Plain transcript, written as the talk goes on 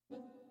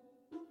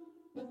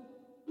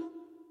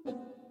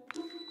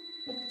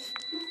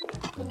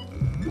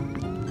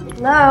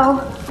Hello?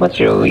 What's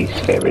your least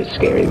favorite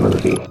scary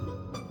movie?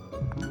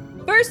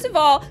 First of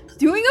all,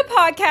 doing a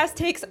podcast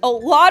takes a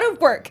lot of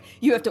work.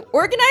 You have to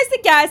organize the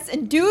guests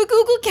and do a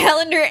Google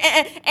Calendar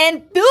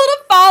and build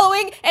a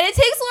following, and it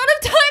takes a lot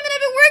of time, and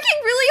I've been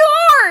working really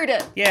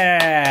hard.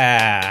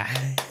 Yeah.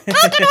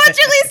 Welcome to What's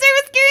Your Least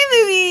Favorite Scary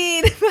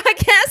Movie, the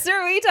podcast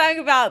where we talk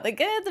about the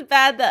good, the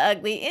bad, the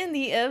ugly, and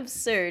the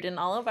absurd in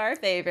all of our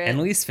favorite And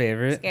least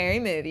favorite. scary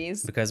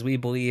movies. Because we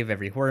believe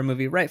every horror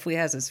movie rightfully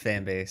has its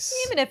fan base.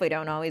 Even if we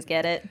don't always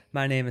get it.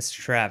 My name is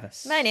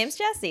Travis. My name's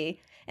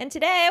Jessie, and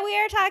today we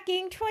are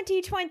talking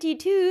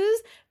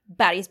 2022's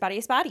Bodies.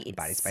 Bodies. Yeah.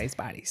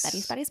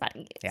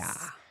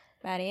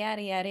 Body,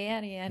 yaddy, yaddy,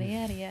 yaddy, yaddy,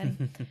 yaddy,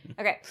 yaddy.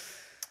 Okay.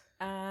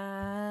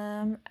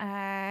 I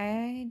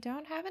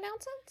don't have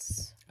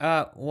announcements.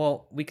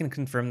 Well, we can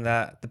confirm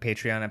that the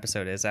Patreon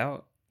episode is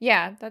out.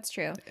 Yeah, that's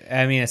true.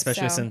 I mean,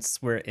 especially So-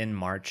 since we're in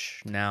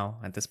March now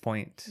at this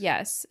point.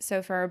 Yes.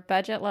 So for our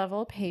budget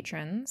level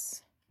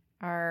patrons,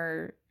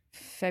 our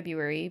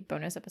February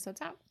bonus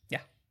episode's out.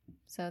 Yeah.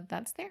 So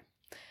that's there.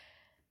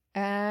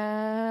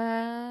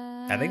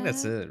 I think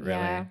that's it, really.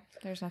 Yeah,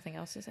 there's nothing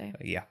else to say.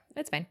 Yeah.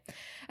 It's fine.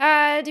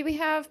 Do we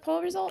have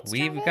poll results?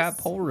 We've Travis? got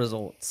poll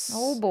results.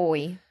 Oh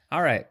boy.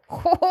 All right.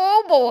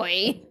 Oh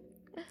boy.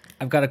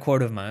 I've got a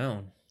quote of my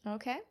own.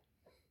 Okay.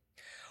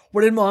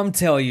 What did Mom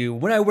tell you?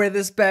 When I wear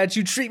this badge,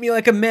 you treat me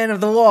like a man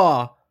of the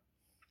law.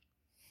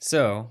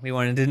 So, we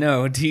wanted to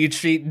know, do you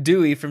treat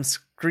Dewey from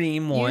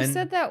Scream 1? You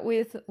said that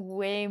with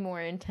way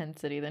more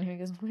intensity than he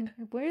goes, when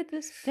I wear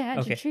this badge,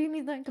 Okay. you treat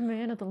me like a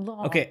man of the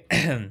law. Okay,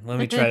 let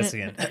me try this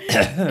again.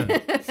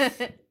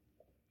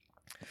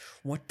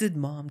 What did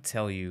Mom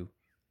tell you?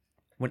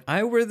 When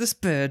I wear this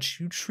badge,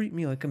 you treat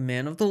me like a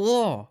man of the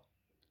law.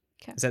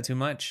 'Kay. Is that too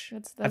much?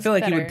 That's I feel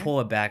like you would better. pull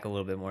it back a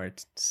little bit more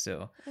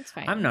still. That's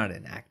fine. I'm not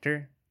an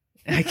actor.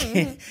 I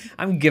can't.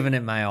 I'm giving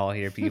it my all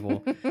here,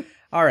 people.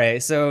 All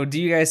right, so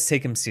do you guys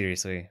take him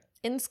seriously?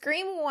 In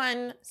Scream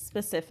 1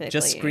 specifically.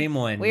 Just Scream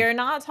 1. We are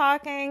not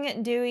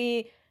talking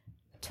Dewey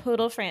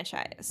total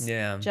franchise.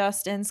 Yeah.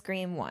 Just in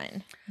Scream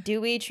 1. Do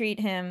we treat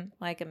him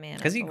like a man of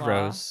Because he the law?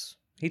 grows.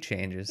 He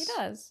changes. He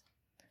does.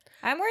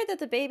 I'm worried that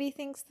the baby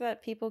thinks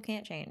that people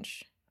can't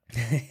change.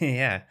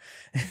 Yeah.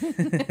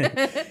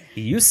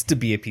 He used to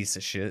be a piece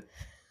of shit,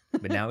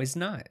 but now he's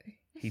not.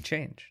 He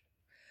changed.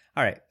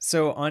 All right.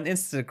 So on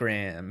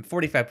Instagram,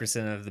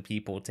 45% of the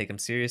people take him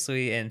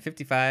seriously and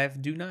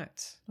 55 do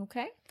not.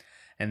 Okay.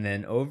 And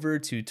then over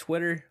to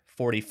Twitter,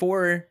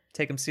 44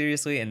 take him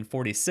seriously and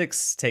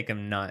 46 take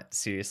him not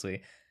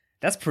seriously.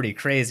 That's pretty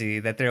crazy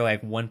that they're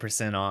like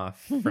 1%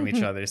 off from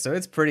each other. So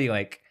it's pretty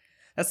like,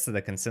 that's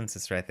the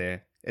consensus right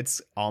there.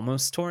 It's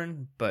almost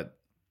torn, but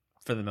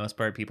for the most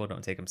part, people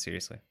don't take him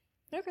seriously.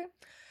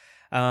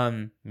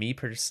 Okay. Me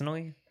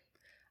personally,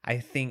 I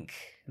think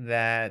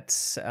that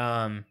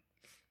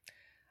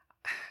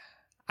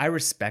I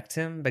respect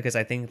him because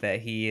I think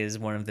that he is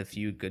one of the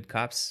few good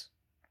cops.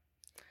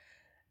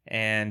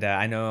 And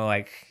I know,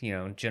 like, you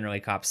know, generally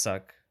cops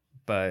suck,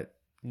 but,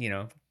 you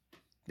know,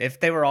 if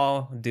they were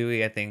all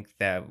Dewey, I think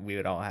that we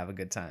would all have a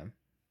good time.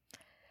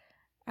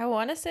 I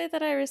want to say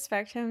that I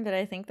respect him, but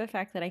I think the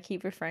fact that I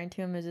keep referring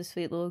to him as a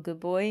sweet little good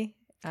boy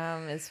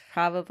is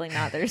probably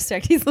not the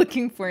respect he's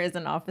looking for as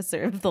an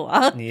officer of the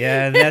law.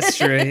 Yeah, that's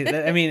true.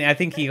 I mean, I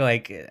think he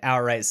like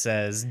outright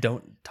says,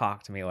 "Don't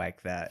talk to me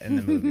like that" in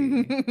the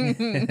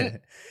movie.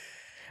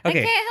 I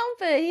Okay, can't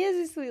help it. He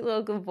is a sweet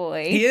little good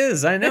boy. he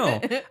is. I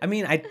know. I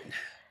mean, I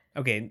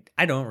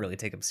don't really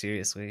take him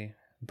seriously,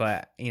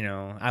 but you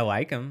know, I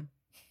like him.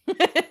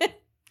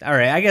 All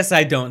right, I guess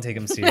I don't take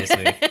him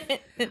seriously.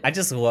 I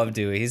just love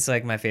Dewey. He's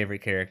like my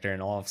favorite character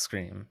in all of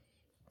Scream.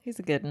 He's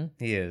a good one.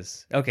 He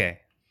is. Okay,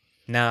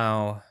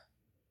 now,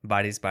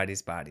 bodies.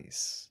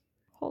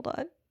 Hold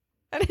on.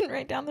 I didn't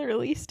write down the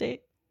release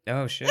date.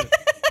 Oh shit.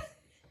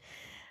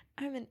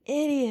 I'm an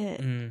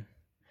idiot. Mm.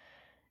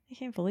 I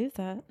can't believe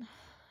that.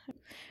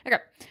 Okay.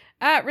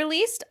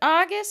 Released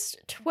August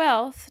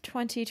 12th,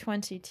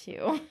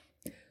 2022.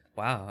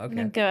 Wow. I'm going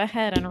Okay. to go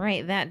ahead and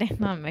write that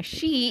down on my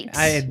sheet.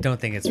 I don't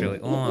think it's really.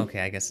 Oh,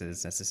 okay. I guess it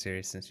is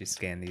necessary since you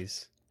scan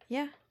these.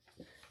 Yeah.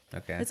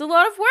 Okay. It's a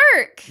lot of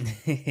work.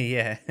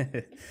 Yeah.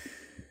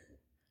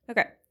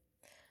 Okay.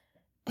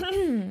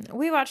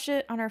 We watched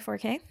it on our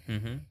 4K.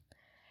 Mm-hmm.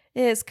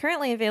 It is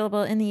currently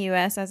available in the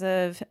US as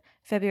of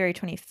February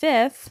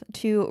 25th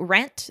to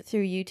rent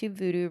through YouTube,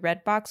 Vudu,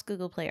 Redbox,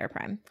 Google Play, or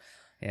Prime.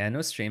 Yeah,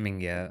 no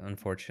streaming yet,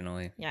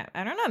 unfortunately. Yeah,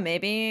 I don't know.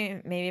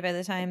 Maybe by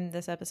the time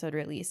this episode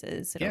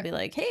releases, it'll Yeah. be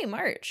like, hey,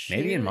 March.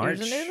 Maybe in Here's March.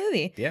 a new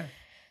movie. Yeah.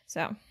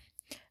 So,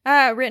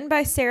 written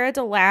by Sarah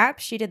DeLapp.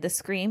 She did the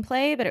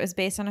screenplay, but it was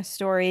based on a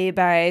story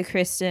by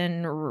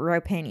Kristen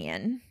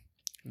Ropanian.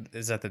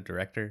 Is that the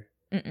director?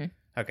 Mm-mm.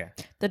 Okay.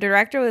 The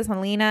director was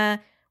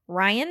Helena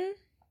Ryan.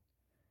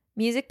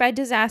 Music by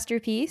Disaster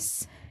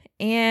Piece.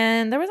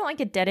 And there wasn't like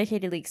a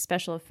dedicated like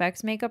special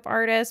effects makeup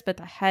artist, but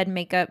the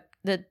makeup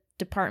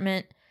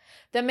department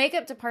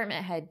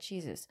head,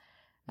 Jesus.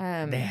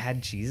 They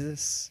had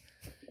Jesus?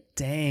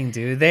 Dang,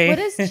 dude. They. What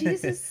does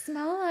Jesus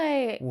smell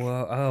like?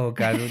 Whoa! Oh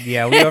God!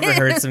 Yeah, we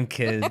overheard some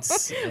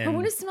kids. I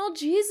want to smell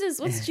Jesus.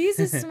 What's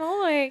Jesus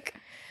smell like?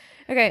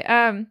 Okay.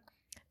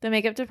 The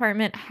makeup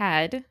department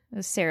head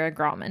is Sarah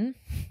Grauman,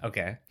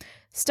 Okay.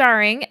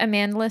 starring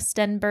Amanda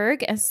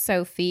Stenberg as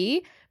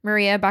Sophie,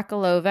 Maria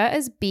Bakalova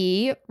as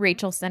Bee,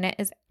 Rachel Sennett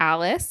as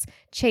Alice,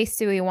 Chase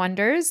Suey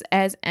Wonders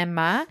as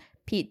Emma,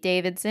 Pete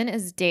Davidson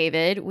as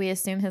David. We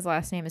assume his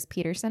last name is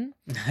Peterson.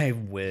 I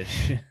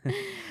wish.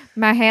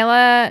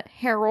 Mahala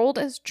Harold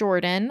as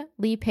Jordan,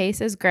 Lee Pace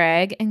as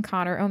Greg, and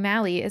Connor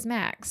O'Malley as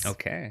Max.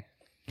 Okay.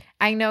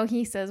 I know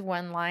he says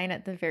one line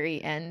at the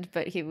very end,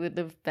 but he would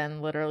have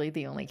been literally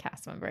the only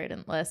cast member I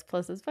didn't list.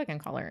 Plus, it's fucking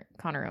Connor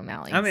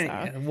O'Malley. I mean,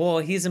 so. well,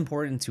 he's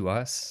important to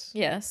us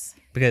Yes.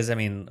 because I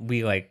mean,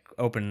 we like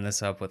opened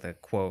this up with a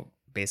quote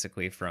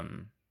basically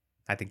from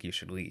 "I Think You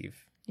Should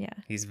Leave." Yeah.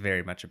 He's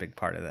very much a big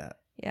part of that.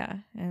 Yeah.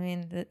 I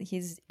mean,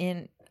 he's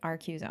in our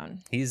Q zone.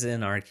 He's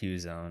in our Q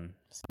zone.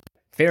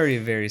 Very,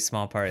 very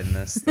small part in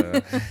this,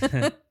 though.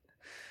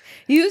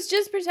 He was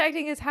just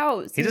protecting his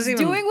house. He He's doesn't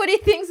even- doing what he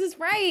thinks is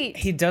right.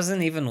 He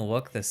doesn't even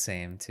look the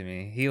same to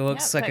me. He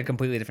looks Yeah, like a but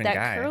completely different that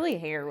guy. curly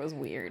hair was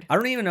weird. I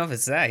don't even know if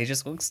it's that. He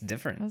just looks That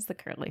different. was the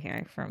curly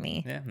hair for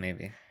me. Yeah,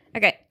 maybe.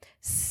 Okay.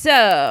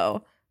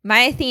 So,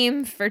 my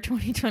theme for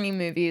 2020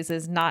 movies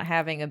is not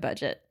having a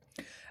budget.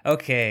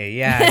 Okay,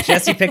 yeah.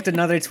 Jesse picked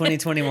another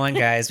 2021,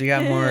 guys. We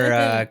got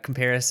more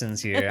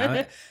comparisons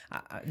here.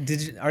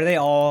 Are they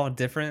all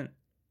different?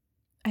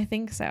 I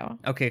think so.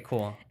 Okay,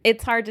 cool.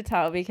 It's hard to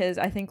tell because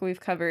I think we've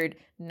covered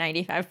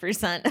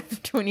 95%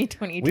 of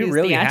 2022's We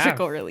really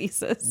theatrical have.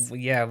 releases.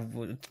 Yeah,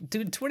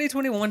 dude,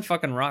 2021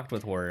 fucking rocked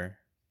with horror.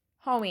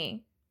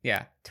 Homie,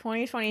 Yeah.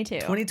 2022.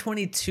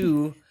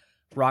 2022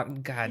 rock.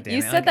 God damn You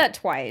it. said Like, that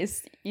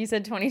twice. You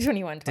said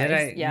 2021 twice. Did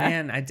I? Yeah.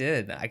 Man, I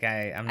did. Like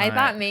I'm not. I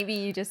thought maybe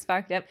you just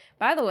fucked up.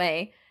 By the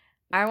way,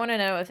 I want to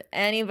know if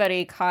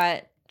anybody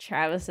caught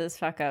Travis's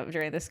fuck up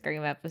during the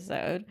Scream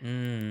episode.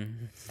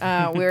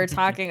 We were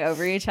talking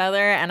over each other,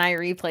 and I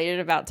replayed it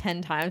about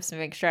 10 times to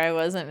make sure I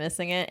wasn't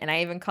missing it. And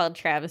I even called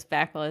Travis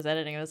back while I was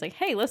editing. I was like,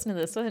 hey, listen to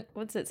this.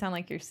 What's it sound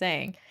like you're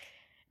saying?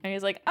 And he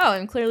was like, oh,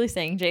 I'm clearly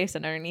saying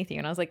Jason underneath you.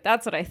 And I was like,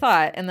 that's what I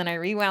thought. And then I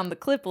rewound the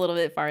clip a little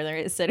bit farther.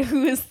 It said,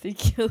 who is the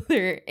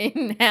killer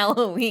in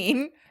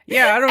Halloween?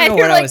 Yeah, I don't And know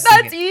you're what I like, was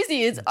that's thinking.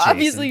 easy. It's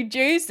obviously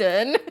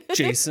Jason.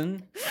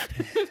 Jason.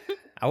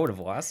 I would have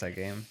lost that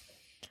game.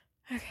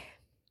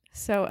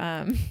 So,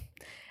 I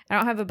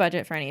don't have a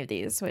budget for any of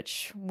these,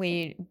 which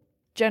we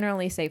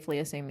generally safely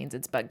assume means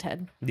it's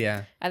Bughead.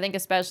 Yeah. I think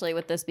especially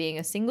with this being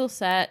a single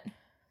set,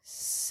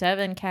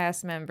 7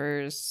 cast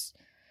members.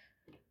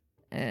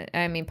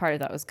 I mean, part of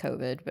that was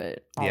COVID,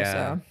 but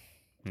also.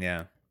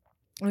 Yeah.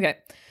 Okay.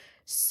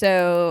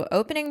 So,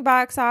 opening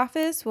box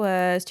office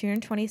was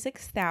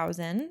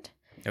 226,000.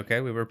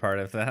 Okay, we were part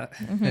of that.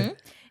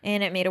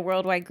 And it made a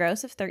worldwide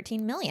gross of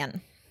 13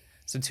 million.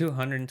 So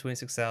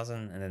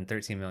 226,000 and then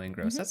 13 million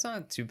gross. That's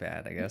not too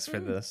bad, I guess, for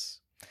this.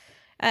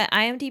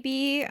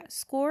 IMDb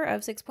score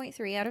of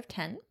 6.3 out of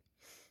 10.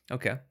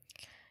 Okay.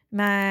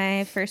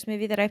 My first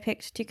movie that I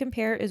picked to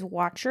compare is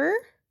Watcher.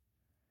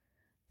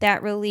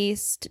 That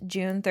released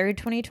June 3rd,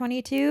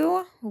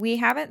 2022. We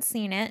haven't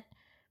seen it,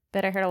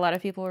 but I heard a lot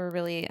of people were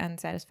really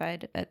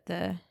unsatisfied at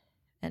the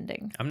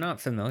ending. I'm not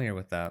familiar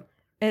with that.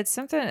 It's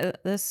something,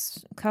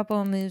 this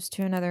couple moves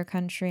to another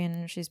country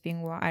and she's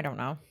being, I don't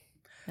know.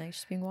 I think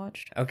she's being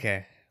watched.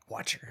 Okay.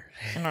 Watcher.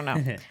 I don't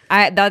know.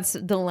 That's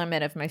the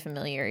limit of my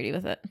familiarity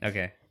with it.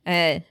 Okay.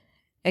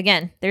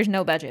 Again, there's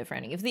no budget for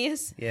any of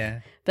these, Yeah.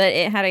 but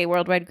it had a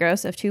worldwide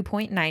gross of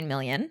 2.9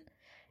 million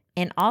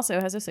and also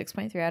has a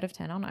 6.3 out of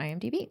 10 on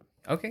IMDb.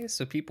 Okay,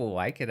 so people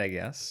like it, I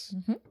guess.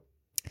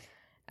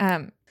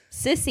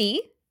 Sissy,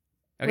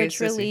 Okay, which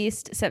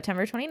released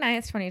September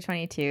 29th,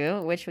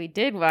 2022, which we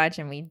did watch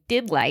and we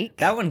did like.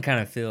 That one kind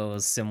of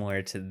feels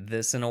similar to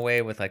this in a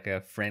way, with like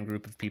a friend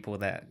group of people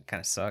that kind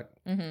of suck.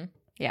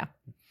 Yeah.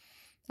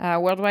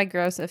 Worldwide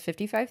gross of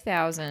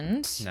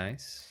 55,000.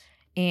 Nice.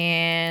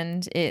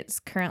 And it's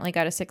currently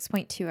got a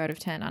 6.2 out of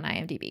 10 on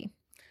IMDb.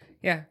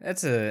 Yeah,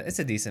 it's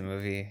a decent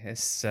movie.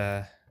 It's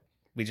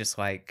we just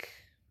like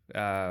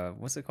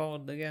what's it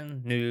called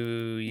again?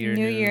 New Year,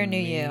 New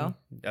Me? You.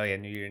 Oh yeah,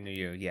 New Year, New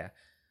You. Yeah,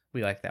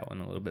 we like that one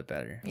a little bit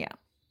better. Yeah.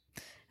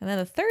 And then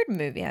the third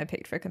movie I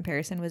picked for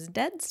comparison was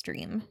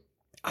Deadstream.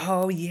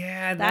 Oh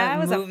yeah, That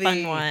was movie. a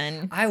fun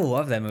one. I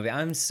love that movie.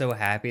 I'm so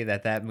happy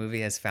that movie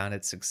has found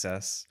its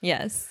success.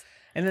 Yes.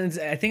 And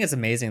then I think it's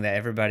amazing that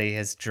everybody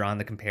has drawn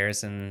the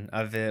comparison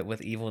of it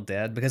with Evil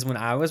Dead, because when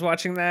I was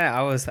watching that,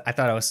 I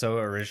thought I was so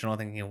original,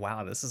 thinking,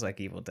 "Wow, this is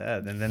like Evil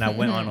Dead." And then I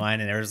went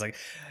online and there was like,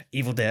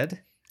 "Evil Dead."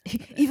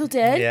 Evil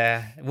Dead?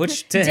 Yeah,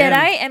 which to him,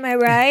 Deadeye, am I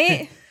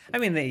right? I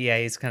mean, yeah,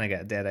 he's kind of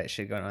got Deadeye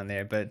shit going on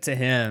there, but to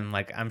him,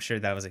 like, I'm sure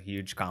that was a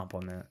huge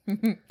compliment.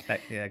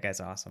 that guy's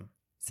awesome.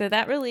 So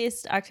that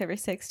released October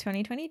 6,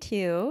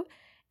 2022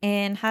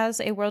 and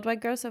has a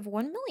worldwide gross of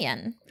 1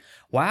 million.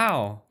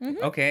 Wow.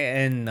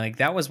 Okay, and like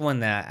that was one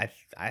that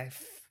I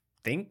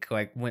think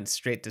like went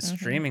straight to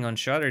streaming on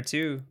Shudder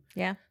too.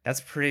 Yeah. That's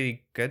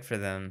pretty good for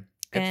them.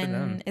 Good and for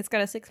them. it's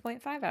got a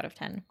 6.5 out of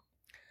 10.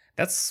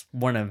 That's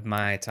one of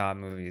my top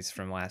movies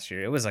from last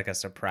year. It was like a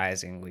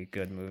surprisingly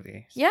good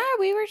movie. Yeah,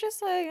 we were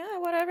just like,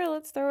 whatever,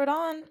 let's throw it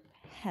on.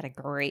 Had a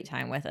great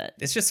time with it.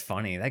 It's just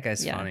funny. That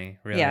guy's Yeah. funny,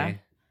 really. Yeah.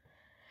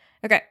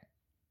 Okay.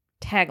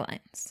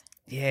 Taglines.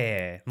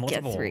 Yeah,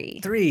 multiple.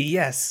 three. Three,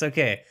 yes.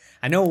 Okay.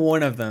 I know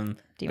one of them.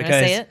 Do you want to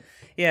say it?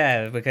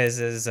 Yeah, because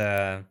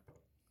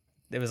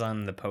it was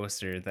on the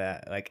poster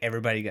that like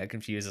everybody got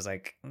confused. It's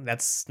like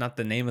that's not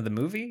the name of the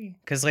movie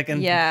because like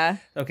Yeah.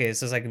 Okay,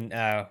 so it's like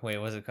wait,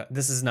 what's it called?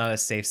 This is not a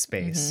safe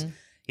space. Mhm.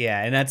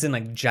 Yeah, and that's in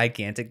like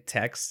gigantic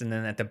text, and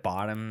then at the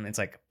bottom it's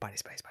like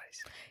bodies.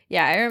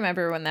 Yeah, I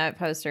remember when that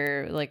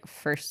poster like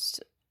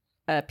first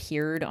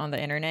appeared on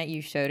the internet,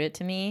 you showed it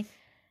to me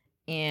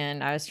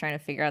and I was trying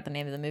to figure out the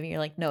name of the movie. You're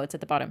like, no, it's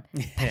at the bottom.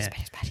 Yeah.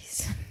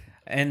 Bodies.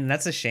 And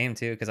that's a shame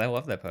too because I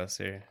love that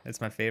poster.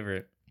 It's my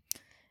favorite.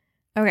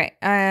 Okay.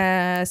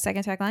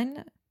 Second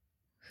tagline.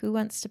 Who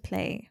wants to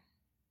play?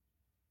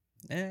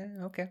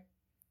 Okay.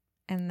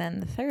 And then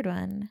the third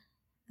one.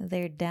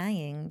 They're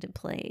dying to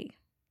play.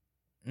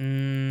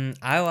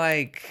 I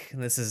like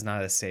this is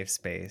not a safe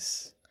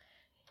space.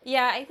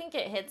 Yeah, I think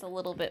it hits a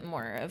little bit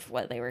more of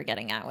what they were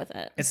getting at with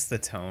it. It's the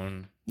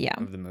tone Yeah.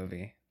 of the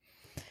movie.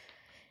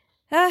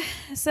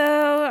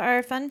 So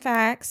our fun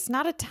facts,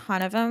 not a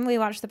ton of them. We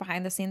watched the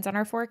behind the scenes on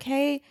our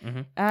 4K.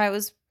 Mhm. It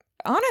was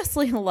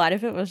honestly a lot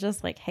of it was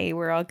just like, hey,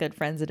 we're all good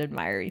friends and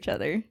admire each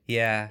other.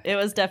 Yeah. It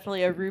was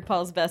definitely a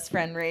RuPaul's best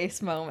friend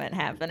race moment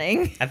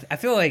happening. I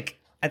feel like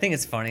I think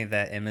it's funny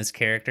that Emma's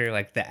character,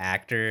 like the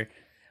actor,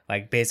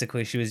 like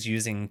basically she was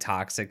using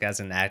toxic as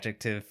an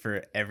adjective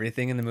for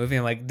everything in the movie.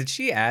 I'm like, did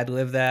she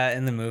ad-lib that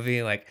in the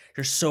movie? Like,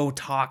 you're so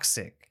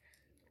toxic.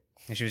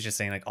 And she was just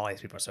saying like, all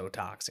these people are so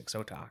toxic,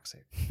 so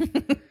toxic.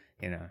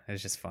 You know, it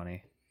was just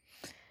funny.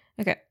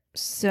 Okay,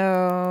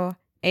 so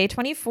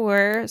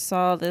A24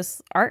 saw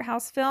this art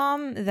house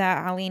film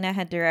that Alina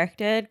had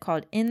directed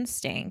called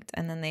Instinct,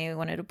 and then they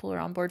wanted to pull her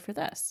on board for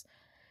this.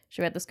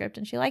 She read the script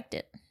and she liked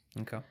it.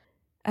 Okay.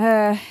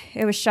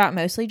 It was shot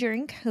mostly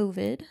during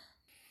COVID.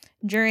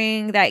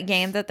 During that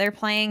game that they're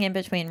playing in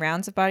between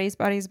rounds of Bodies,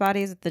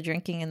 the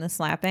drinking and the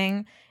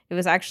slapping, it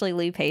was actually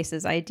Lee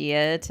Pace's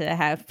idea to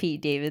have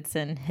Pete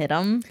Davidson hit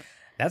him.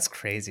 That's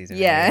crazy to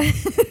Yeah. me.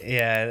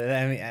 Yeah,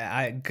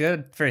 I mean,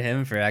 good for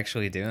him for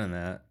actually doing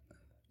that.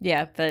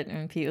 Yeah, but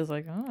Pete was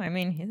like, oh, I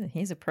mean,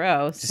 he's a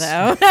pro,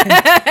 so.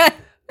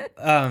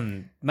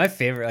 My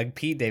favorite, like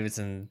Pete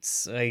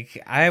Davidson's,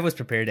 like I was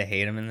prepared to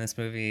hate him in this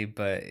movie,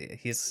 but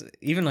he's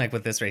even like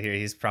with this right here,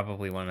 he's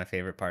probably one of my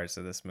favorite parts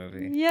of this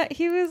movie. Yeah,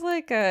 he was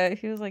like,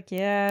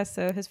 yeah,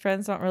 so his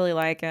friends don't really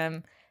like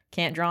him.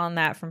 Can't draw on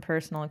that from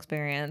personal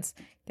experience.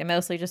 They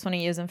mostly just want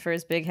to use him for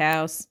his big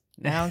house.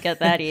 I don't get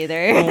that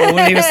either. Well,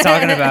 when he was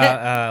talking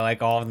about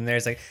like all of them,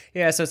 there's like,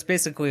 yeah, so it's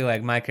basically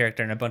like my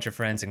character and a bunch of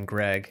friends and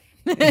Greg.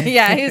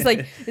 Yeah, he was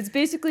like, it's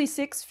basically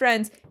 6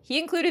 friends. He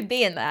included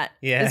B in that.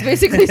 Yeah. It's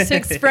basically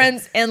 6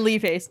 friends and Lee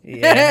Pace.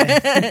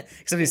 Yeah.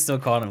 Except he still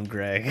called him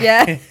Greg.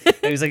 Yeah.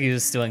 It was like he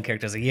was still in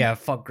character. I was like, yeah,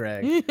 fuck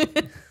Greg.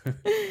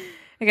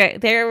 Okay,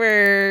 there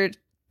were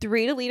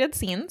 3 deleted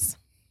scenes.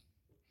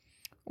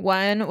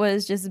 One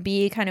was just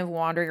B kind of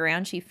wandering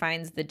around. She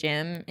finds the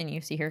gym and you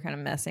see her kind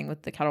of messing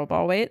with the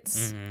kettlebell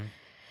weights. Mm-hmm.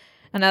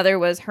 Another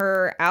was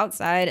her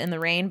outside in the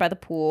rain by the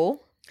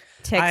pool,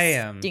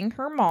 texting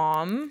her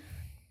mom.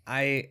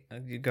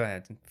 You go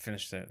ahead and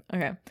finish that.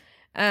 Okay.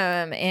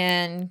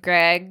 And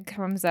Greg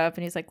comes up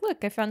and he's like,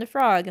 look, I found a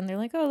frog. And they're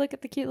like, oh, look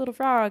at the cute little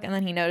frog. And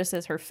then he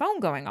notices her phone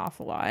going off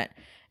a lot.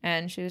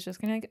 And she was just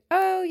kind of like,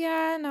 oh,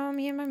 yeah, no,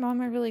 me and my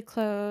mom are really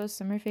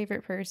close. I'm her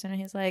favorite person. And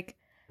he's like,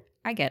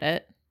 I get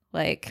it.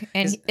 Like,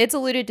 and it's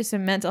alluded to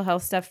some mental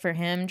health stuff for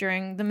him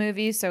during the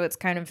movie. So it's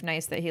kind of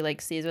nice that he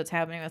like sees what's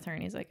happening with her.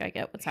 And he's like, I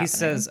get what's happening. He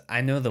says,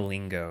 I know the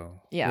lingo.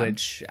 Yeah.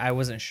 Which I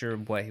wasn't sure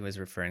what he was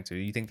referring to.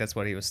 You think that's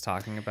what he was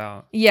talking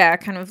about? Yeah,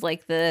 kind of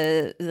like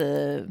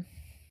the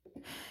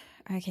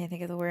I can't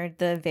think of the word,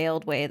 the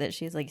veiled way that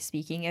she's like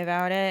speaking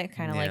about it,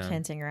 kind of like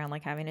hinting around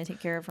like having to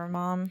take care of her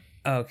mom.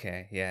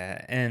 Okay,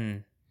 yeah.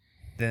 And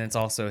then it's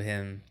also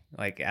him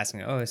like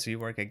asking, oh, so you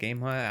work at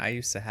Game Hut? I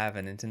used to have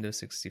a Nintendo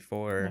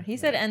 64. No, he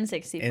said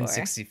N64.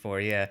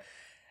 N64, yeah.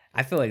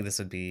 I feel like this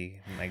would be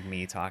like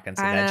me talking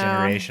to I that know.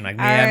 generation. Like,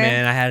 yeah,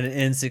 man, I had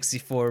an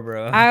N64,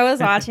 bro. I was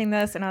watching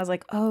this and I was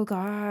like, oh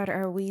God,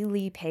 are we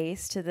Lee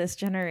Pace to this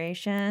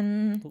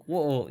generation?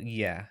 Well,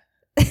 yeah.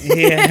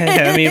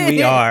 Yeah, I mean,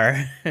 we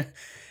are.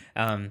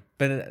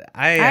 But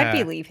I'd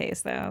be Lee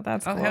Pace though.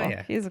 That's Oh, cool. hell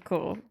yeah. He's a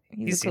cool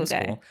seems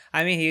guy. cool.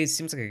 I mean, he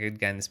seems like a good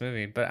guy in this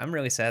movie, but I'm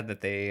really sad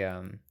that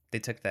they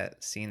took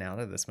that scene out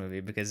of this movie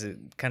because it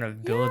kind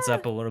of builds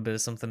up a little bit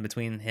of something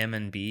between him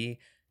and B.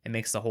 It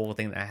makes the whole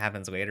thing that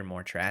happens later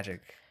more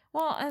tragic.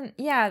 Well, and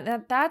yeah,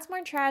 that's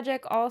more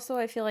tragic. Also,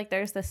 I feel like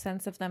there's this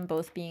sense of them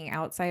both being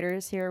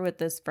outsiders here with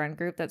this friend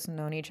group that's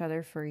known each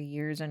other for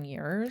years and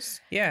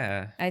years.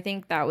 Yeah. I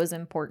think that was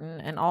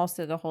important. And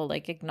also the whole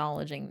like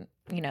acknowledging,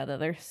 that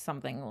there's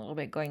something a little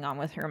bit going on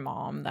with her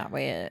mom. That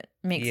way it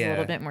makes a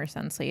little bit more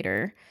sense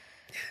later.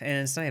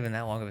 And it's not even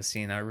that long of a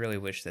scene. I really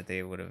wish that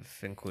they would have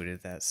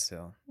included that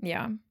still.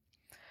 Yeah.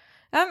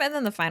 And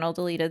then the final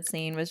deleted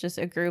scene was just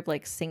a group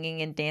like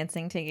singing and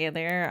dancing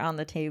together on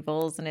the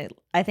tables, and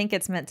I think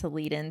it's meant to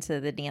lead into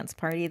the dance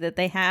party that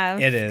they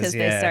have. It is, because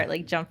yeah. they start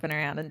like jumping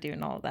around and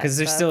doing all that. Because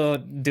they're stuff. still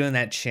doing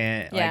that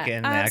chant like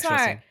in the I'm actual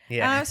smart. scene.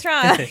 Yeah, I'm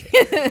strong.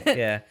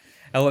 yeah.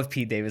 I love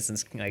Pete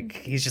Davidson's like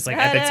he's just like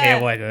at the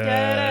table like.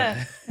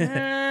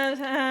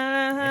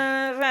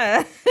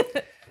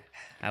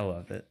 I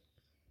love it.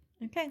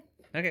 Okay.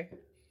 Okay.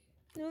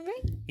 All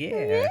right.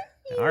 Yeah.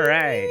 All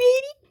right.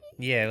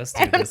 Yeah, let's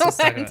do I don't this. know Let's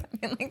why talk I'm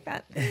about. talking like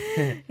that.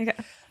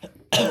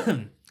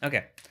 Okay.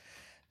 Okay.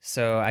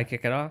 So I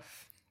kick it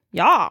off.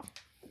 Yeah.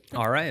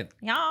 All right.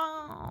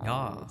 Yeah.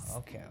 Yeah.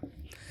 Okay.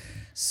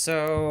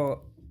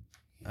 So,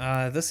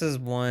 this is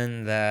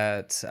one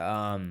that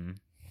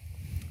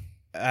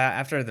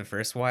after the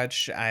first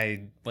watch,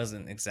 I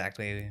wasn't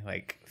exactly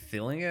like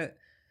feeling it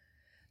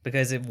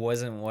because it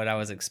wasn't what I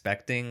was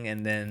expecting,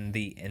 and then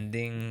the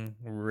ending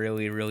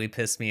really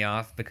pissed me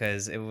off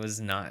because it was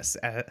not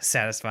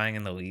satisfying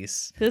in the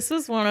least. This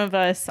was one of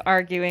us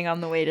arguing on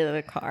the way to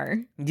the car.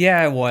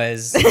 Yeah, it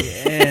was,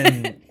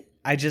 and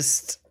I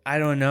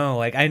don't know.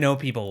 Like, I know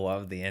people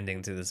love the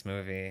ending to this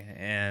movie,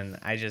 and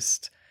I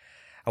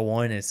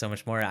wanted so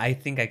much more. I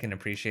think I can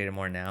appreciate it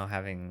more now,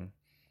 having,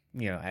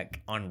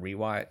 on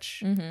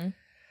rewatch.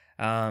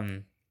 Mm-hmm.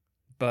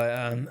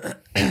 But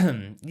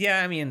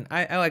yeah, I mean,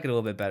 I like it a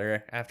little bit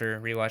better after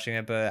rewatching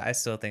it, but I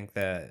still think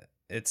that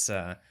it's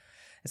not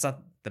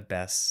the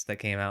best that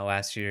came out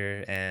last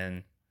year,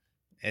 and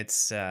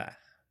it's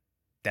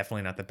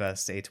definitely not the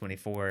best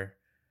A24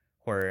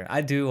 horror.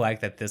 I do like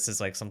that this is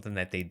like something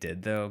that they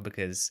did though,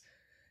 because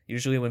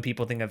usually when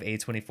people think of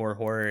A24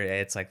 horror,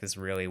 it's like this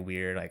really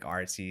weird, like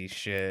artsy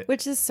shit.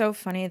 Which is so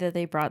funny that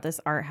they brought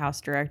this art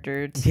house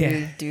director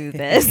to do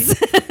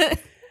this.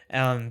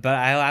 But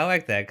I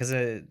like that because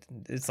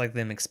it's like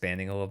them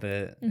expanding a little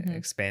bit, Mm-hmm.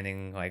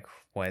 expanding like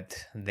what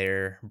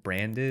their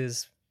brand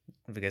is.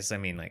 Because I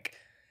mean, like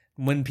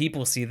when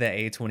people see the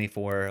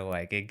A24,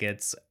 like it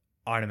gets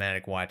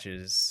automatic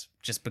watches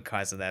just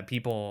because of that.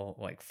 People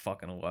like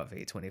fucking love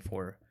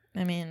A24.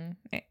 I mean,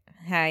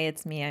 hi,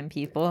 it's me. I'm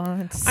people.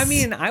 I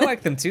mean, I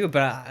like them too,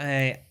 but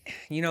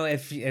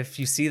if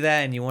you see that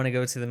and you want to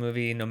go to the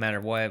movie, no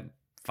matter what,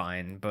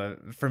 fine.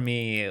 But for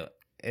me,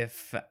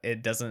 if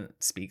it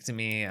doesn't speak to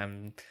me,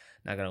 I'm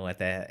not gonna let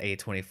that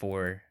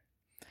A24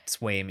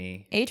 sway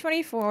me.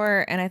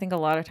 A24, and I think a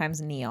lot of times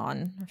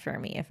Neon for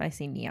me. If I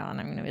see Neon,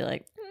 I'm gonna be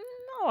like,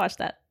 I'll watch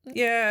that.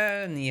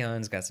 Yeah,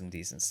 Neon's got some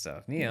decent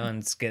stuff.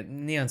 Neon's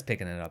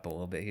picking it up a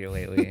little bit here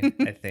lately,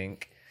 I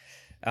think.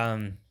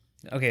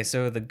 Okay,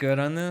 so the good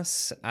on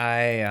this,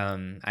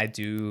 I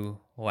do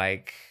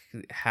like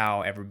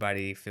how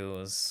everybody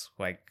feels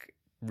like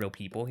real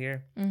people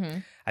here. Mm-hmm.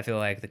 I feel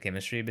like the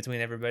chemistry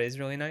between everybody is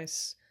really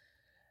nice.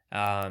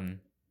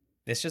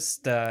 It's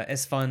just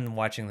it's fun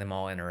watching them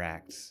all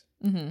interact,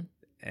 Mm-hmm.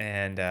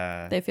 and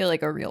They feel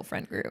like a real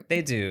friend group.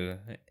 they do.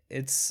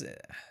 It's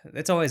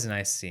always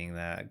nice seeing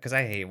that because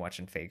I hate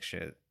watching fake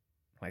shit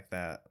like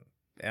that.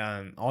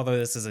 Although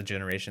this is a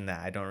generation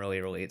that I don't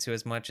really relate to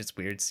as much, it's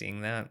weird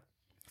seeing that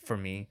for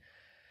me.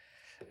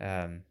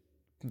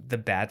 The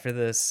bad for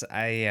this,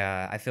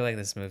 I feel like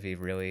this movie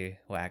really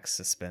lacks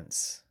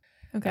suspense.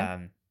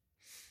 Okay.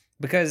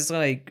 Because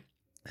like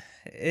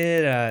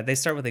it they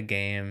start with a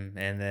game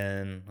and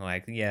then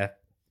like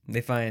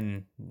they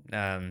find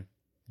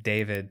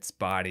David's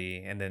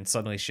body and then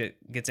suddenly shit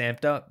gets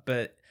amped up,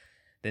 but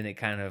then it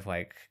kind of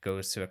like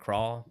goes to a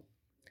crawl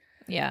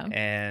Yeah.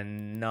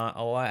 and not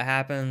a lot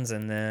happens,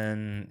 and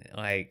then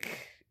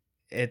like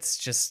it's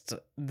just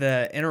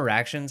the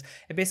interactions,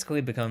 it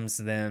basically becomes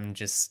them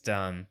just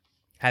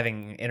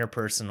having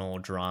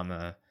interpersonal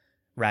drama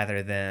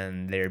rather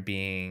than there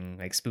being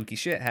like spooky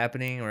shit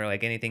happening or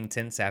like anything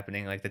tense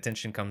happening. Like the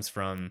tension comes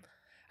from,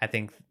 I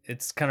think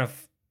it's kind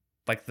of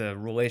like the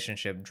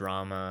relationship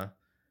drama,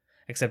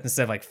 except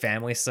instead of like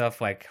family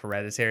stuff like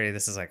Hereditary,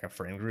 this is like a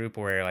friend group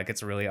where like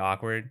it's really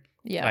awkward.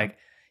 Yeah. Like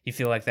you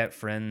feel like that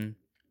friend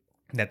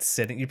that's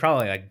sitting, you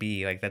probably like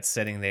be like that's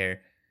sitting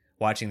there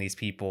watching these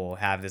people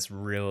have this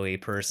really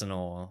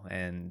personal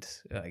and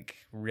like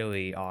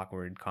really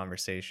awkward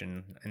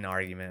conversation and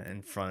argument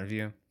in front of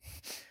you.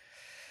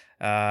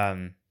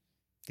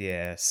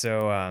 Yeah,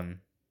 so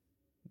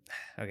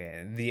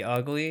okay, the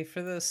ugly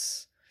for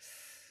this,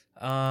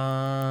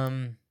 I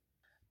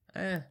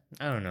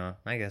don't know,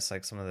 I guess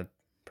like some of the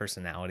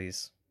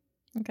personalities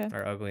Okay.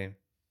 are ugly.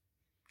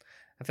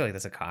 I feel like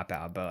that's a cop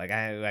out, but like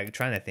I like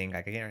trying to think,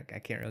 I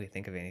can't really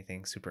think of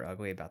anything super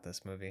ugly about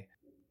this movie.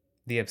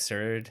 The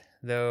absurd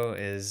though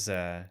is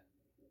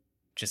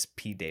just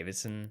Pete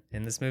Davidson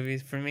in this movie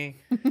for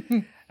me.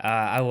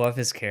 I love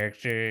his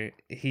character.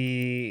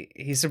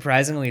 He's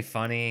surprisingly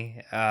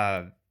funny,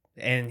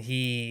 and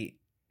he's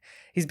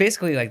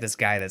basically like this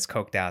guy that's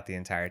coked out the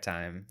entire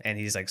time, and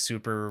he's like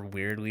super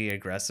weirdly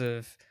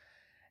aggressive,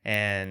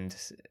 and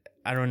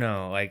I don't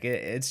know, like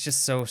it's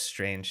just so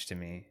strange to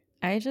me.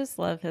 I just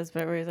love his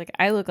bit where he's like,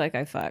 I look like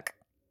I fuck.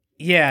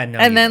 Yeah, no.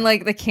 And you then don't.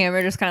 like the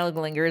camera just kind of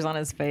lingers on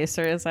his face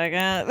for a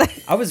second.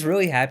 I was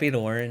really happy to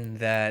learn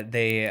that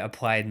they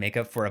applied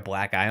makeup for a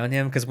black eye on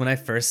him because when I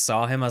first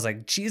saw him, I was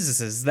like,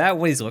 Jesus, is that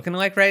what he's looking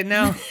like right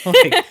now?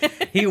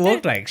 Like, he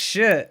looked like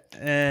shit.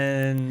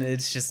 And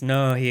it's just,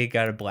 no, he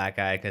got a black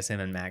eye because him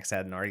and Max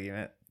had an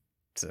argument.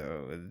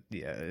 So,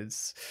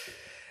 this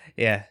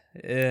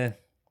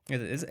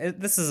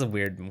is a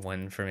weird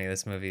one for me.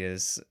 This movie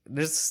is,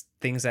 there's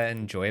things I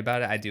enjoy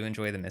about it. I do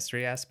enjoy the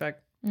mystery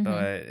aspect,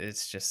 but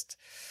it's just,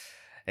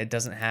 it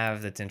doesn't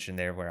have the tension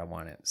there where I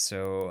want it.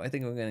 So I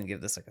think I'm going to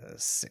give this like a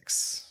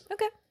 6.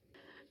 Okay.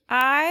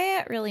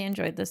 I really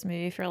enjoyed this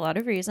movie for a lot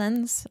of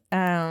reasons.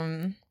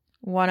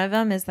 One of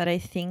them is that I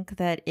think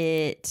that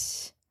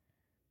it's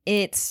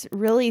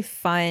really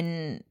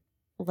fun,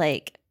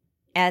 like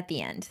at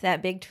the end,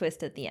 that big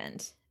twist at the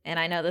end. And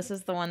I know this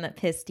is the one that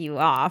pissed you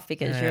off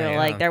because you're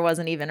like, there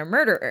wasn't even a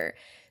murderer.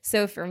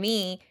 So for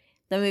me,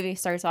 the movie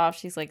starts off,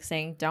 she's like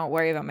saying, don't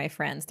worry about my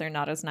friends. They're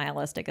not as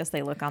nihilistic as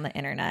they look on the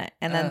internet.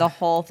 And then the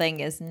whole thing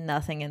is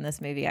nothing in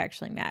this movie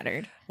actually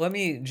mattered. Let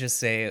me just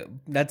say,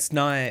 that's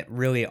not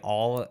really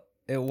all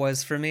it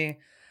was for me.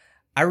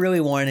 I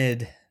really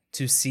wanted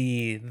to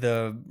see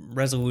the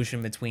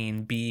resolution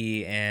between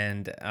B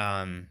and,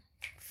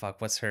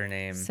 what's her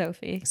name?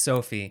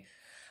 Sophie.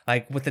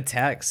 Like with the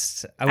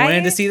text. I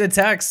wanted to see the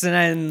text, and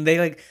then they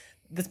like,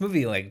 this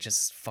movie like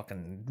just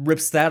fucking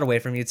rips that away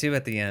from you too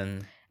at the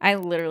end. I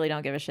literally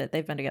don't give a shit.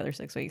 They've been together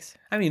 6 weeks.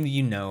 I mean,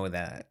 you know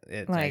that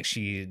it like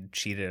she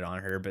cheated on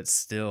her, but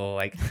still,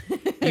 like,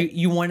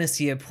 you want to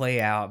see it play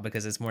out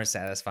because it's more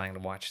satisfying to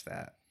watch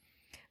that.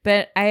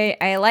 But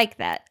I like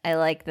that. I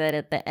like that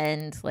at the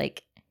end,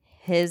 like,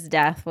 his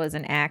death was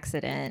an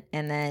accident,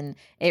 and then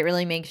it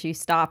really makes you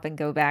stop and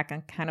go back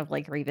and kind of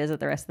like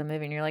revisit the rest of the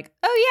movie, and you're like,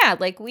 oh yeah,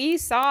 like we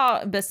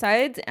saw,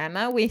 besides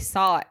Emma, we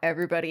saw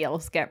everybody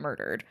else get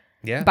murdered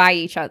by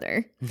each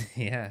other.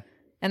 Yeah.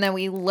 And then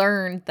we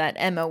learned that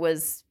Emma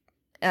was,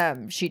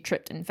 she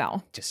tripped and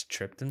fell. Just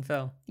tripped and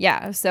fell.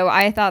 Yeah, so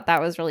I thought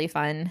that was really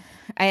fun.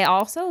 I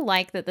also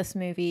like that this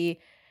movie,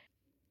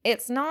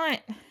 it's not,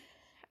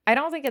 I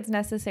don't think it's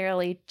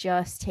necessarily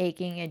just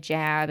taking a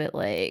jab at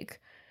like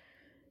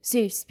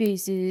safe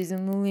spaces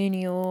and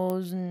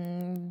millennials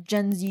and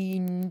Gen Z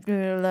and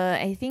blah, blah.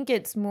 I think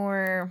it's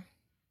more,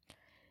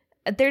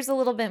 there's a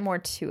little bit more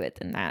to it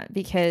than that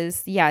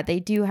because, yeah, they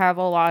do have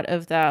a lot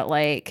of that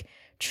like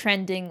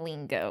trending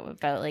lingo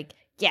about like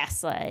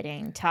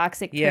gaslighting,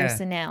 toxic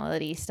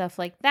personality, stuff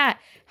like that.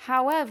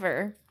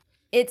 However,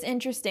 it's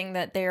interesting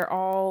that they're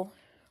all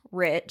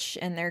rich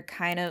and they're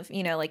kind of,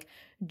 you know, like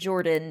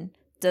Jordan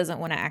doesn't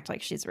want to act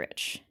like she's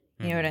rich.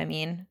 You know what I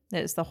mean?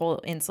 There's the whole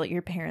insult.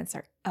 Your parents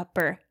are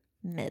upper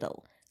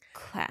middle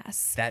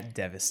class. That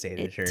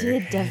devastated her. It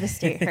did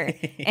devastate her.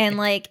 And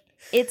like,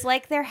 it's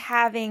like they're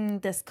having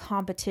this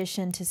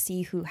competition to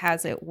see who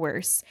has it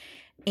worse.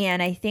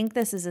 And I think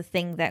this is a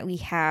thing that we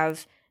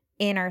have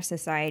in our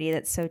society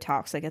that's so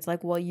toxic. It's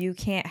like, well, you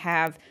can't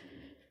have,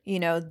 you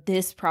know,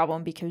 this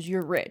problem because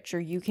you're rich, or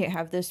you can't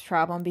have this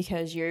problem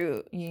because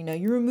you're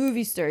a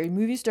movie star.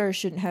 Movie stars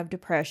shouldn't have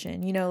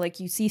depression. You know,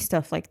 like you see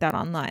stuff like that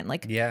online.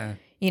 Like, yeah.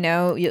 You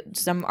know,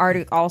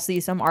 I'll see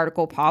some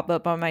article pop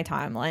up on my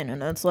timeline,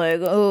 and it's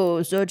like,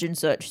 oh, such and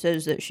such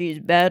says that she's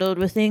battled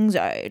with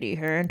anxiety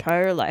her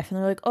entire life. And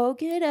they're like, oh,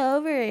 get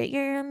over it.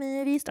 You're a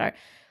movie star.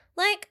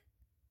 Like,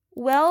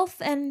 wealth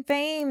and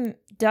fame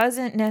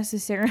doesn't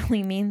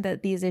necessarily mean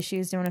that these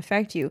issues don't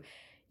affect you.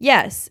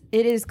 Yes,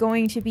 it is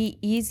going to be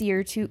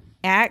easier to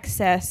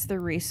access the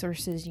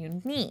resources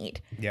you need.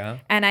 Yeah.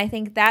 And I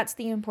think that's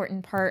the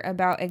important part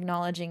about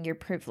acknowledging your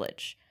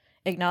privilege.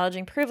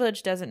 Acknowledging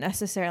privilege doesn't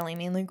necessarily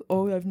mean like,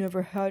 oh, I've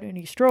never had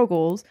any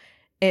struggles.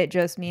 It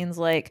just means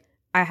like,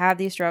 I have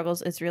these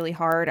struggles. It's really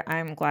hard.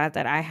 I'm glad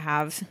that I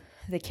have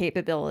the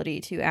capability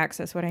to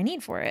access what I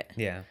need for it.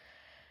 Yeah.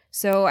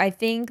 So I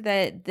think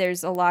that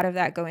there's a lot of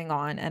that going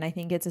on. And I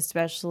think it's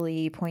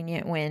especially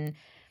poignant when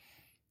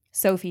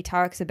Sophie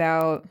talks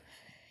about,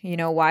 you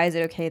know, why is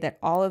it okay that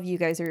all of you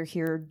guys are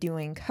here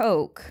doing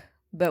coke,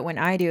 but when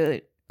I do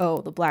it,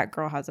 oh, the black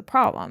girl has a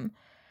problem.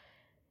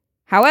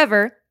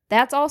 However,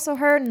 that's also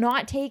her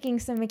not taking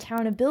some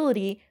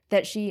accountability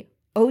that she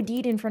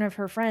OD'd in front of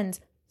her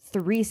friends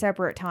 3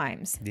 separate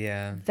times.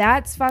 Yeah.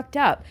 That's fucked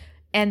up.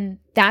 And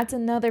that's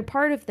another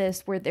part of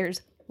this where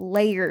there's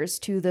layers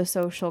to the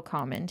social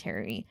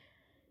commentary.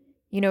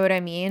 You know what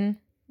I mean?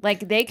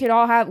 Like they could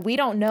all have, we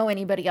don't know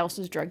anybody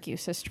else's drug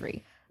use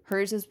history.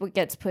 Hers is what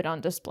gets put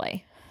on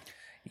display.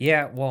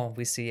 Yeah, well,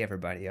 we see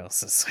everybody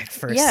else's like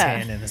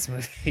firsthand in this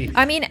movie.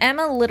 I mean,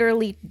 Emma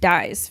literally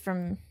dies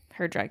from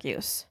her drug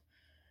use.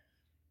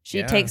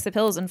 She takes the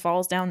pills and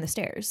falls down the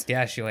stairs.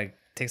 Yeah, she like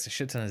takes a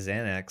shit ton of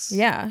Xanax.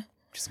 Yeah.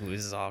 Just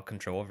loses all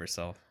control of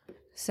herself.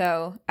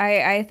 So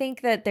I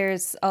think that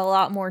there's a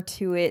lot more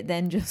to it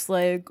than just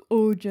like,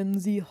 oh, Gen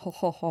Z, ha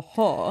ha ha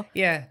ha.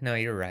 Yeah, no,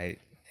 you're right.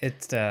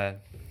 It's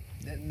there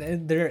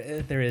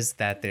is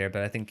that there,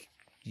 but I think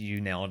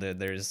you nailed it.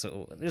 There's a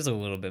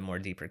little bit more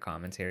deeper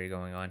commentary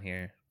going on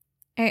here.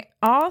 I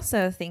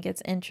also think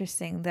it's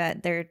interesting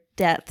that their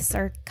deaths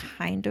are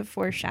kind of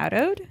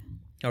foreshadowed.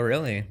 Oh,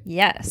 really?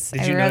 Yes.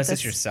 Did I you wrote notice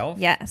this yourself?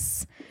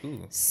 Yes.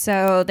 Ooh.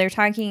 So they're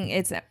talking,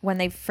 it's when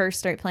they first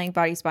start playing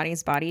Bodies,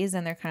 Bodies, Bodies,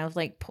 and they're kind of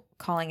like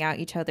calling out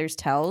each other's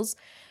tells.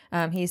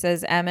 He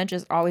says Emma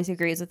just always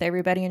agrees with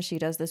everybody and she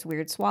does this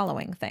weird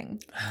swallowing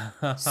thing.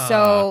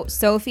 So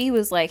Sophie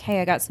was like,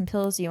 hey, I got some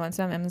pills. Do you want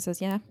some? Emma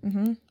says, yeah.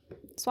 Mm-hmm.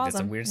 Swallows It's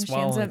a them. weird And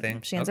swallowing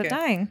thing. She ends up Okay.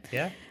 dying.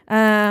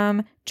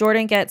 Yeah.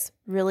 Jordan gets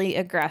really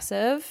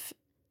aggressive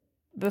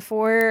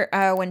before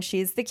when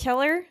she's the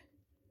killer.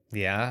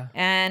 Yeah.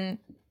 And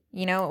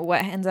you know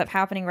what ends up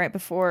happening right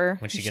before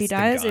When she she gets the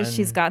dies is gun.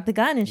 she's got the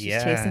gun and she's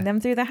Yeah. chasing them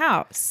through the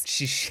house.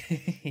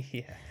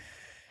 Yeah.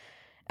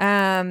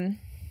 Um,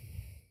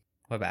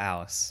 What about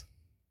Alice?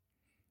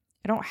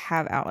 I don't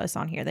have Alice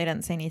on here. They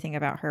didn't say anything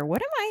about her.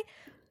 What am I?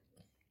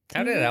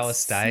 How did David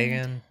Alice die said-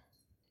 again?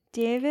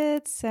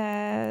 David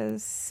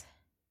says.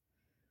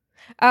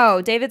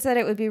 Oh, David said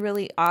it would be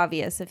really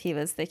obvious if he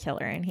was the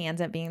killer, and he ends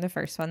up being the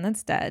first one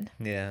that's dead.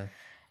 Yeah.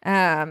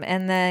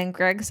 And then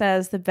Greg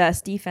says the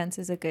best defense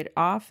is a good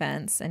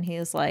offense, and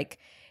he's like,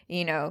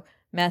 you know,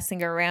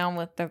 messing around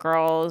with the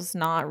girls,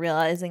 not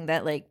realizing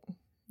that like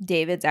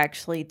David's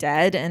actually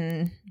dead,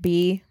 and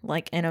B,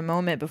 like in a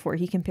moment before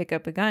he can pick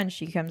up a gun,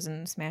 she comes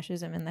and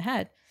smashes him in the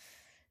head.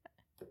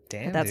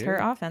 Damn, That's dude. her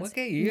offense. Look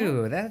at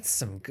you. That's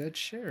some good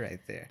shit right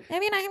there. I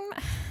mean, I'm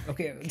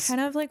Okay.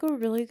 kind of like a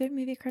really good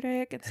movie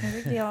critic. It's no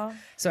big deal.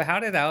 So how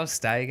did Alice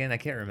die again? I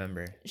can't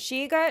remember.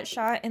 She got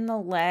shot in the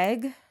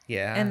leg,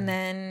 Yeah. and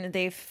then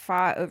they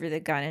fought over the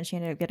gun, and she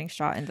ended up getting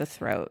shot in the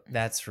throat.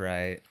 That's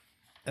right.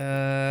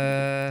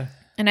 And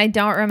I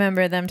don't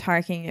remember them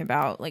talking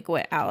about like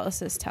what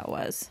Alice's tell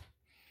was.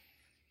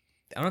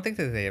 I don't think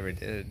that they ever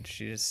did.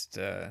 She just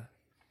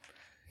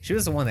she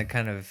was the one that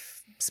kind of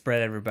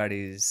spread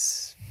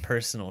everybody's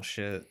personal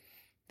shit.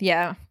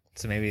 Yeah.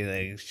 So maybe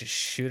they just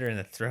shoot her in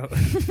the throat.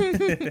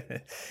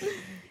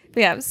 But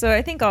yeah, so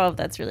I think all of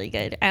that's really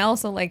good. I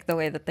also like the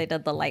way that they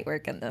did the light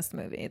work in this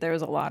movie. There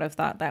was a lot of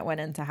thought that went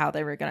into how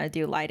they were going to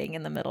do lighting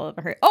in the middle of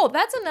a hurricane. Oh,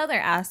 that's another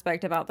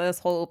aspect about this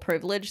whole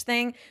privilege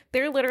thing.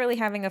 They're literally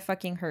having a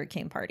fucking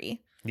hurricane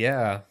party.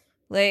 Yeah.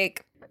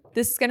 Like,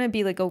 this is going to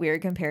be like a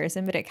weird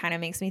comparison, but it kind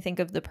of makes me think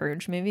of the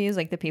Purge movies,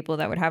 like the people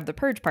that would have the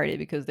Purge party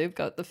because they've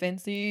got the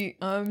fancy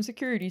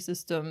security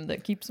system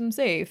that keeps them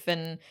safe.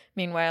 And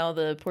meanwhile,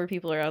 the poor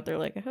people are out there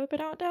like, I hope I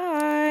don't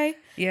die.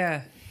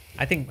 Yeah.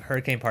 I think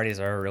hurricane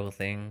parties are a real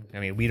thing. I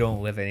mean, we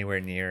don't live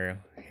anywhere near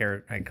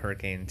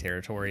hurricane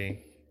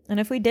territory. And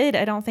if we did,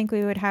 I don't think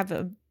we would have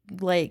a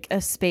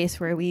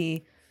space where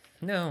we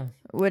No.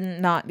 would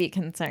not be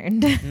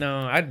concerned.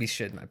 No, I'd be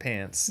shitting my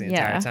pants the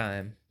Yeah. entire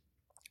time.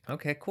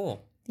 Okay,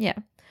 cool. Yeah.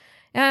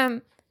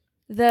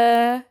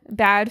 The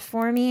bad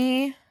for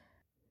me,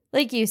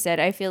 like you said,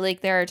 I feel like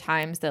there are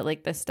times that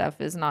like this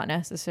stuff is not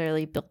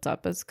necessarily built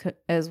up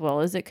as well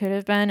as it could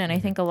have been, and I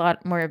think a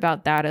lot more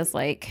about that is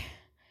like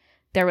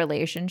their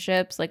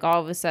relationships. Like all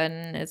of a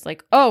sudden it's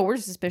like, oh, we're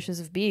suspicious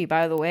of B.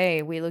 By the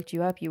way, we looked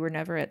you up. You were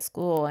never at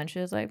school. And she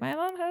was like, my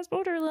mom has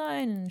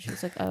borderline. And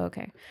she's like, oh,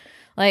 okay.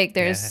 Like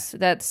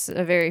that's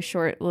a very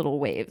short little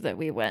wave that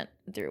we went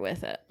through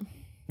with it.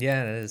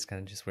 Yeah, that is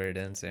kind of just where it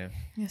ends there.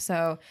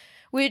 So,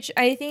 which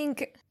I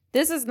think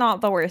this is not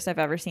the worst I've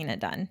ever seen it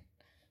done.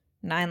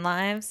 9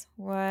 Lives?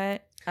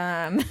 What?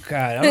 God,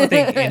 I don't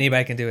think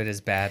anybody can do it as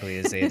badly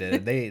as they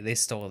did. They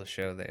stole the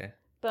show there.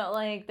 But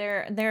like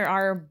there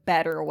are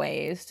better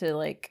ways to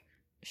like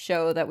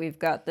show that we've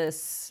got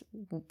this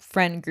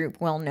friend group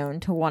well known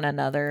to one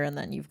another, and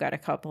then you've got a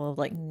couple of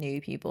like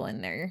new people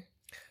in there.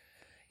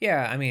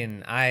 Yeah, I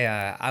mean,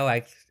 I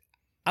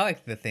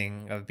like the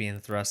thing of being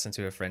thrust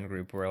into a friend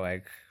group where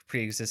like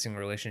pre-existing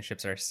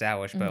relationships are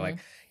established, but like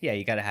yeah,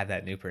 you got to have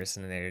that new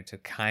person in there to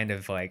kind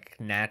of like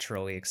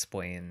naturally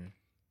explain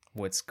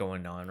what's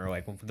going on or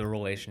like the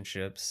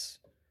relationships.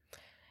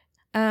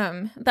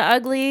 The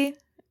ugly,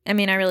 I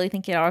mean, I really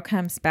think it all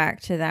comes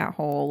back to that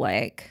whole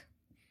like,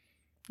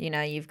 you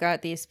know, you've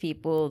got these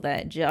people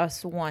that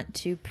just want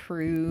to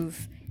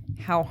prove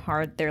how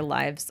hard their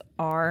lives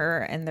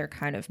are, and they're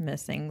kind of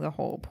missing the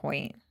whole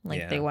point.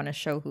 Like they want to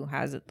show who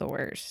has it the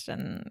worst,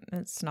 and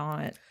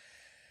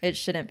it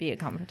shouldn't be a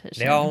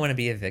competition. They all want to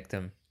be a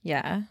victim.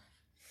 Yeah.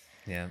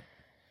 Yeah.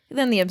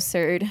 Then the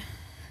absurd.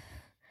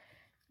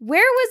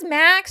 Where was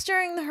Max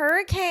during the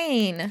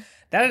hurricane?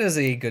 That is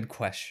a good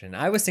question.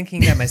 I was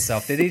thinking that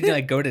myself. Did he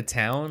like go to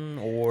town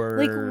or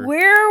Like,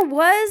 where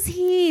was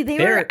he? They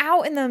were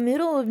out in the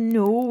middle of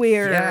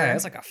nowhere. Yeah,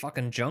 it's like a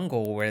fucking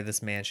jungle where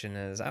this mansion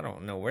is. I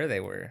don't know where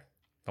they were.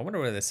 I wonder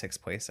where this takes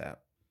place at.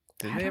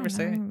 Did they ever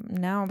say?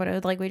 No, but it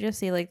was like we just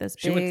see like this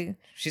big.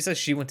 She says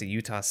she went to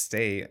Utah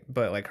State,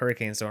 but like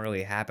hurricanes don't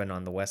really happen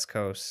on the West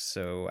Coast,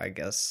 so I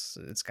guess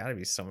it's got to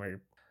be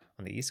somewhere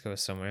on the East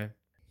Coast somewhere.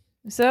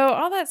 So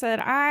all that said,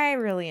 I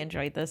really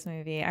enjoyed this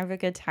movie. I have a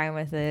good time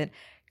with it.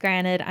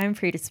 Granted, I'm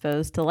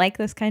predisposed to like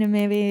this kind of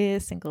movie,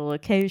 single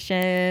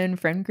location,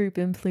 friend group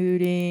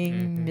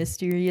imploding,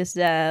 mysterious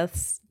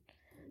deaths.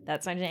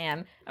 That's my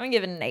jam. I'm gonna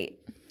give it an 8.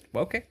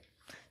 Okay.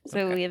 So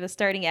Okay. we have a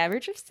starting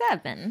average of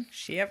 7.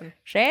 7.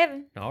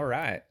 7. All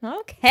right.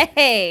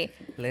 Okay.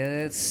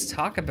 Let's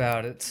talk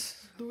about it.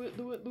 Do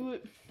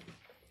it.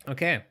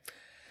 Okay.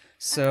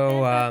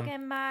 So,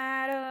 Fucking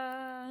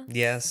matter.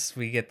 yes,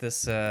 we get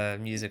this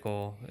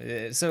musical.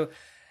 So,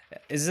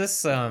 is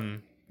this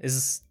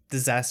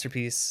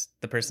Disasterpiece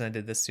the person that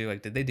did this too?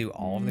 Like, did they do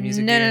all of the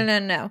music?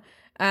 No.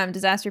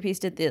 Disasterpiece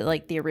did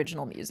the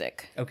original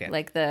music. Okay.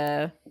 Like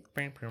the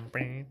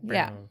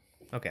Yeah.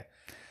 Okay.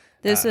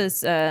 this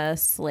was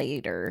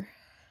Slater.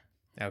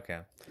 Okay.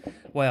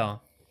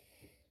 Well,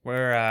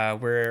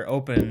 we're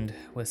opened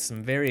with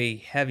some very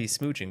heavy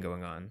smooching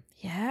going on.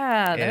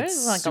 Yeah, there's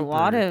It's like a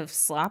lot super- of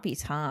sloppy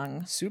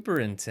tongue.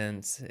 Super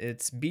intense.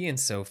 It's B and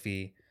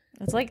Sophie.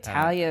 It's like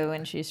Talia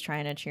when she's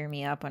trying to cheer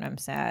me up when I'm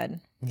sad.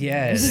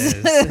 Yeah, it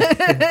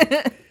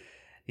is.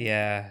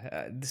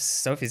 Yeah,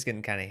 Sophie's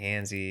getting kind of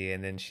handsy,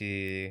 and then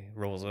she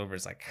rolls over.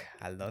 It's like,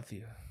 I love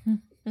you.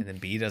 And then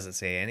B doesn't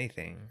say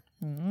anything.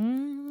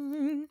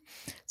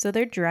 So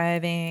they're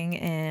driving,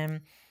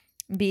 and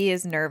B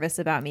is nervous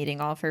about meeting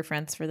all of her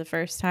friends for the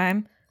first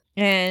time.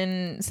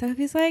 And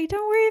Sophie's like,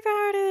 don't worry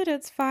about it.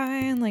 It's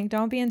fine. Like,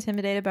 don't be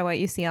intimidated by what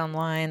you see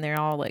online. They're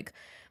all like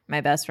my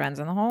best friends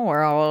in the whole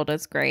world.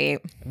 It's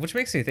great. Which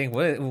makes me think,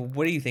 what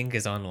do you think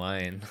is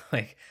online?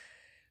 Like,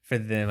 for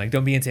them, like,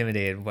 don't be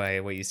intimidated by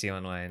what you see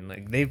online.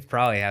 Like, they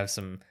probably have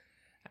some,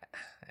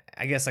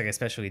 I guess, like,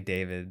 especially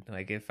David.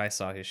 Like, if I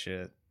saw his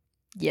shit,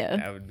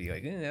 Yeah. I would be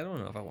like, I don't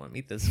know if I want to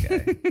meet this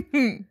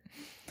guy.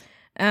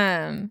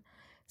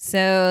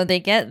 So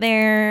they get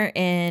there,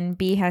 and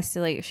B has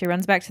to she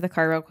runs back to the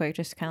car real quick,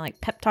 just kind of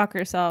like pep talk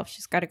herself.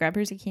 She's got to grab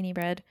her zucchini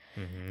bread.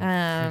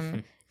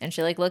 And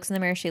she looks in the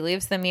mirror. She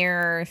leaves the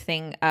mirror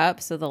thing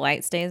up so the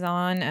light stays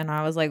on. And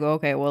I was like,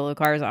 okay, well, the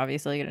car's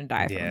obviously gonna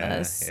die from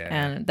this. Yeah.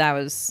 And that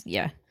was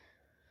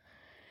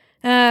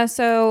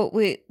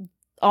so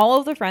all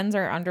of the friends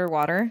are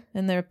underwater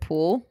in their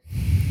pool.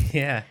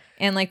 Yeah.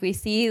 And like we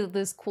see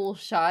this cool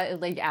shot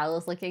of like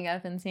Alice looking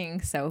up and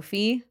seeing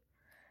Sophie.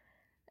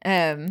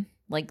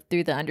 Like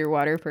through the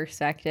underwater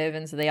perspective.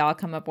 And so they all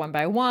come up one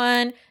by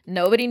one.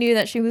 Nobody knew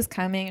that she was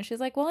coming. And she's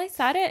like, well, I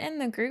said it in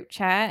the group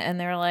chat. And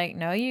they're like,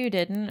 no, you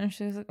didn't. And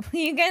she was like, well,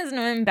 you guys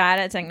know I'm bad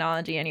at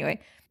technology anyway.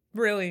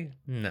 Really?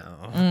 No.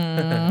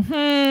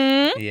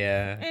 Mhm.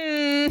 Yeah.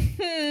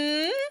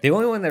 Mhm. The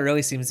only one that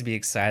really seems to be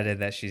excited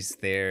that she's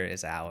there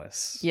is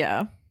Alice.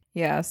 Yeah.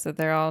 Yeah. So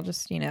they're all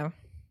just,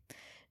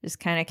 just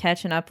kind of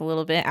catching up a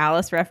little bit.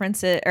 Alice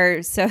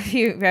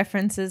Sophie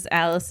references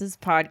Alice's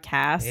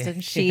podcast,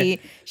 and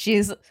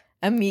she's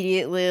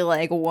immediately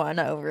like won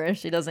over.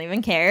 She doesn't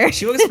even care.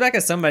 She looks back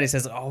at somebody,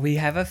 says, oh, we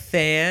have a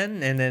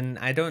fan. And then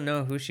I don't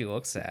know who she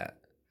looks at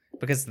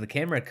because the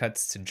camera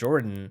cuts to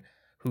Jordan,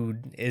 who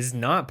is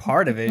not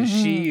part of it.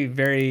 She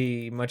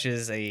very much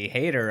is a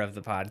hater of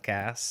the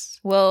podcast.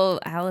 Well,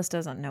 Alice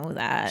doesn't know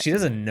that. She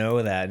doesn't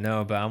know that,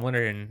 no, but I'm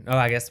wondering,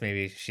 I guess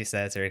maybe she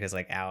said it to her because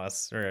like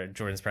Alice or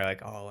Jordan's probably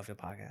like, oh, I love your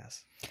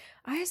podcast.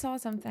 I saw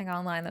something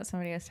online that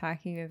somebody was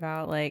talking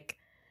about like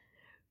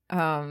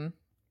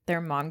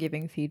their mom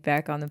giving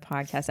feedback on the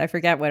podcast. I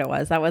forget what it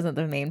was. That wasn't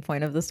the main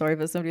point of the story,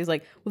 but somebody was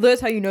like, well,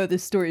 that's how you know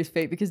this story is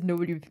fake, because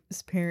nobody's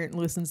parent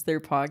listens to their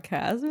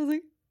podcast. I was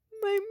like,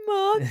 my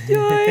mom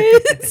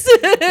does.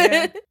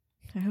 Yeah.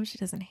 I hope she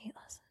doesn't hate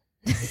us.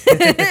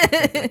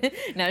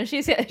 No,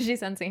 she's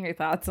sensing her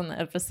thoughts on the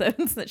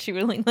episodes that she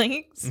really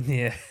likes.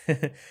 Yeah.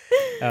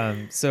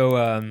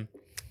 So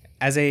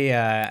as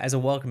a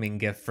welcoming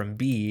gift from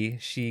B,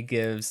 she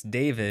gives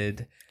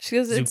David She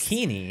goes,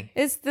 zucchini.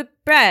 It's the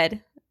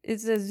bread.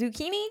 It's a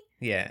zucchini.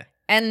 Yeah.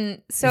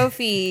 And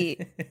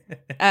Sophie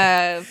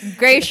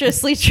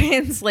graciously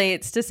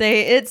translates to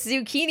say it's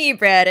zucchini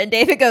bread, and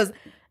David goes,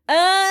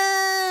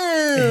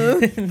 oh.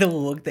 The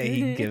look that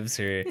he gives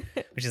her,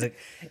 which is like,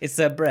 it's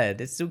a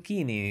bread, it's zucchini.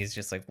 And he's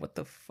just like, what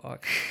the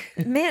fuck?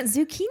 Man,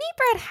 zucchini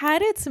bread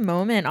had its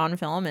moment on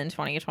film in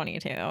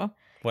 2022.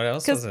 What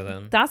else was it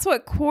then? That's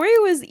what Corey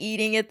was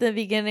eating at the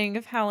beginning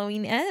of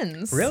Halloween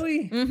Ends.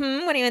 Really?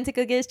 Mm-hmm. When he went to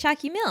go get his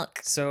chalky milk.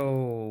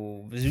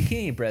 So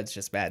zucchini bread's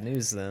just bad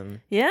news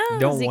then. Yeah.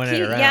 Don't want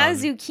it around. Yeah,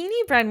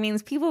 zucchini bread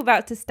means people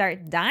about to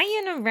start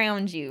dying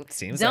around you.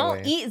 Seems Don't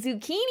that way. eat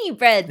zucchini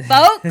bread,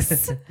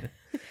 folks.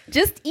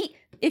 Just eat.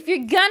 If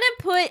you're gonna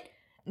put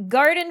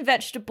garden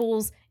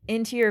vegetables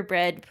into your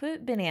bread,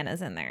 put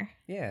bananas in there.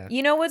 Yeah.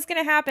 You know what's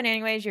going to happen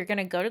anyways. You're going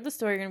to go to the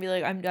store. You're going to be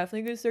like, I'm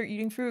definitely going to start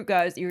eating fruit,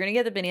 guys. You're going to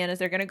get the bananas.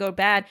 They're going to go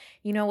bad.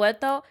 You know what,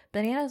 though?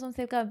 Bananas, once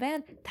they've got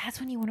bad, that's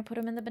when you want to put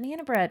them in the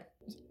banana bread.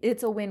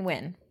 It's a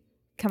win-win.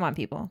 Come on,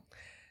 people.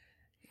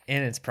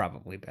 And it's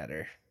probably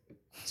better.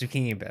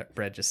 Zucchini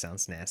bread just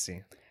sounds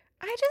nasty.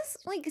 I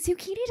just,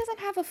 zucchini doesn't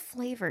have a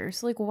flavor.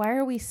 So, why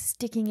are we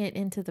sticking it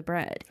into the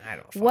bread? I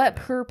don't What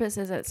know. purpose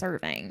is it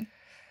serving?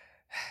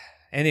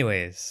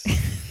 Anyways,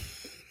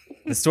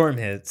 the storm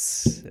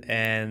hits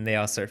and they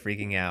all start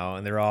freaking out,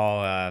 and they're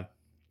all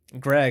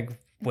Greg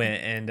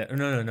went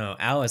and no,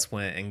 Alice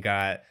went and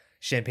got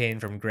champagne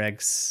from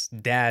Greg's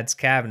dad's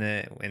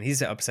cabinet, and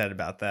he's upset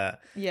about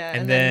that. Yeah,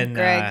 and then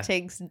Greg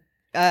takes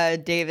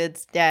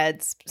David's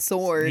dad's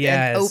sword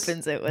and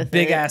opens it with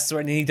big ass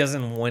sword, and he does it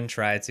in one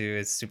try too.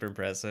 It's super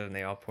impressive, and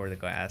they all pour the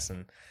glass,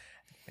 and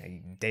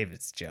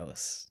David's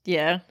jealous.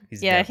 Yeah,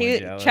 He's he definitely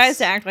jealous. tries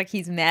to act like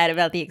he's mad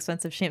about the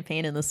expensive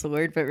champagne and the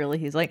sword, but really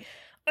he's like,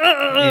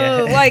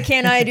 why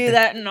can't I do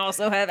that and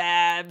also have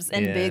abs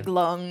and big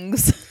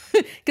lungs?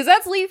 Because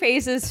that's Lee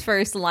Pace's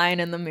first line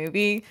in the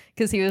movie,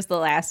 because he was the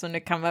last one to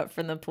come up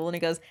from the pool, and he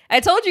goes, I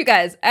told you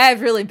guys, I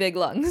have really big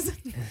lungs.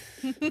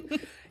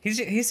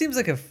 He seems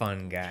like a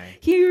fun guy.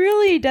 He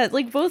really does,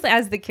 like, both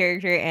as the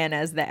character and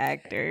as the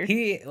actor.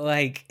 He,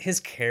 like, his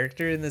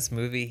character in this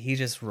movie, he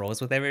just rolls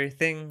with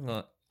everything.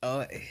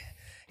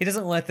 He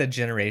doesn't let the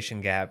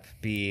generation gap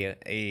be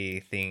a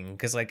thing,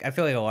 because, like, I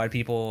feel like a lot of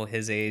people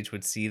his age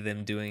would see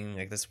them doing,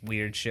 like, this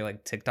weird shit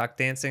like TikTok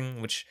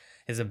dancing, which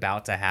is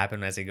about to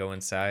happen as they go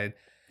inside.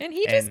 And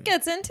he just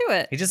gets into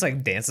it. He just,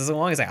 like, dances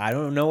along. He's like, I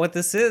don't know what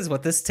this is,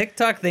 what this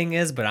TikTok thing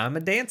is, but I'm a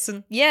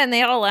dancing. Yeah, and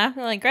they all laugh.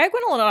 They're like, Greg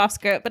went a little off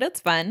script, but it's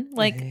fun.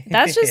 Like,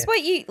 that's just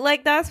what you,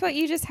 like, that's what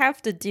you just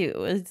have to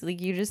do. It's like,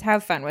 you just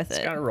have fun with it.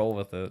 Just gotta roll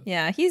with it.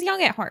 Yeah, he's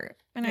young at heart,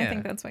 and I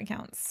think that's what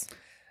counts.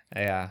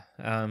 Yeah.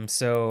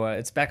 So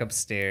it's back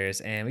upstairs,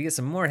 and we get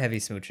some more heavy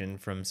smooching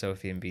from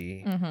Sophie and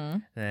B.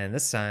 Mm-hmm. And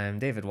this time,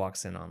 David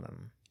walks in on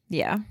them.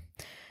 Yeah.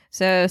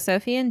 So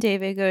Sophie and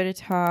David go to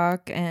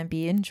talk, and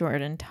B and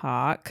Jordan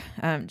talk.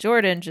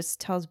 Jordan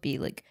just tells B,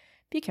 like,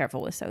 be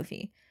careful with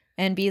Sophie.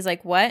 And B's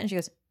like, what? And she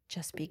goes,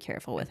 just be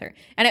careful with her.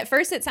 And at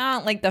first it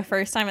sounded like, the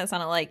first time it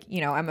sounded like,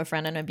 you know, I'm a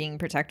friend and I'm being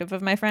protective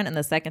of my friend. And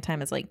the second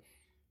time it's like,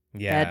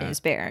 bad news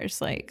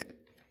bears. Like,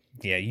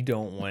 yeah, you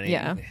don't want to.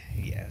 Yeah.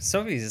 Yeah.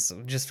 Sophie's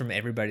just from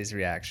everybody's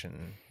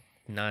reaction.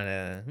 Not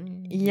a.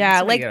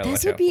 Yeah, like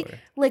this would be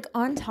like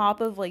on top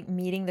of like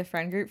meeting the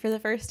friend group for the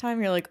first time.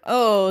 You're like,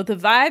 oh, the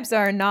vibes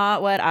are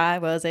not what I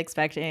was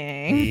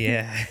expecting.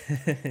 Yeah.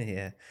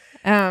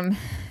 Yeah.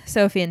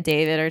 Sophie and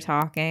David are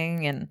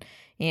talking, and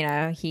you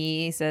know,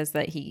 he says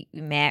that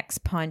Max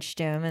punched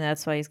him, and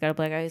that's why he's got a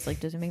black eye. He's like,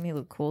 does it make me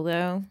look cool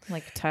though?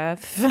 Like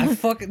tough?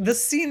 The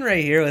scene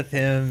right here with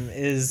him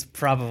is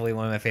probably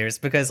one of my favorites,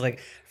 because, like,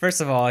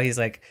 first of all, he's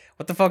like,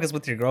 what the fuck is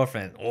with your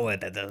girlfriend? Oh,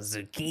 that's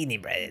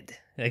zucchini bread.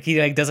 Like,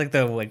 he like does like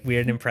the like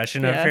weird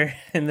impression of her,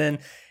 and then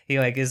he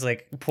like is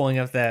like pulling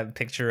up that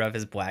picture of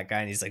his black guy,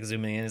 and he's like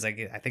zooming in. He's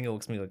like, I think it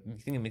looks me like, you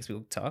think it makes me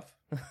look tough?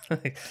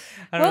 Like,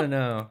 I don't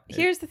know.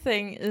 Here's the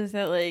thing: is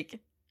that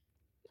like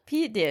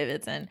Pete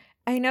Davidson,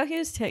 I know he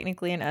was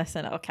technically an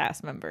SNL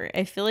cast member.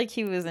 I feel like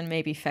he was in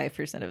maybe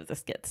 5% of the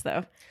skits,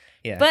 though.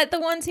 Yeah. But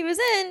the ones he was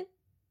in,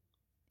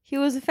 he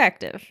was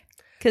effective.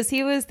 Because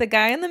he was the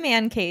guy in the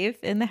man cave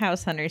in the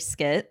House Hunters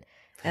skit.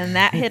 And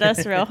that hit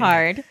us real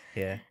hard.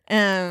 Yeah.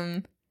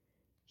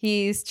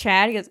 He's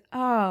Chad. He goes,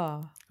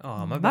 oh,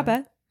 my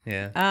bad.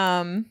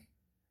 Yeah.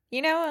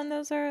 You know, and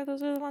those are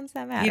the ones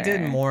that matter. He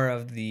did more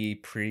of the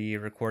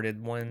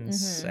pre-recorded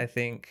ones, I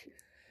think.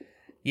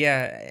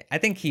 Yeah, I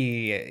think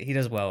he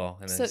does well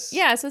in this.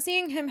 So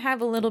seeing him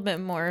have a little bit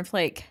more of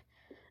like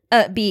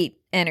upbeat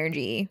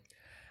energy.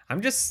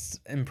 I'm just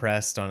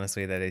impressed,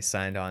 honestly, that he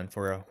signed on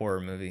for a horror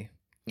movie.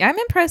 Yeah, I'm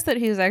impressed that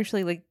he was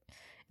actually like,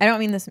 I don't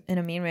mean this in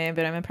a mean way,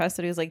 but I'm impressed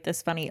that he was like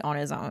this funny on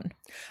his own.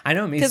 I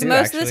know, me too. Because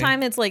most of the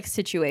time it's like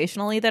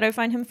situationally that I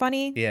find him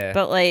funny. Yeah.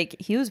 But like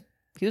he was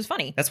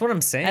funny. That's what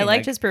I'm saying. I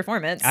liked his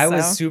performance. I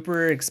was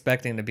super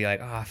expecting to be like,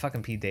 oh,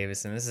 fucking Pete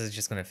Davidson, this is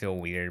just gonna feel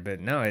weird.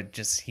 But no, it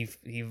just he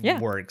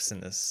works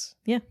in this.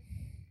 Yeah.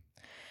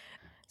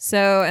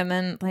 So, and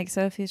then like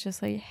Sophie's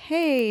just like,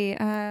 hey,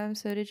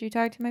 so did you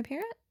talk to my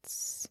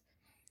parents?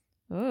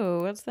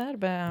 Oh, what's that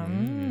about?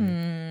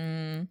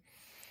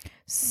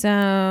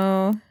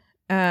 So,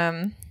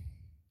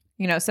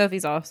 you know,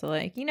 Sophie's also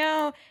like, you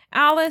know,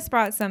 Alice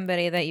brought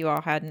somebody that you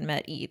all hadn't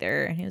met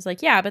either. And he was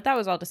like, yeah, but that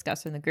was all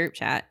discussed in the group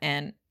chat.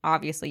 And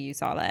obviously you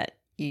saw that.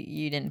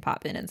 You didn't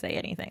pop in and say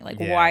anything. Like,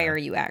 why are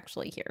you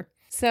actually here?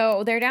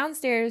 So they're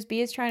downstairs.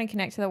 B is trying to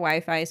connect to the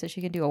Wi-Fi so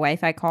she can do a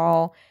Wi-Fi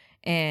call.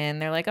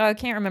 And they're like, oh, I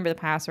can't remember the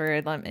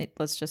password.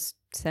 Let's just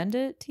send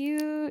it to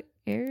you.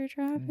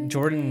 Airdrop it.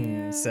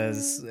 Jordan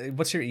says,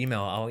 what's your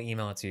email? I'll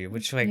email it to you.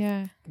 Which, like,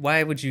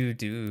 why would you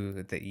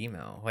do the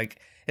email? Like,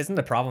 isn't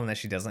the problem that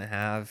she doesn't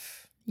have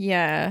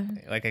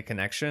like a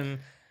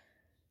connection?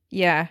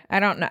 Yeah, I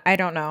don't know. I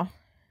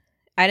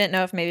didn't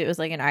know if maybe it was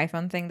like an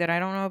iPhone thing that I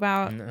don't know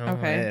about. No,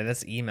 okay.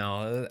 That's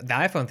email. The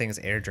iPhone thing is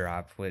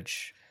AirDrop,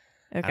 which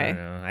I don't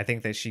know. I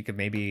think that she could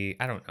maybe,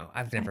 I don't know.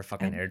 I've never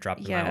fucking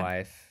AirDropped in my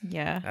life.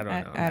 Yeah. I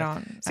don't know. I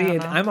don't. See,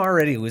 I'm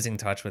already losing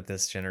touch with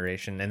this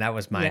generation, and that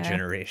was my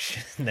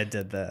generation that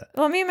did that.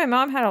 Well, me and my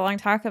mom had a long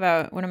talk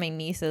about one of my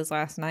nieces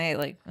last night,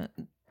 like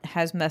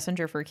has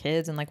Messenger for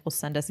kids and like will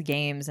send us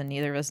games, and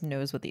neither of us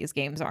knows what these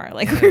games are.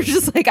 Like we're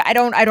just like, I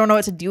don't know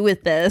what to do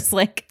with this.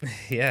 Like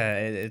yeah,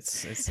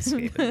 it's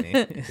escaping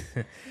me.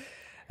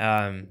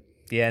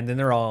 Yeah, and then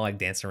they're all like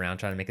dancing around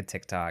trying to make a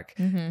TikTok.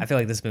 I feel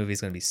like this movie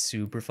is going to be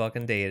super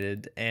fucking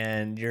dated,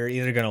 and you're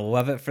either going to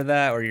love it for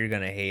that or you're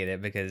going to hate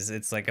it, because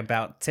it's like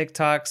about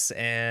TikToks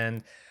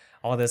and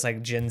all this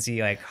like Gen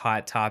Z like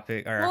hot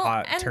topic or Well,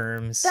 hot and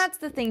terms. That's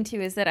the thing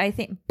too, is that I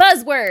think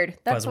buzzword.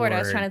 That's the word I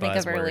was trying to think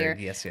of Buzzword. earlier.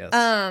 Yes.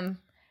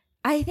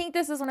 I think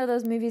this is one of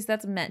those movies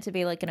that's meant to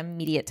be like an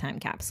immediate time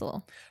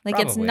capsule. Like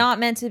it's Probably. not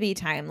meant to be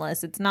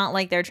timeless. It's not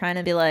like they're trying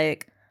to be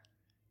like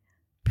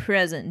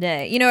present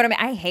day. You know what I mean?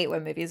 I hate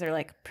when movies are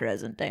like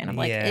present day, and I'm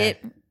like, Yeah.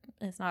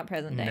 it's not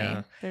present day.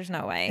 No. There's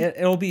no way.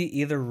 It'll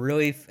be either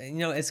really,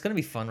 it's going to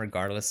be fun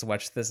regardless to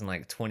watch this in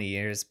like 20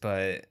 years,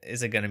 but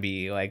is it going to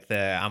be like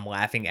I'm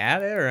laughing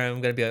at it, or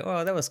I'm going to be like,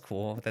 oh, that was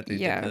cool that they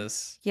Yeah. did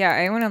this? Yeah,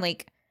 I want to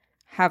like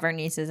have our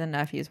nieces and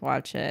nephews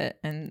watch it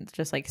and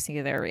just like see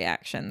their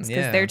reactions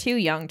because Yeah. they're too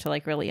young to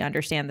like really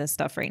understand this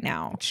stuff right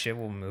now. Shit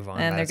will move on.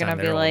 And by they're the time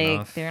gonna be old like,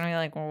 enough.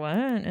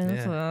 what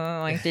is Yeah.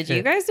 like? Did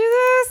you guys do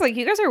this? Like,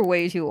 you guys are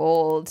way too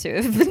old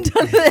to have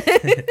done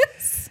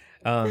this.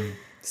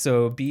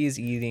 So B is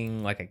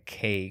eating like a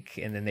cake,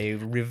 and then they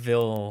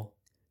reveal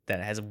that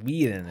it has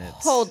weed in it.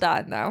 Hold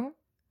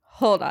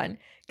on,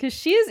 because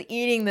she is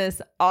eating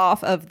this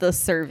off of the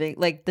serving,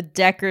 like the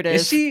decorative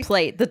Is she?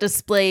 plate, the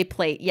display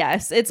plate.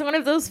 Yes, it's one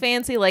of those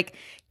fancy like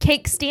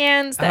cake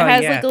stands that Oh,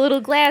 has yeah. like a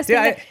little glass.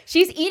 Yeah, thing.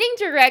 She's eating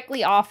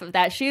directly off of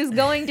that. She's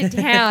going to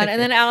town,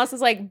 and then Alice is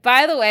like,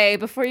 "By the way,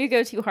 before you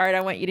go too hard, I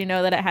want you to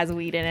know that it has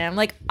weed in it." I'm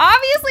like,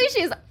 obviously,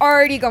 she's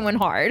already going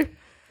hard.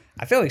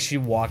 I feel like she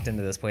walked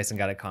into this place and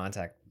got a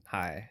contact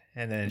high,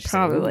 and then she's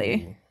Probably.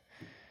 like, "Ooh."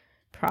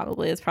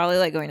 Probably, it's probably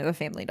like going to the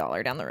Family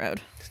Dollar down the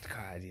road.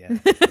 God, yeah.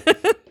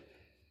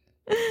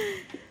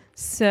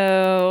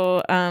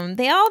 So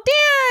they all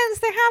dance.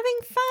 They're having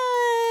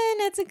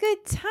fun. It's a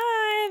good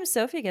time.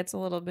 Sophie gets a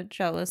little bit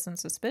jealous and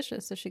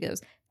suspicious, so she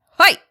goes,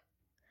 "Hi,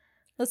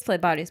 let's play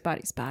bodies,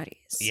 bodies,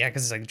 bodies." Yeah,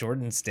 because it's like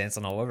Jordan's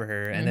dancing all over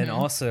her, and then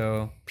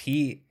also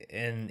Pete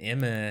and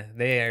Emma.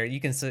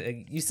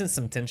 You sense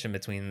some tension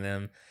between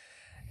them,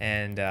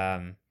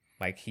 and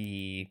like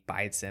he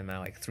bites Emma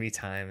like 3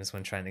 times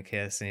when trying to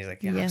kiss, and he's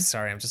like, "Yeah, Yeah. I'm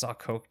sorry, I'm just all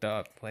coked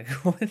up." Like,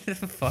 what the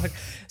fuck?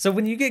 So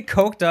when you get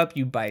coked up,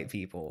 you bite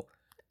people.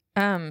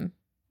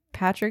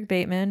 Patrick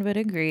Bateman would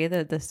agree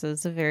that this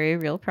is a very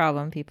real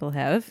problem people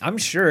have. I'm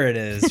sure it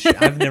is.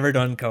 I've never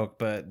done coke,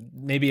 but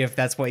maybe if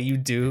that's what you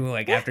do,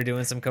 like after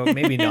doing some coke,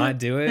 maybe not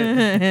do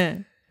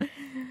it.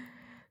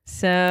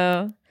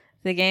 So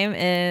the game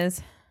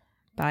is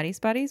bodies,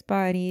 bodies,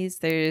 bodies.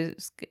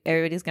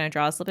 Everybody's gonna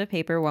draw a slip of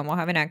paper. One will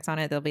have an X on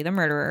it. They'll be the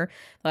murderer.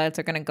 The lights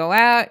are gonna go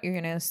out. You're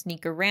gonna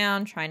sneak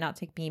around, try not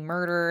to be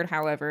murdered.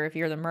 However, if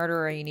you're the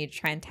murderer, you need to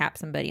try and tap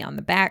somebody on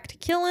the back to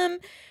kill him.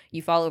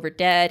 You fall over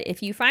dead.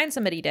 If you find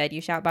somebody dead, you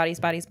shout bodies,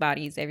 bodies,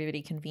 bodies.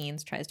 Everybody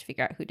convenes, tries to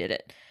figure out who did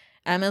it.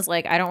 Emma's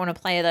like, I don't want to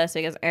play this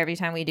because every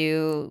time we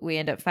do, we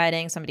end up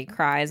fighting. Somebody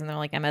cries, and they're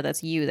like, Emma,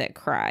 that's you that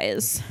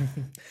cries.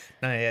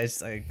 No, yeah,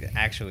 it's like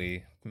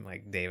actually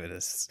like David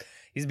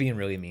he's being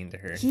really mean to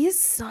her. He's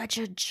such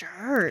a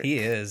jerk. He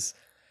is.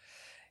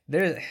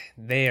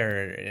 They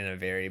are in a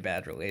very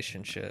bad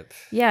relationship.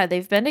 Yeah,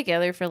 they've been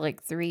together for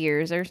like 3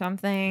 years or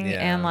something.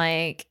 Yeah. And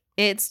like,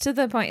 it's to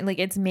the point, like,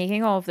 it's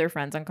making all of their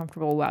friends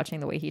uncomfortable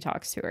watching the way he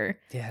talks to her.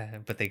 Yeah,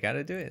 but they got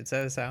to do it. It's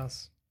at his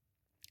house.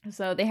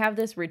 So they have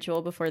this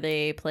ritual before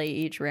they play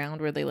each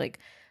round where they like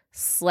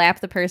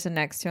slap the person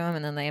next to him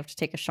and then they have to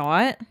take a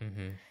shot.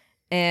 Mm-hmm.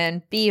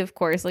 And B, of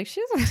course, like,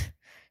 she doesn't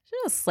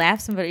slap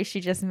somebody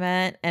she just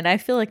met. And I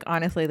feel like,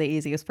 honestly, the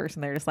easiest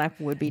person there to slap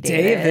would be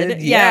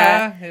David.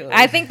 Yeah.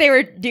 I think they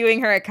were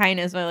doing her a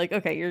kindness by like,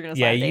 okay, you're going to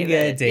slap Yeah, you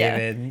David. get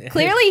David. Yeah.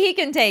 Clearly, he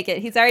can take it.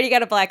 He's already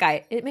got a black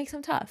eye. It makes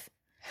him tough.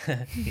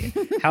 Yeah.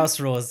 House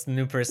rules,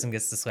 new person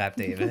gets to slap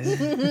David.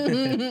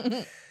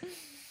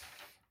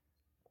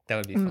 That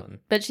would be fun.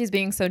 But she's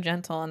being so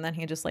gentle, and then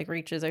he just like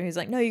reaches her. He's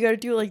like, no, you got to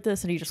do it like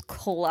this. And he just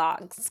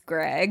clocks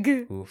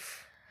Greg.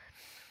 Oof.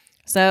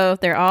 So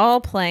they're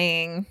all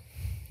playing.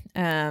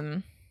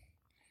 And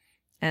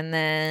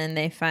then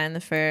they find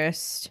the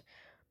first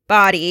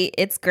body.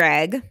 It's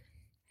Greg.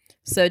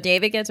 So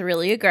David gets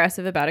really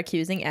aggressive about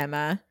accusing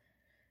Emma.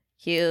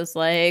 He was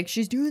like,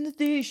 she's doing the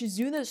thing. She's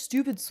doing that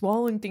stupid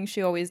swallowing thing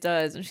she always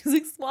does. And she's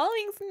like,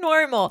 swallowing's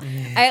normal.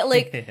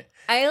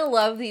 I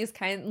love these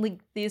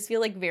these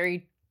feel like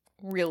very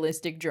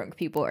realistic drunk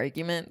people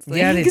arguments. Like,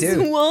 Yeah, they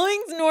do.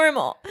 Swallowing's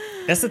normal.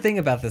 That's the thing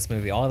about this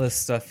movie. All this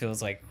stuff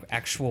feels like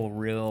actual,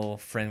 real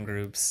friend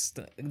groups.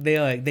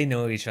 They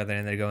know each other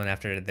and they're going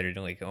after their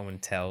like own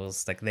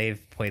tells. Like they've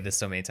played this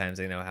so many times,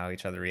 they know how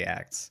each other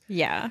reacts.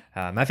 Yeah.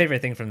 My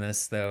favorite thing from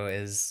this though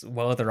is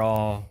while they're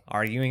all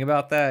arguing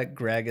about that,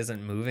 Greg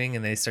isn't moving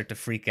and they start to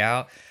freak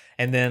out.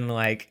 And then,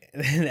 like,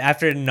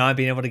 after not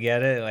being able to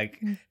get it, like,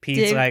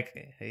 Pete's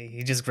like,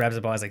 he just grabs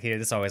the ball. He's like, here,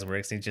 this always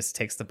works. And he just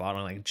takes the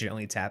bottle and, like,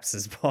 gently taps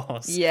his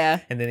balls.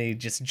 Yeah. And then he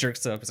just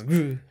jerks up. He's like,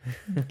 ooh.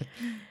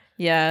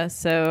 Yeah.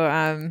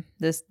 So,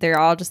 they're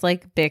all just,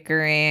 like,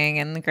 bickering.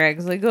 And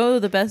Greg's like, oh,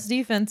 the best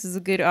defense is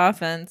a good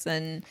offense.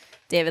 And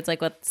David's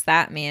like, what's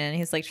that mean? And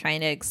he's, like,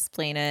 trying to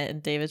explain it.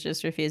 And David's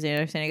just refusing to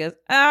understand. He goes,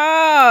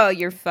 oh,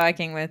 you're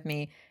fucking with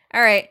me.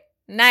 All right.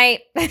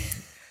 Night.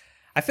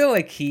 I feel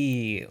like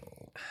he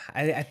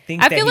I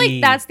think I that feel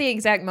like that's the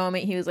exact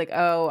moment he was like,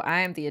 "Oh,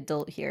 I am the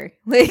adult here."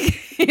 Like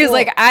he was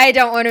like, "I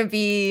don't want to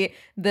be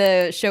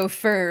the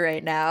chauffeur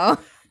right now."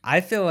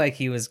 I feel like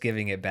he was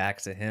giving it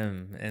back to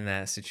him in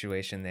that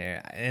situation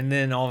there. And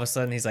then all of a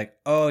sudden he's like,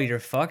 "Oh, you're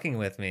fucking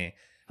with me."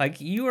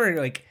 Like you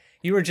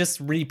were just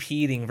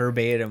repeating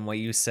verbatim what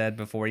you said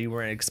before. You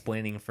weren't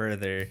explaining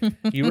further.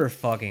 You were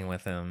fucking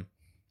with him.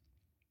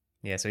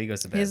 Yeah, so he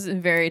goes to bed. He's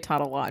very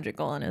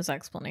tautological in his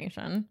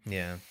explanation.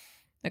 Yeah.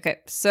 Okay,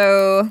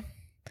 so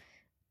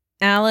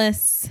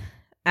Alice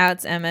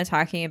outs Emma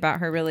talking about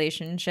her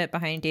relationship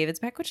behind David's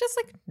back, which is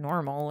like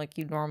normal. Like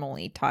you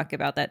normally talk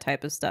about that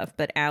type of stuff,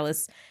 but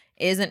Alice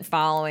isn't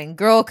following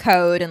girl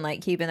code and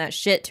like keeping that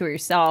shit to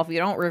herself. You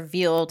don't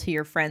reveal to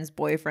your friend's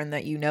boyfriend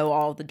that you know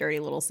all the dirty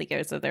little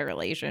secrets of their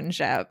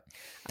relationship.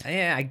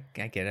 Yeah, I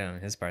get it on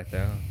his part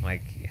though.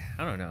 Like,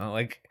 I don't know.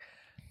 Like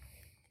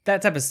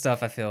that type of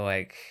stuff I feel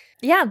like.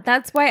 Yeah,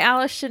 that's why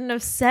Alice shouldn't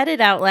have said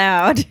it out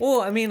loud.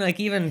 Well, I mean,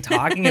 like even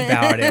talking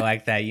about it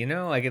like that, you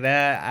know, like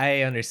that,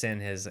 I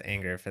understand his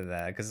anger for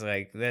that because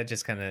like that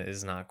just kind of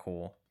is not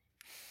cool.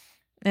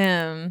 They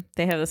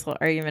have this little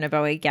argument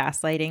about what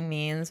gaslighting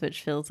means,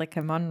 which feels like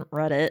I'm on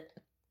Reddit.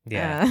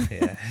 Yeah,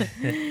 yeah.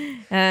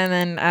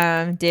 And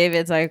then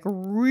David's like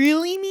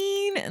really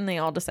mean, and they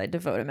all decide to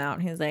vote him out.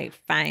 And he's like,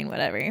 fine,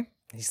 whatever.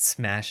 He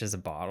smashes a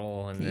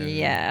bottle and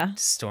then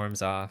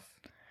storms off.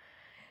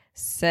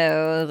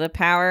 So the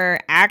power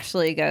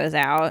actually goes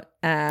out.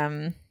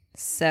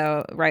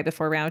 So right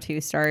before round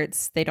 2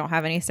 starts, they don't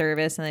have any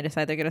service and they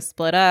decide they're going to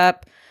split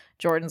up.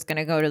 Jordan's going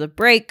to go to the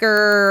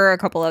breaker. A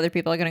couple other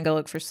people are going to go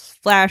look for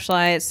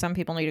flashlights. Some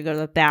people need to go to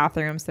the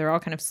bathroom. So they're all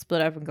kind of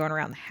split up and going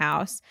around the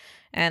house.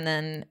 And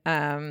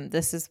then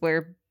this is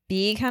where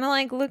B kind of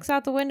like looks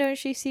out the window and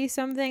she sees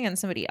something, and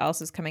somebody else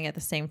is coming at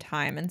the same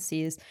time and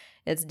sees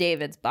it's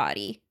David's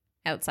body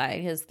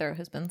outside. His throat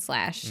has been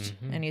slashed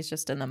and he's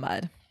just in the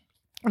mud.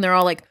 And they're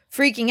all like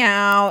freaking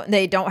out.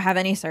 They don't have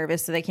any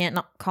service, so they can't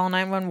call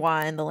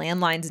 911. The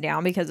landline's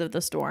down because of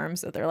the storm.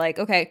 So they're like,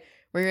 okay,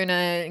 we're going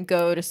to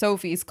go to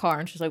Sophie's car.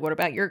 And she's like, what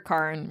about your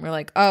car? And we're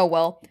like, oh,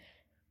 well,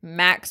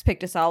 Max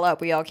picked us all up.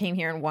 We all came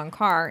here in one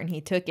car, and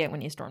he took it when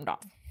he stormed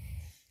off.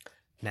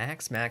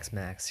 Max.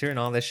 Hearing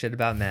all this shit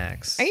about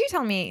Max. Are you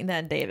telling me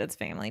that David's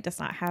family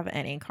does not have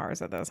any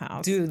cars at this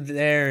house? Dude,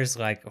 there's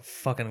like a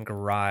fucking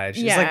garage.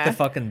 It's like the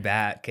fucking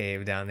bat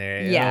cave down there.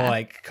 It'll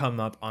like come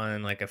up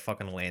on like a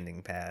fucking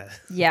landing pad.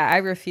 Yeah, I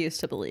refuse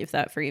to believe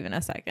that for even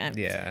a second.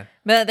 Yeah.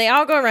 But they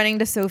all go running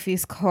to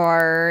Sophie's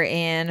car,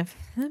 and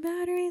the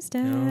battery's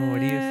dead. No, what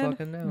do you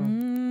fucking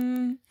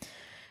know?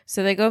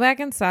 So they go back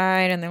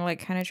inside, and they're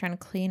like kind of trying to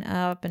clean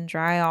up and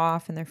dry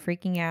off, and they're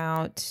freaking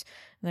out.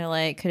 They're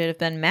like, could it have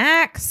been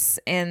Max?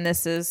 And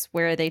this is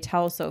where they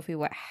tell Sophie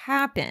what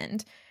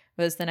happened.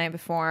 It was the night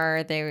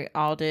before they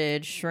all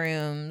did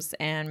shrooms,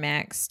 and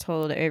Max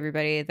told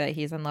everybody that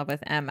he's in love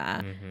with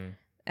Emma.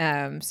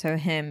 So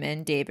him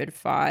and David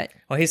fought.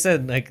 Well, he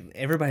said like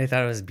everybody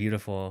thought it was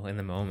beautiful in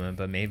the moment,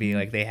 but maybe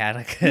like they had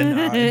like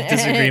a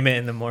disagreement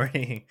in the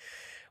morning,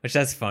 which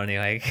that's funny.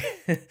 Like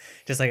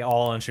just like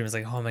all on shrooms,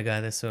 like, oh my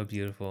God, that's so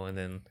beautiful. And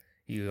then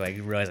you like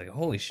realize like,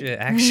 holy shit,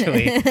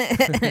 actually.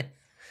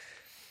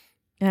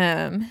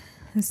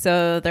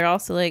 So they're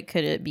also like,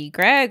 could it be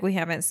Greg? We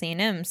haven't seen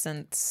him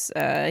since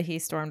he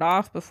stormed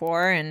off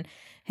before, and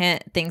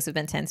things have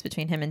been tense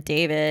between him and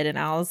David. And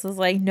Alice is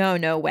like,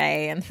 no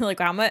way. And they're like,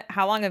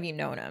 how long have you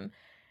known him?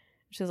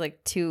 She was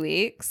like 2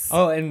 weeks.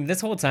 Oh, and this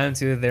whole time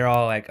too, they're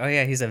all like, oh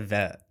yeah, he's a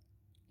vet.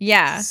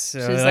 Yeah. So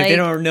like they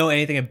don't know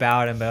anything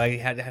about him, but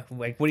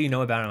like what do you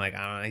know about him? Like,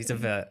 I don't know, he's a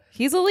vet.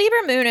 He's a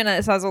Libra moon, and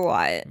it says a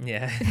lot.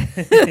 Yeah.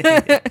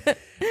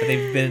 But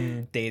they've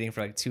been dating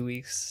for like 2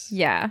 weeks.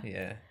 Yeah.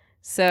 Yeah.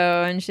 So,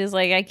 and she's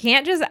like, I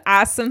can't just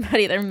ask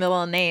somebody their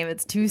middle name.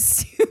 It's too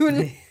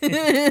soon.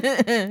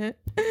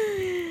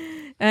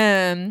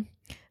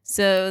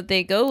 So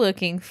they go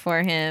looking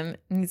for him.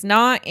 He's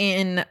not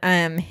in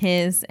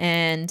his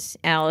and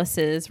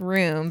Alice's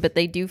room, but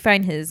they do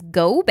find his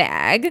go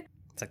bag.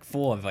 It's like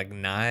full of like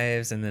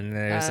knives, and then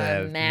there's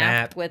a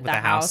map with the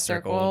house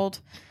circled.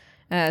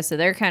 So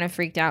they're kind of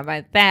freaked out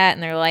by that,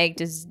 and they're like,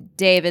 does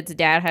David's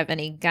dad have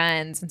any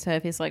guns? And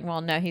Sophie's like,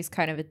 well, no, he's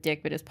kind of a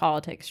dick, but his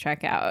politics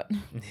check out.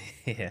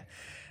 Yeah.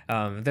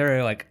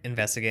 They're like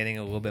investigating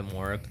a little bit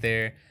more up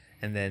there,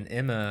 and then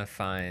Emma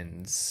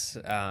finds,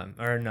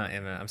 or not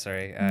Emma, I'm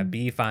sorry,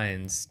 B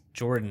finds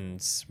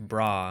Jordan's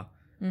bra,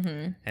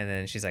 and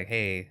then she's like,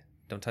 hey,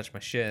 don't touch my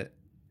shit.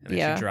 And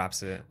then she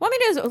drops it. Well, I mean,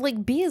 it was,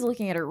 like, B is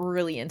looking at her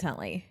really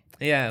intently.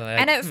 Yeah. Like,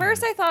 and at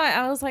first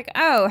I was like,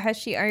 oh, has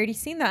she already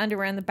seen the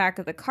underwear in the back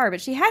of the car? But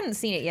she hadn't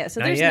seen it yet. So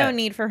there's no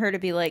need for her to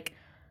be like,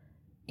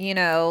 you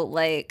know,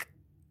 like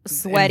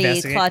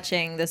sweaty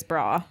clutching this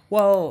bra.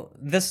 Well,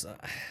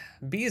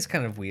 B is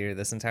kind of weird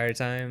this entire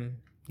time.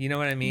 You know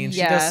what I mean? She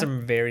Yeah. does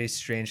some very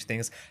strange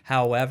things.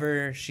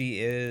 However, she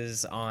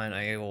is on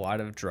a lot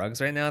of drugs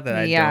right now that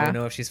I Yeah. don't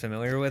know if she's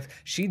familiar with.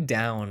 She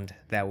downed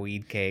that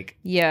weed cake.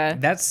 Yeah.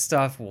 That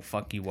stuff will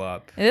fuck you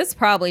up. It's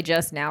probably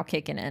just now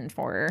kicking in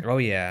for her. Oh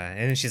yeah,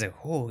 and then she's like,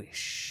 "Holy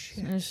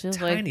shit!" And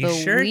she's like, Tiny the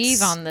shirts.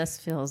 weave on this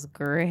feels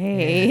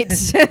great.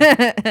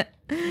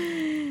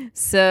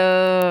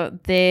 So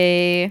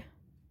they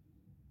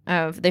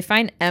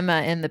find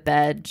Emma in the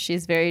bed.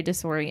 She's very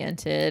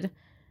disoriented.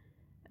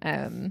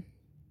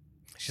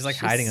 She's like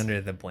hiding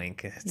under the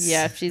blankets.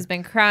 Yeah, she's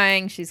been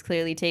crying. She's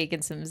clearly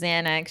taken some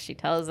Xanax. She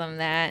tells them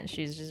that. And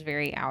she's just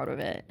very out of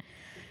it.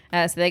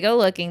 So they go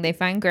looking. They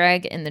find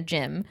Greg in the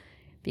gym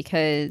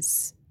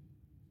because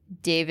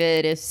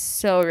David is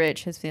so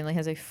rich. His family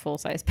has a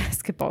full-size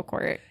basketball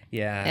court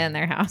Yeah. in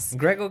their house.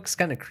 Greg looks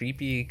kind of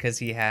creepy because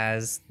he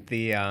has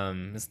the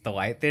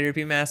light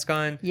therapy mask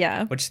on.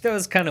 Yeah. Which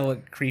does kind of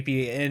look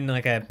creepy in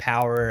like a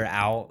power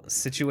out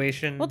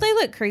situation. Well, they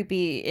look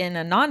creepy in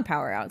a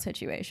non-power out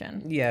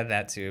situation. Yeah,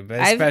 that too. But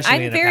especially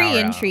I'm in a very power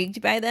out.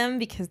 intrigued by them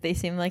because they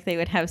seem like they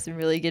would have some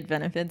really good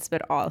benefits,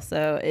 but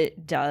also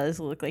it does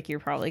look like you're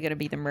probably going to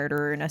be the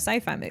murderer in a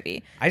sci-fi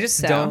movie. I just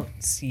So- don't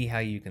see how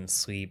you can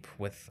sleep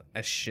with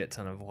a shit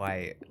ton of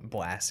light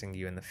blasting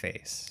you in the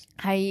face.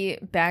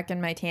 Back in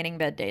my tanning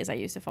bed days, I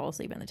used to fall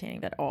asleep in the tanning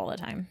bed all the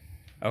time.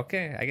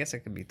 Okay, I guess it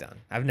could be done.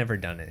 I've never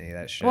done any of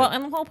that shit. Well,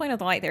 and the whole point of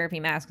the light therapy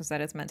mask is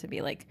that it's meant to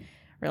be like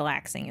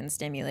relaxing and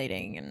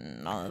stimulating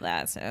and all of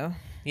that. So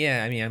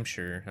yeah, I mean, I'm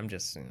sure. I'm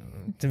just,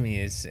 to me,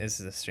 it's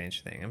a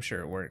strange thing. I'm sure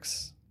it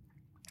works.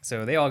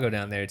 So they all go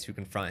down there to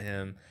confront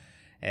him,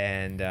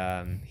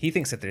 and he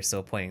thinks that they're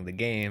still playing the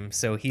game.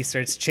 So he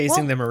starts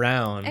chasing them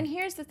around. And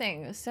here's the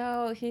thing.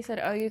 So he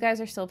said, "Oh, you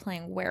guys are still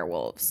playing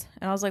werewolves,"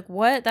 and I was like,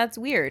 "What? That's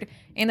weird."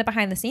 In the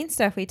behind the scenes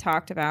stuff we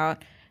talked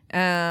about,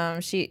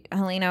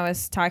 Helena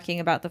was talking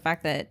about the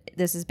fact that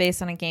this is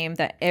based on a game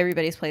that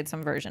everybody's played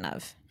some version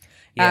of.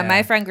 Yeah.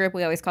 My friend group,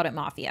 we always called it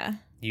Mafia.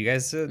 You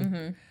guys did?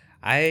 Mm-hmm.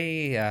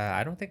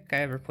 I don't think I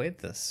ever played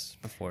this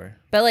before.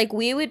 But like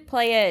we would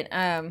play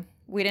it.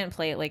 We didn't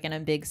play it like in a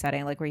big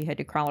setting, like where you had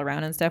to crawl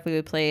around and stuff. We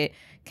would play it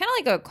kind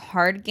of like a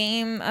card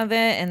game of it,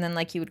 and then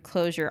like you would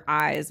close your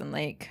eyes, and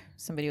like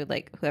somebody would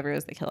like whoever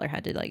was the killer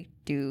had to like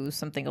do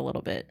something a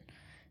little bit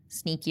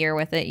sneakier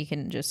with it. You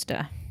can just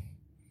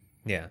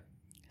Yeah.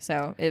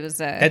 so it was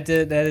That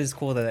is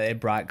cool that it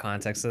brought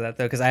context to that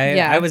though, because I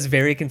Yeah. I was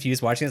very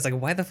confused watching. It's like,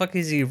 why the fuck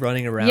is he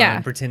running around Yeah.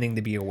 and pretending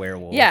to be a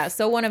werewolf? yeah.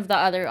 So one of the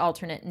other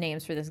alternate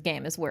names for this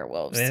game is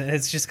werewolves. And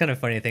it's just kind of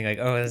funny to think like,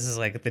 oh, this is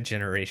like the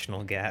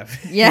generational gap.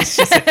 Yeah. It's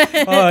just like,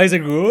 oh, he's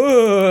like,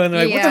 whoa, and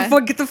they're like, what Yeah. the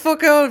fuck? Get the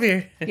fuck out of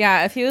here.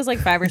 Yeah, if he was like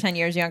 5 or 10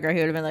 years younger, he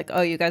would have been like,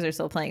 "Oh, you guys are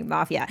still playing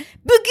Mafia."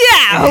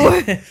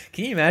 Bow!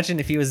 Can you imagine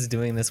if he was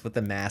doing this with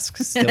the mask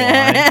still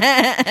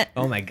on?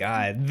 Oh my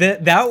god,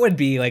 that would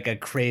be like a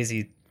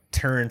crazy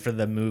turn for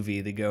the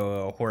movie to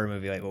go a horror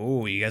movie like,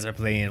 oh, you guys are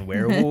playing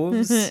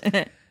werewolves.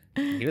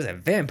 He was a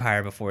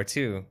vampire before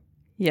too.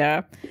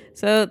 Yeah.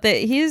 So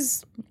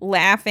he's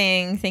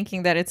laughing,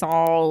 thinking that it's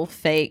all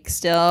fake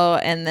still,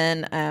 and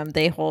then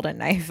they hold a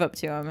knife up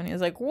to him, and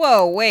he's like,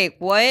 "Whoa, wait,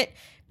 what?"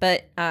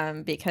 But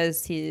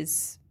because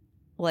he's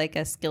like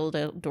a skilled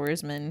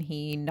outdoorsman,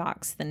 he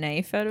knocks the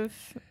knife out of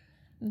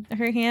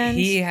her hand.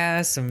 He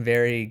has some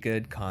very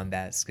good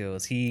combat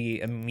skills. He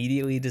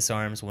immediately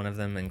disarms one of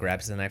them and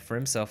grabs the knife for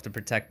himself to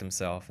protect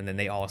himself, and then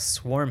they all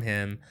swarm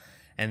him.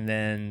 And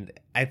then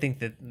I think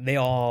that they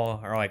all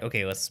are like,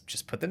 okay, let's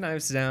just put the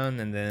knives down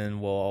and then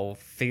we'll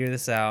figure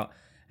this out.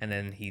 And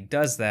then he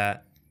does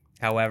that.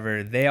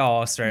 However, they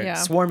all start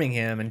swarming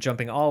him and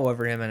jumping all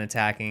over him and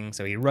attacking.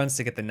 So he runs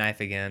to get the knife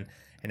again.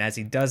 And as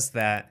he does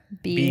that,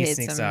 B hits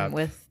sneaks him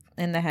up.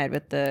 in the head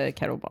with the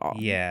kettlebell.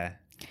 Yeah.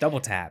 Double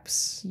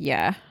taps.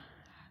 Yeah.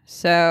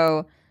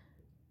 So,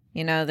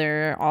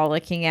 they're all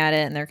looking at it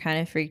and they're kind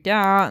of freaked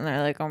out and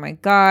they're like, "Oh my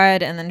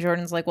God." And then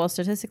Jordan's like, "Well,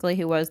 statistically,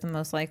 who was the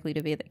most likely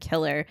to be the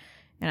killer?"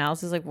 And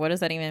Alice is like, "What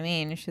does that even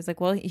mean?" And she's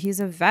like, "Well, he's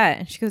a vet."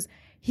 And she goes,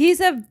 "He's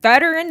a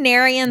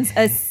veterinarian's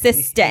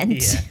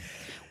assistant." Yeah.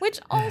 Which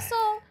also,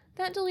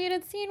 that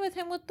deleted scene with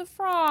him with the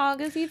frog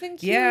is even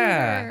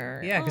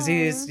cuter. Yeah, because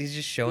he's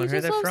just showing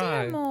her the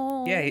frog.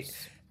 Animals. Yeah,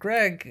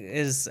 Greg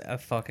is a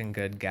fucking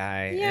good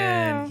guy,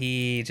 Yeah. and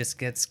he just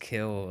gets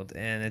killed,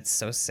 and it's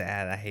so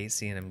sad. I hate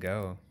seeing him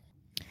go.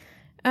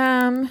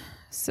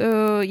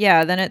 So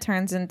yeah, then it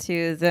turns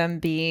into them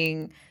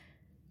being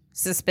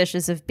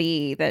suspicious of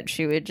B, that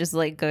she would just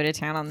like go to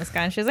town on this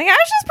guy, and she's like, "I was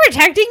just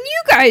protecting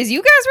you guys.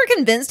 You guys were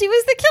convinced he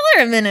was the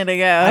killer a minute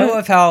ago." I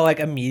love how like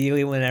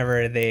immediately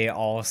whenever they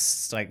all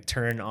like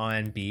turn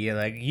on B,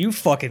 like, "You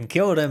fucking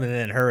killed him," and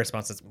then her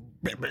response is,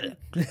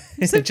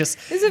 is it just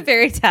It's a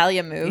very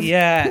Talia move.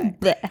 yeah.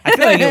 I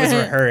feel like it was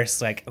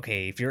rehearsed. Like,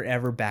 okay, if you're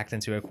ever backed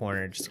into a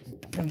corner, just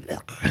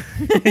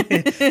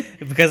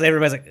because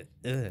everybody's like,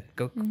 "Ugh,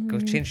 go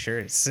change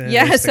shirts." And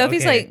Yeah, they're just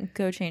Sophie's okay, like,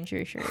 "Go change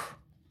your shirt."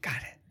 got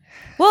it.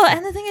 Well,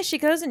 and the thing is, she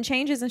goes and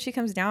changes, and she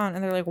comes down,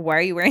 and they're like, "Why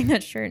are you wearing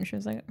that shirt?" And she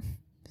was like,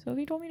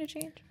 "Sophie told me to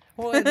change."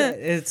 Well,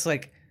 it's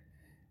like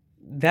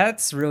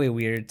that's really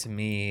weird to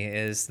me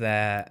is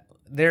that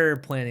they're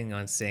planning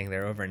on staying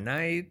there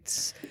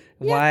overnight.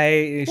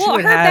 Why? She Well,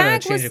 would her have a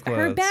bag change was of clothes.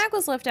 her bag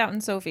was left out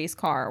in Sophie's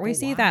car. We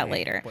see that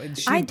later.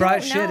 She I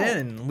brought don't shit know.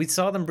 in. We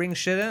saw them bring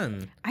shit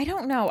in. I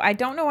don't know. I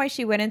don't know why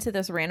she went into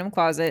this random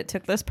closet,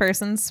 took this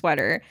person's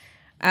sweater,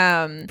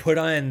 Put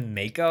on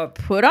makeup.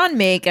 put on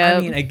makeup.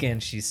 I mean,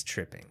 again, she's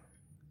tripping.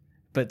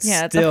 But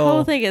Yeah, still, the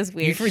whole thing is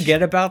weird. You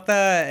forget about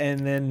that,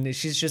 and then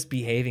she's just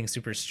behaving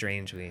super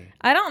strangely.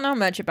 I don't know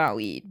much about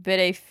weed, but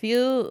I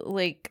feel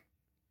like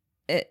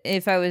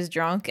if I was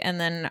drunk and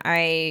then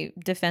I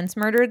defense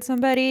murdered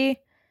somebody,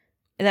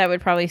 that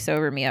would probably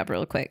sober me up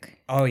real quick.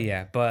 Oh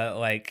yeah, but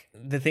like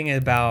the thing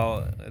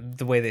about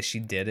the way that she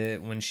did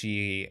it when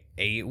she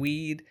ate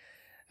weed,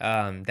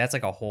 that's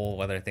like a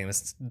whole other thing.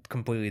 That's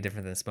completely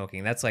different than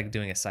smoking. That's like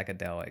doing a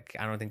psychedelic.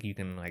 I don't think you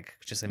can like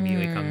just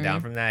immediately come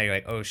down from that. You're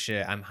like, oh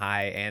shit, I'm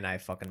high and I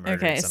fucking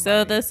murdered Okay, somebody.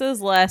 so this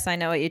is less I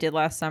Know What You Did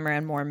Last Summer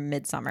and more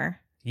Midsummer.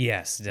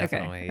 Yes,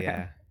 definitely, Okay.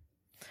 yeah.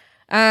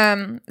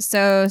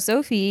 So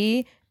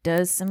Sophie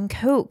does some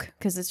coke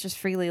because it's just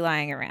freely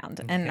lying around.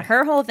 And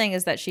her whole thing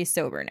is that she's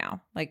sober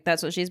now. Like,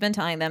 that's what she's been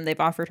telling them. They've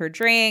offered her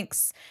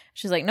drinks.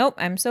 She's like, nope,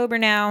 I'm sober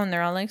now. And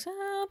they're all like,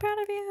 oh,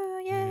 proud of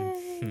you.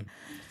 Yay.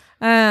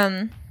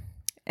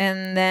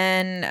 And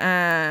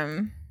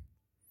then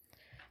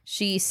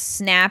she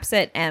snaps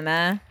at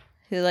Emma,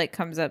 who like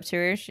comes up to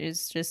her.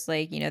 She's just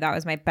like, that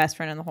was my best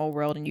friend in the whole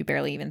world and you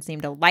barely even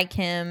seem to like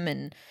him.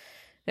 And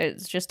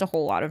there's just a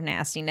whole lot of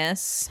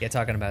nastiness. Yeah,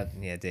 talking about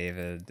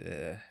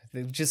David,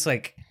 just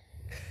like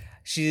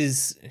she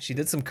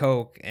did some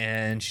coke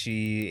and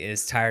she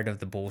is tired of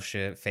the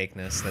bullshit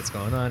fakeness that's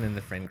going on in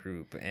the friend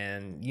group,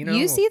 and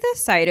you see the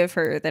side of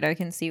her that I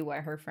can see why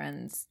her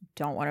friends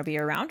don't want to be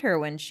around her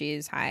when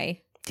she's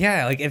high.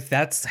 Yeah, like if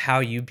that's how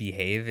you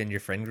behave in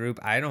your friend group,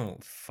 I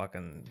don't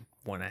fucking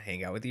want to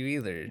hang out with you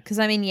either. Because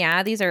I mean,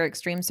 yeah, these are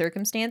extreme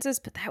circumstances,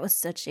 but that was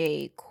such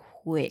a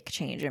quick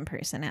change in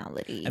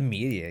personality.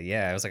 Immediate,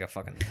 yeah, it was like a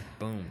fucking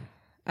boom.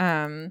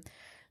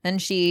 Then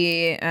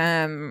she,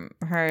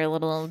 her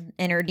little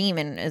inner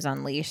demon is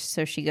unleashed.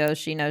 So she goes,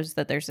 she knows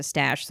that there's a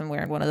stash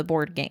somewhere in one of the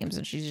board games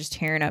and she's just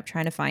tearing up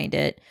trying to find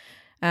it.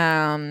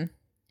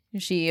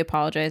 She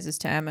apologizes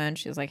to Emma and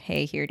she's like,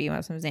 hey, here, do you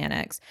want some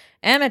Xanax?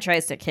 Emma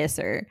tries to kiss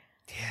her.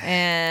 Yeah.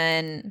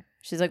 And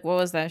she's like, what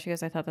was that? She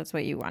goes, I thought that's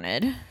what you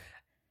wanted.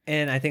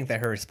 And I think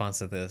that her response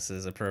to this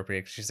is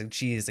appropriate. She's like,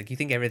 geez, like you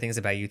think everything's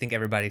about you. You think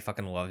everybody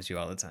fucking loves you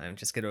all the time.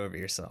 Just get over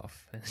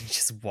yourself. And she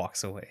just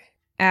walks away.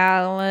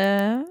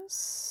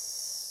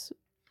 Alice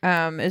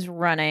is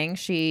running.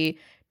 She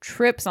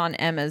trips on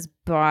Emma's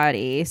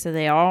body, so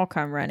they all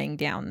come running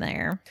down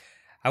there.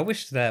 I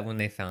wish that when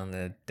they found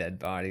the dead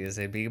bodies,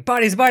 they'd be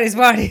bodies, bodies,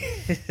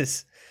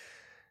 bodies.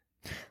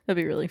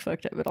 That'd be really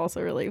fucked up, but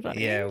also really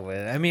funny. Yeah, it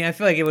would. I mean, I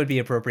feel like it would be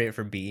appropriate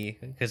for B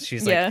because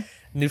she's like,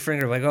 new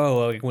friend, like,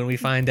 oh, like when we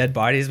find dead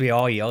bodies, we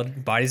all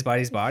yelled bodies,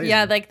 bodies, bodies.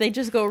 Yeah, like they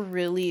just go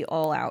really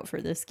all out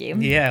for this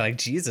game. Yeah, like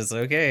Jesus,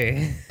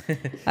 okay.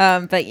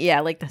 But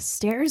yeah, like the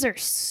stairs are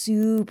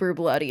super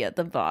bloody at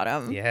the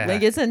bottom. Yeah,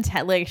 like it's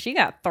intense. Like she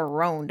got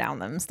thrown down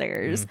them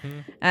stairs.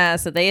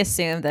 So they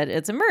assume that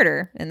it's a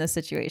murder in this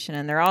situation,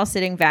 and they're all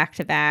sitting back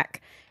to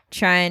back.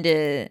 Trying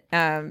to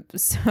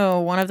so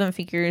one of them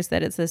figures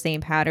that it's the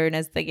same pattern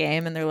as the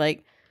game and they're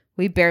like,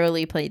 we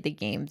barely played the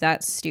game,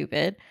 that's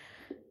stupid.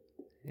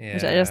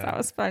 Which I just thought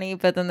was funny,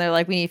 but then they're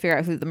like, we need to figure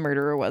out who the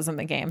murderer was in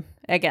the game.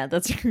 Again,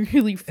 that's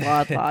really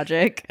flawed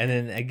logic. And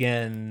then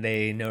again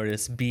they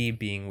notice B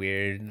being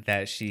weird,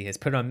 that she has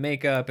put on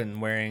makeup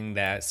and wearing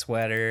that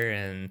sweater,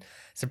 and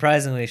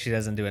surprisingly she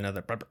doesn't do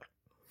another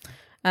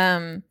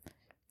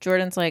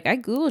Jordan's like, I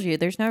googled you,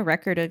 there's no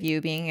record of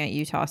you being at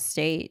Utah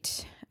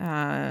State.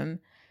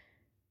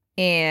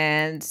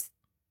 And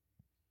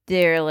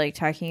they're like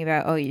talking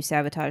about, oh, you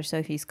sabotaged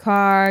Sophie's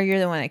car, you're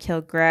the one that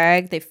killed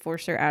Greg. They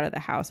force her out of the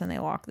house and they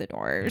lock the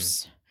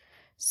doors.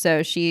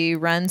 So she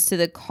runs to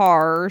the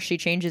car, she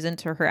changes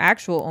into her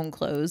actual own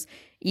clothes,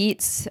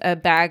 eats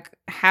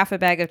half a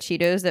bag of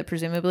Cheetos that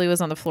presumably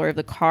was on the floor of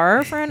the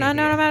car for an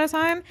unknown amount of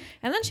time,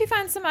 and then she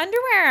finds some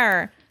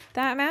underwear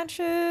that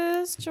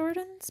matches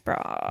Jordan's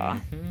bra.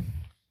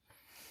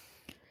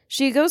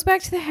 She goes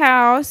back to the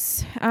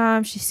house.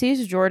 She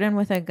sees Jordan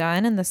with a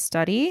gun in the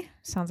study.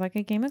 Sounds like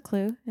a game of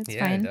Clue. It's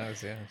fine. Yeah, it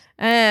does,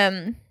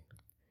 yeah.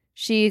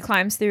 She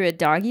climbs through a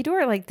doggy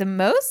door. Like the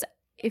most,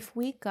 if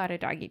we got a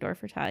doggy door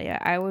for Talia,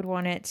 I would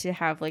want it to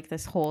have like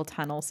this whole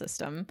tunnel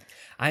system.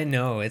 I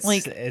know. It's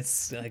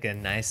like a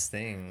nice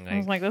thing. I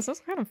was like, this is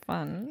kind of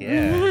fun.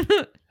 Yeah.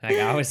 Like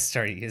I would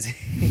start using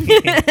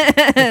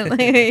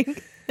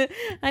like,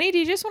 honey, do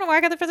you just want to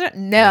walk out the front door?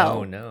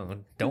 No.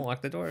 Don't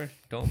lock the door.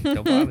 Don't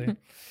bother.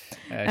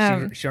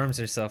 She arms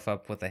herself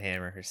up with a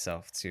hammer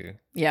herself too.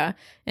 Yeah,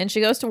 and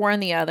she goes to warn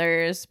the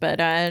others, but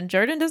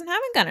Jordan doesn't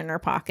have a gun in her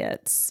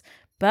pockets.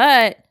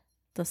 But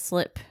the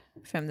slip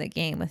from the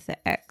game with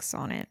the X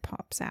on it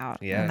pops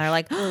out. Yeah. And they're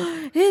like,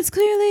 oh, it's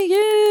clearly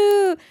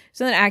you.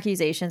 So then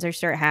accusations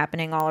start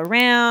happening all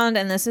around.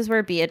 And this is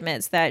where B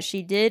admits that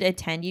she did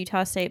attend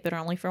Utah State, but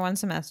only for one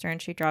semester.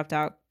 And she dropped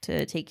out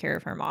to take care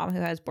of her mom,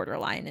 who has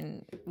borderline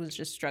and was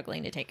just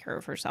struggling to take care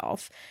of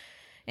herself.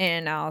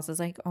 And Alice is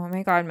like, oh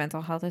my God,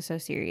 mental health is so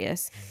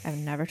serious. I've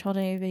never told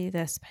anybody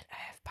this, but I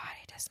have body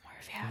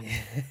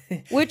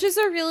dysmorphia. Which is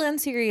a real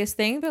unserious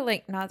thing, but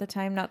like not the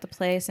time, not the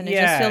place. And it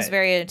just feels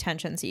very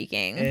attention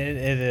seeking. It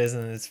is,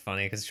 and it's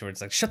funny because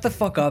Jordan's like, shut the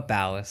fuck up,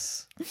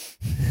 Alice.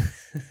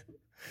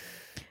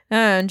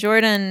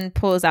 Jordan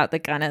pulls out the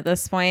gun at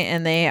this point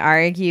and they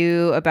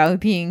argue about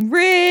being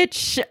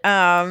rich.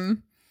 Yeah,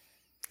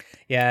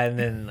 and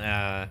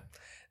then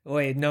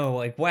wait, no,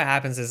 like what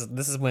happens is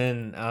this is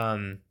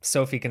when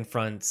Sophie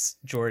confronts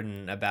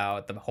Jordan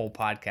about the whole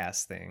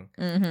podcast thing.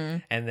 Mm-hmm.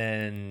 And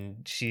then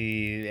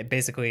she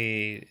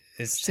basically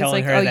is She's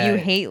telling like, her that you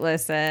hate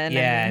listen.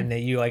 yeah, and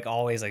that you like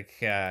always like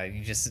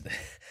you just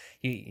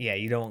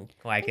you don't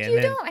like it. You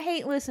And then, don't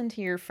hate listen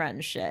to your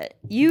friend shit.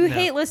 You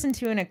hate listen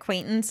to an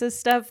acquaintance's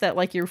stuff that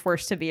like you're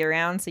forced to be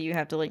around, so you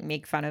have to like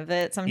make fun of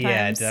it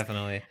sometimes. yeah,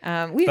 definitely.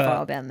 We've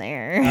all been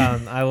there.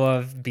 I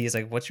love B's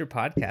like, what's your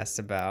podcast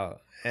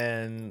about?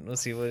 And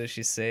let's see, what does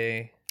she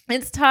say?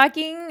 It's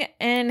talking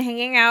and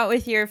hanging out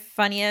with your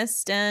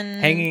funniest and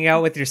hanging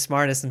out with your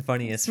smartest and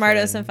funniest friend.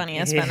 and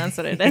funniest friend. That's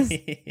what it is.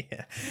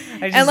 Yeah.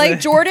 And like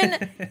Jordan,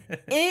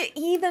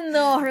 even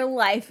though her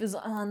life is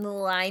on the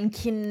line,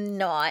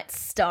 cannot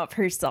stop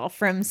herself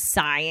from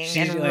sighing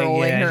and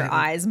rolling her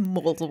eyes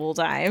multiple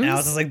times. And I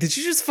was just like, did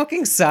you just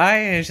fucking sigh?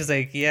 And she's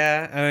like,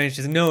 yeah. I mean,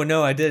 she's like,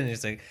 no, I didn't.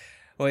 She's like,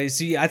 wait,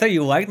 see, I thought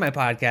you liked my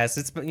podcast.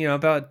 It's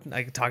about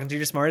like talking to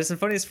your smartest and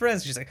funniest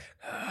friends. She's like,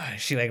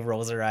 she like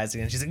rolls her eyes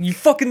again. She's like, you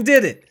fucking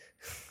did it.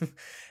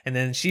 And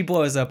then she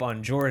blows up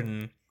on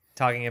Jordan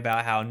talking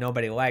about how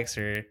nobody likes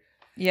her.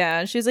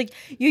 Yeah, she's like,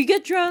 you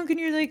get drunk and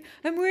you're like,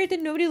 I'm worried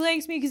that nobody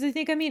likes me because they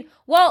think I'm mean.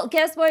 Well,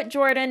 guess what,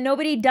 Jordan?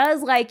 Nobody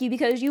does like you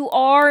because you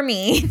are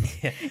mean.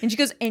 Yeah. And she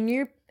goes, and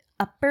you're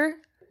upper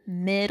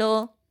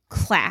middle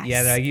class.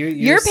 Yeah, like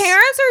your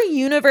parents are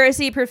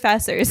university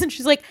professors. And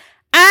she's like,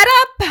 at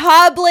a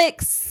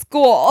public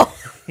school.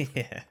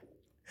 Yeah.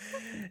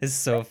 It's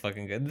so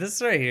fucking good.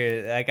 This right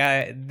here,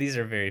 like these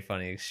are very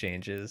funny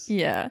exchanges.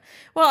 Yeah.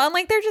 Well, and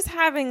like they're just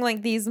having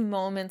like these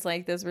moments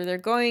like this where they're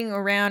going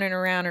around and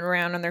around and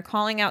around and they're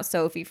calling out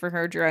Sophie for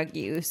her drug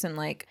use and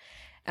like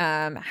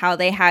how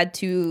they had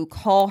to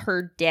call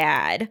her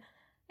dad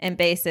and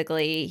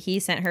basically he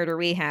sent her to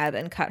rehab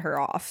and cut her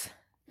off.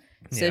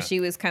 So she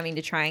was coming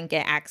to try and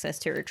get access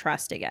to her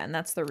trust again.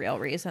 That's the real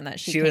reason that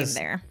she came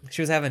there.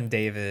 She was having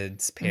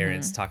David's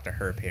parents talk to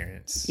her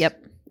parents.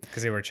 Yep.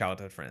 Because they were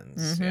childhood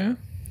friends. Mm-hmm. Yeah.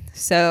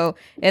 So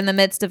in the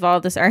midst of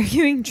all this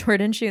arguing,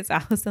 Jordan shoots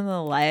Alice in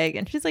the leg.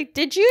 And she's like,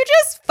 did you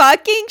just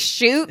fucking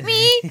shoot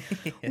me?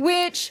 Yeah.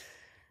 Which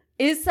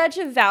is such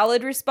a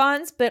valid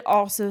response, but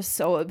also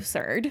so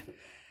absurd.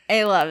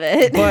 I love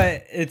it.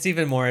 But it's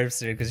even more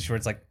absurd because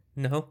Jordan's like,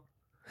 no.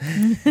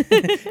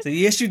 So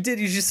yes, you did.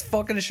 You just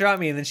fucking shot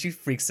me. And then she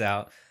freaks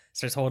out,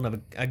 starts holding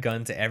up a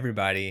gun to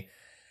everybody,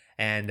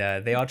 and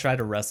they all try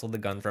to wrestle the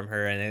gun from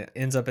her, and it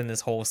ends up in this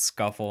whole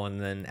scuffle.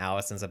 And then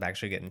Alice ends up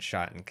actually getting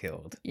shot and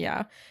killed.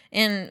 Yeah,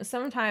 and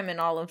sometime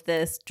in all of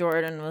this,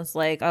 Jordan was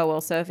like, "Oh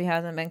well, Sophie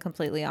hasn't been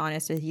completely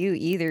honest with you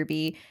either.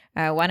 B,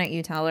 why don't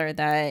you tell her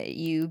that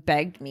you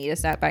begged me to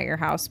stop by your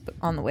house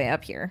on the way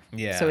up here,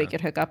 so we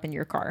could hook up in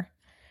your car?"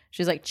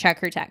 She's like, check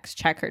her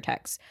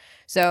text.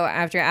 So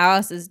after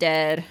Alice is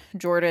dead,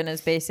 Jordan is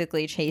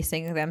basically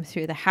chasing them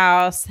through the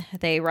house.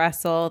 They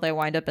wrestle. They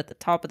wind up at the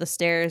top of the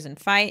stairs and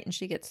fight. And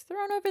she gets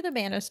thrown over the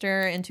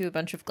banister into a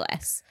bunch of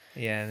glass.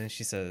 Yeah, and then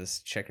she says,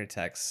 check her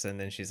texts. And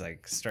then she's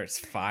like, starts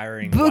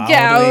firing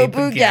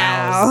Boogow.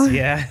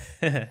 Yeah.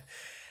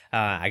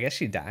 I guess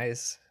she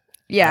dies.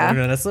 Yeah. I don't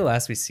know. That's the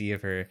last we see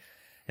of her.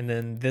 And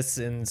then this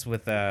ends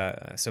with,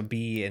 so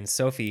B and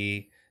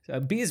Sophie...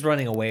 B's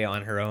running away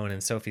on her own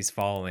and Sophie's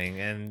following,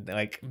 and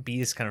like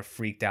B's kind of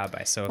freaked out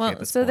by Sophie at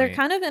this point. They're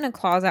kind of in a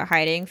closet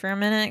hiding for a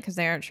minute because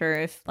they aren't sure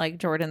if like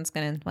Jordan's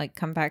gonna like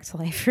come back to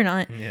life or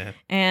not. Yeah.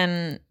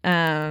 And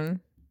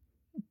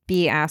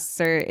B asks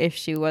her if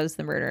she was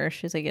the murderer.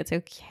 She's like, it's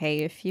okay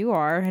if you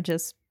are. I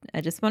just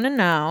want to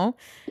know.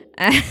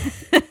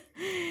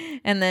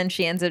 And then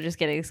she ends up just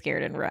getting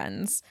scared and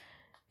runs.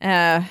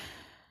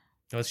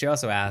 Well, she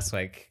also asks,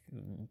 like,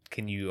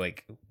 can you,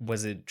 like,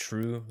 was it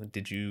true?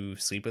 Did you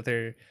sleep with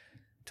her?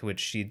 To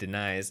which she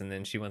denies, and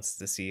then she wants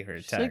to see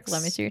her text. Like,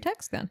 let me see your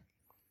text then.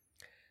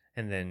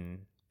 And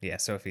then, yeah,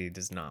 Sophie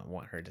does not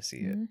want her to see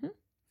it. Mm-hmm.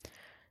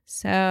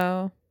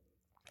 So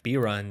B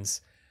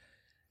runs,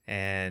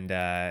 and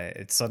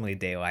it's suddenly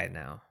daylight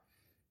now.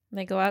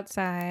 They go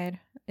outside.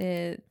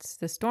 The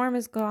storm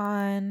is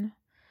gone.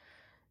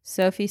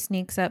 Sophie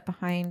sneaks up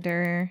behind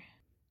her.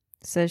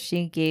 So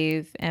she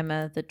gave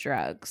Emma the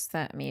drugs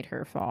that made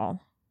her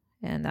fall.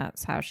 And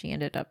that's how she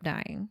ended up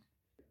dying.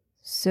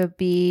 So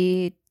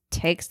B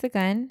takes the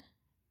gun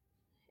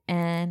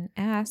and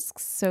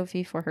asks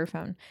Sophie for her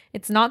phone.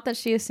 It's not that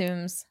she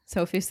assumes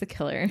Sophie's the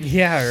killer.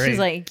 Yeah, right. She's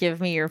like, give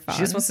me your phone.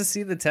 She just wants to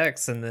see the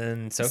text, and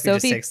then Sophie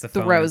just takes the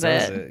phone throws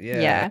and throws it.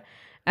 it. Yeah.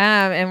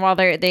 And while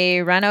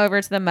they run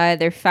over to the mud,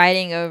 they're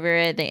fighting over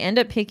it. They end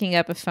up picking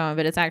up a phone,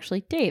 but it's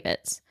actually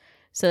David's.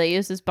 So they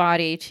use his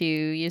body to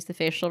use the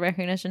facial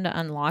recognition to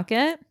unlock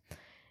it.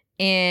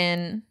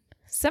 And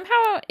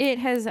somehow it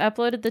has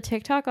uploaded the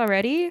TikTok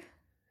already.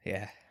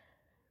 Yeah.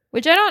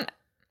 Which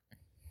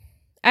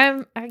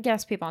I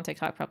guess people on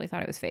TikTok probably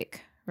thought it was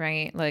fake,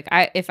 right? Like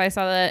if I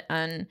saw that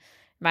on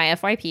my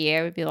FYP,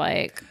 I would be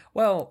like,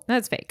 well,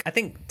 that's fake. I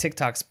think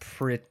TikTok's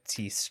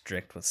pretty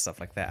strict with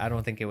stuff like that. I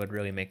don't think it would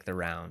really make the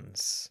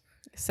rounds.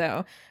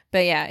 So,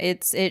 but yeah,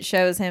 it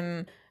shows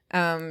him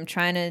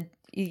trying to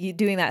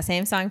doing that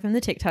same song from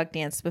the TikTok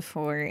dance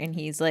before, and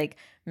he's like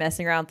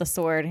messing around with the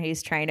sword, and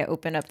he's trying to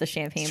open up the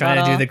champagne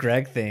bottle. Trying to do the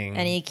Greg thing.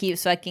 And he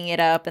keeps sucking it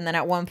up, and then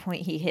at one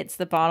point he hits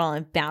the bottle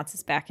and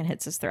bounces back and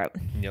hits his throat.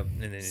 Yep,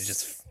 and then he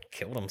just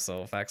killed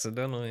himself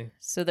accidentally.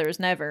 So there was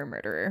never a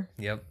murderer.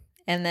 Yep.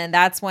 And then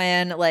that's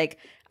when like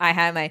I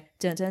had my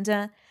dun dun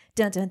dun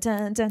dun dun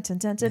dun dun dun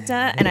dun dun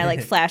dun, and I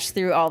like flashed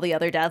through all the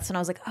other deaths, and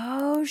I was like,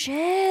 oh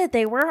shit,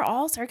 they were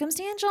all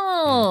circumstantial.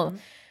 Mm-hmm.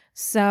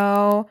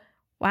 So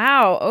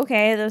wow,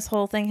 okay, this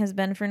whole thing has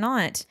been for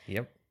naught.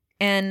 Yep.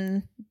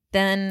 And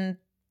then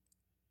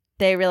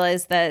they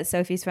realize that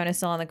Sophie's phone is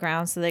still on the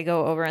ground, so they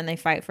go over and they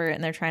fight for it,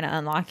 and they're trying to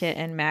unlock it,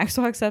 and Max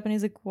walks up and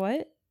he's like,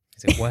 what?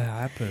 He's like, what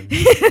happened?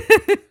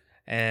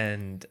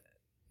 And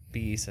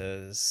B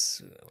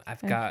says,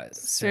 I've got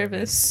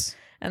service.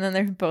 And then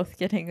they're both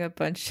getting a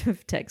bunch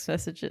of text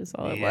messages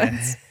all at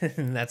once.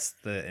 And that's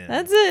the end.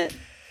 That's it.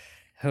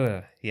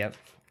 Yep.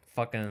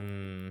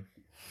 Fucking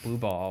blue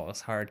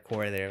balls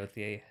hardcore there with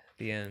the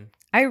end.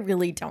 I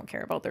really don't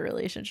care about the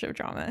relationship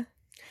drama.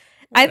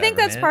 Whatever, I think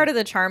that's man. part of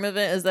the charm of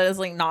it, is that it's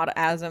like not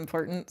as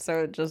important,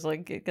 so it just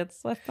like it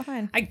gets left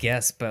behind. I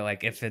guess, but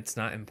like if it's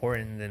not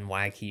important, then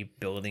why keep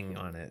building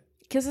on it?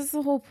 Because that's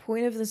the whole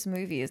point of this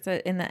movie, is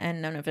that in the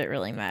end none of it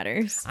really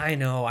matters. I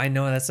know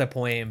that's the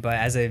point, but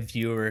as a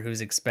viewer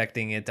who's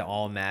expecting it to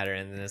all matter,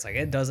 and then it's like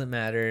it doesn't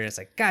matter, it's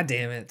like, god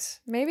damn it.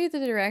 Maybe the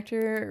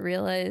director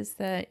realized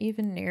that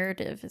even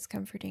narrative is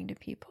comforting to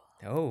people.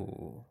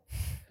 Oh.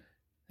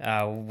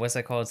 What's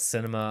that called?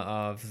 Cinema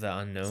of the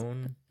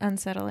unknown?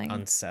 Unsettling.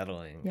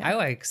 Yeah. I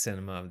like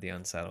cinema of the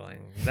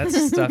unsettling. That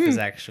stuff is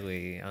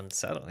actually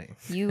unsettling.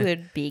 You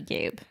would be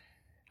Gabe.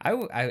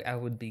 I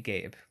would be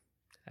Gabe.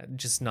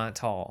 Just not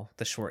tall.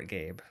 The short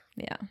Gabe.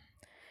 Yeah.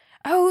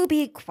 Oh,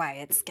 be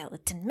quiet,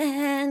 skeleton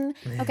man.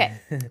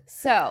 Okay.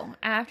 So,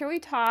 after we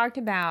talked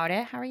about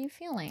it, how are you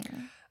feeling?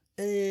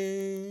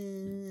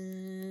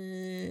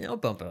 I'll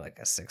bump it like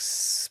a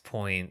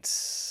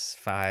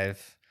 6.5.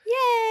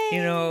 Yay!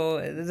 You know,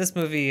 this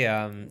movie,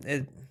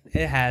 it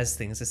has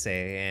things to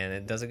say, and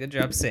it does a good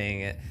job saying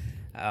it.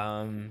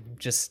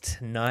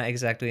 Just not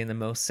exactly in the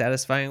most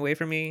satisfying way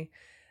for me.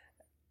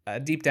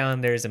 Deep down,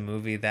 there's a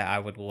movie that I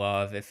would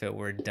love if it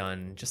were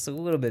done just a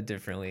little bit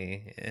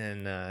differently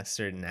in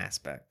certain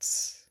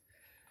aspects.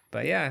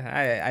 But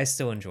yeah, I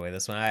still enjoy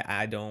this one.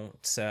 I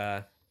don't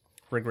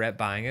regret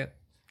buying it.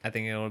 I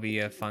think it'll be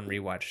a fun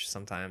rewatch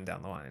sometime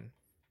down the line.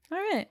 All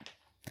right.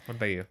 What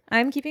about you?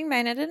 I'm keeping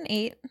mine at an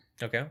 8.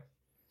 Okay.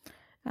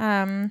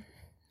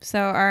 So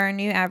our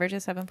new average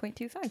is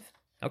 7.25.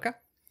 Okay.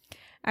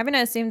 I'm going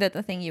to assume that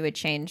the thing you would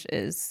change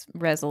is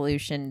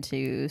resolution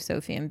to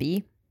Sophie and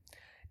B.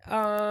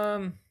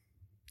 I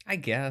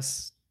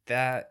guess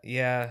that,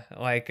 yeah,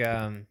 like,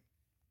 and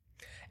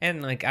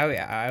like,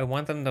 I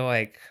want them to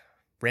like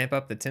ramp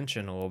up the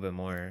tension a little bit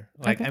more.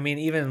 Like, okay. I mean,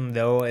 even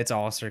though it's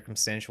all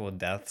circumstantial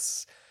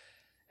deaths,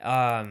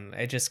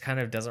 it just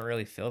kind of doesn't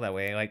really feel that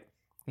way. Like,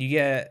 you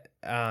get,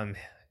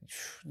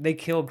 they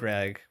kill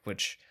Greg,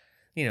 which,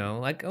 you know,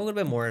 like a little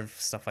bit more of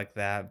stuff like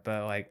that,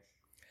 but like,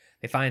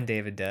 they find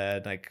David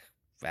dead, like,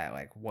 at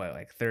like, what,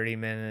 like 30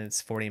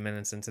 minutes, 40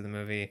 minutes into the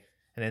movie.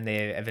 And then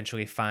they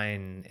eventually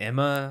find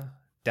Emma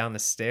down the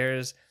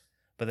stairs.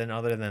 But then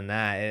other than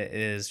that, it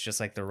is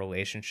just like the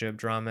relationship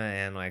drama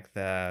and like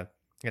the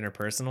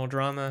interpersonal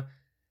drama.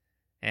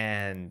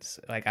 And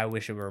like, I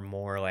wish it were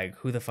more like,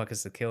 who the fuck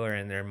is the killer?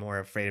 And they're more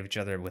afraid of each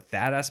other with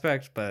that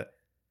aspect. But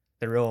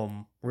they're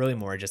really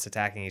more just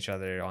attacking each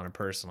other on a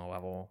personal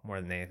level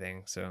more than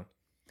anything. So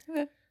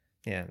okay.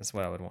 Yeah, that's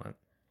what I would want.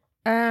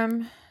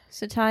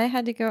 So Talia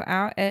had to go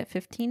out at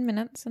 15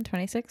 minutes and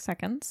 26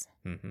 seconds.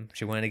 Mm-hmm.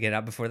 She wanted to get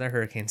out before the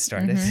hurricane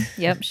started.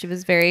 Mm-hmm. Yep, she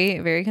was very,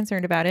 very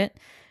concerned about it.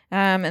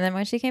 And then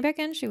when she came back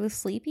in, she was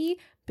sleepy,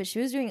 but she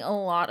was doing a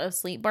lot of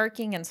sleep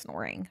barking and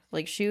snoring.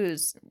 Like, she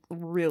was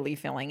really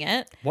feeling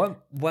it.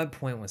 What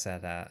point was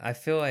that at? I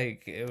feel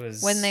like it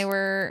was... When they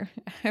were...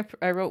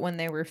 I wrote when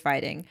they were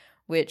fighting,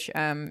 which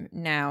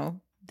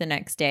now, the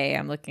next day,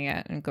 I'm looking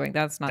at and going,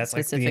 that's not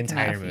specific like the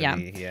entire enough.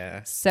 Movie,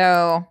 yeah.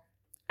 So,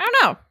 I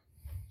don't know.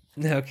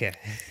 Okay.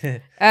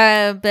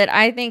 But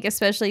I think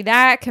especially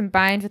that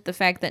combined with the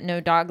fact that no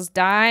dogs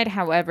died.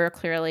 However,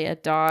 clearly a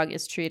dog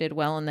is treated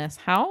well in this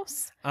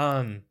house.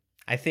 I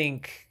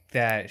think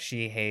that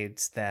she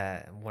hates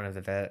that one of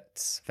the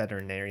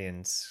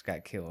veterinarians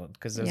got killed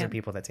because those Yeah. are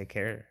people that take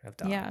care of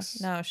dogs.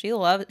 Yeah, no, she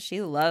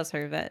loves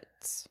her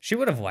vets. She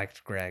would have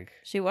liked Greg.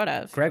 She would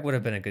have. Greg would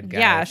have been a good guy.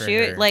 Yeah, for she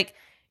her. would like.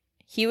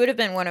 He would have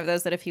been one of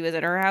those that if he was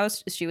at her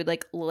house, she would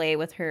like lay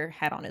with her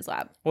head on his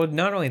lap. Well,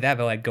 not only that,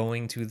 but like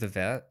going to the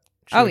vet.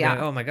 she Oh, would be yeah.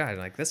 like, oh my god,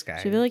 like this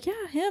guy. She'd be like,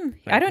 "Yeah, him.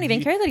 Like, I don't even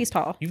you- care that he's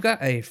tall." You've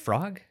got a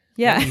frog.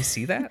 Yeah. Let me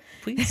see that,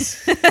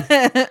 please.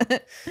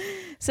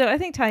 So I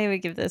think Talia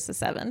would give this a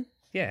 7.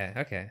 Yeah.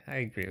 Okay, I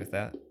agree with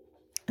that.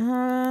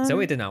 Um,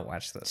 Zoe did not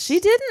watch this. She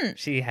didn't.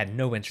 She had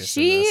no interest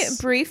in She this.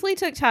 briefly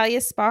took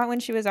Talia's spot when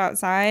she was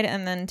outside,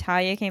 and then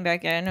Talia came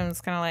back in and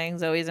was kind of like,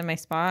 "Zoe's in my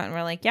spot," and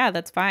we're like, "Yeah,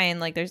 that's fine.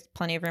 Like, there's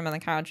plenty of room on the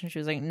couch." And she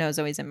was like, "No,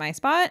 Zoe's in my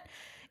spot."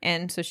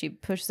 And so she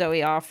pushed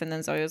Zoe off, and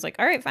then Zoe was like,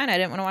 "All right, fine. I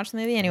didn't want to watch the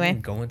movie anyway."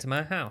 I'm going to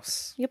my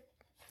house.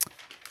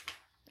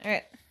 All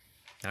right.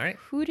 All right.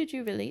 Who did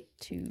you relate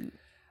to?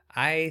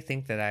 I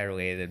think that I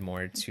related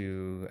more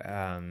to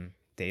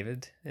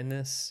David in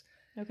this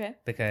Okay.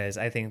 because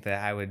I think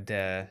that I would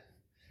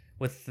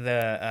with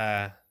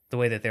the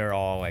way that they were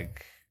all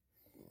like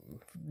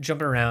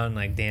jumping around,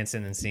 like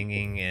dancing and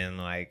singing and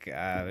like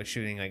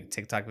shooting like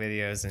TikTok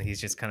videos, and he's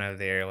just kind of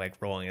there like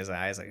rolling his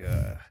eyes like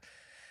ugh.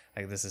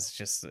 Like this is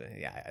just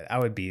yeah, I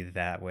would be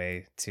that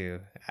way too.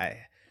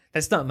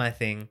 That's not my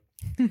thing.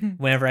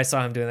 Whenever I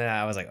saw him doing that,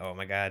 I was like, oh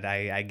my god,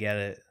 I get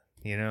it,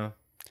 you know?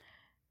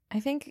 I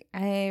think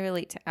I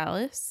relate to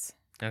Alice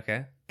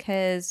Okay.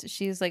 because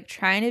she's like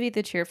trying to be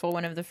the cheerful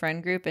one of the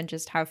friend group and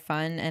just have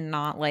fun and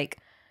not like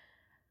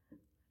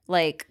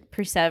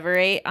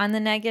perseverate on the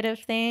negative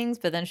things,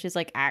 but then she's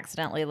like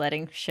accidentally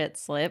letting shit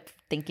slip,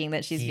 thinking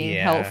that she's being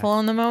Yeah. helpful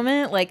in the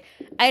moment. Like,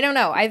 I don't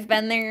know. I've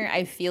been there.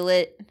 I feel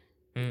it.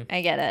 Mm.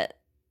 I get it.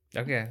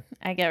 Okay.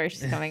 I get where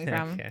she's coming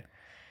from. Okay.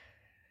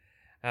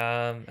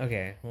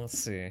 Okay, let's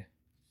see.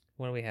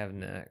 What do we have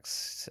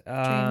next?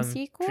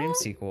 sequel? Dream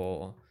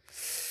sequel.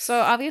 So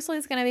obviously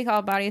it's gonna be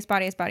called Bodies,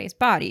 Bodies, Bodies,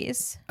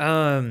 Bodies.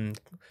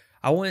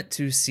 I want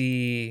to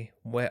see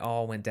what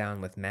all went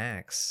down with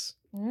Max.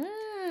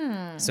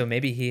 So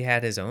maybe he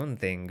had his own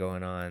thing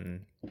going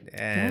on,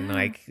 and Yeah.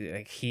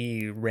 like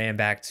he ran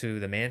back to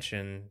the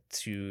mansion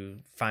to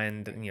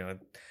find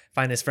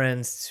his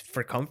friends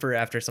for comfort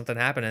after something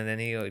happened, and then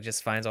he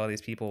just finds all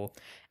these people.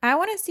 I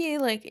want to see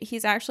like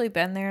he's actually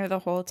been there the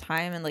whole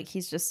time, and like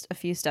he's just a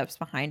few steps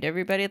behind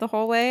everybody the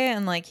whole way,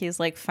 and like he's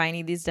like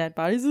finding these dead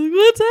bodies. Like,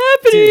 what's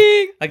happening?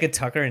 Dude, like a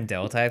Tucker and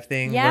Dale type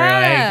thing, where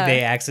Yeah. like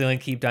they accidentally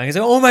keep dying. He's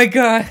like, "Oh my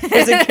god,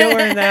 there's a killer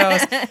in the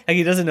house!" Like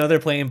he doesn't know they're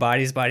playing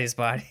bodies, bodies,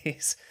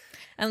 bodies.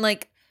 And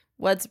like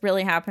what's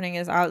really happening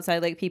is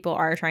outside, like people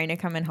are trying to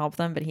come and help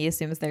them, but he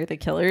assumes they're the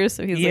killers.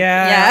 So he's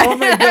Yeah. like, Oh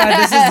my god,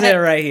 this is it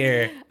right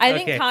here. I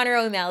Okay. think Connor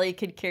O'Malley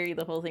could carry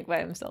the whole thing by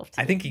himself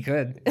too. I think he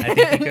could. I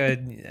think he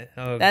could.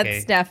 Okay.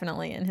 That's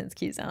definitely in his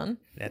key zone.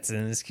 That's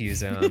in his Q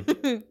zone.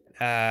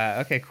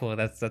 Okay, cool.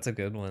 That's a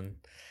good one.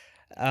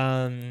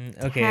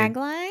 Okay.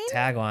 Tagline?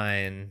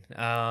 Tagline.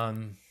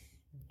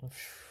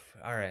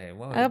 All right.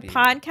 What would A it be?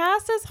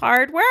 podcast is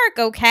hard work,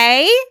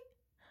 okay?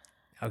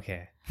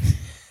 Okay.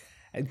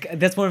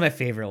 That's one of my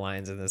favorite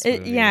lines in this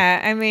movie.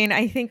 Yeah, I mean,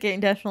 I think it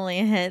definitely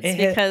hits It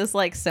hit- because,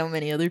 like, so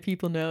many other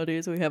people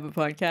nowadays, we have a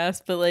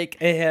podcast, but like,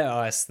 It hit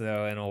us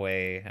though in a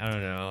way. I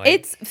don't know. Like,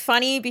 it's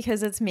funny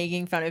because it's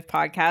making fun of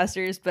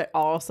podcasters, but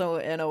also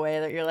in a way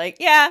that you're like,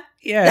 yeah,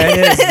 yeah, it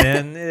is,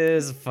 man. It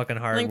is fucking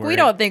hard like work. we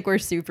don't think we're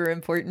super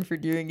important for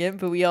doing it,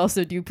 but we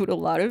also do put a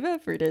lot of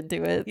effort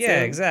into it. Yeah,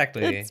 so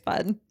exactly. It's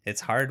fun.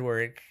 It's hard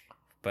work,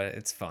 but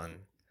it's fun.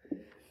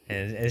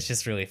 And it's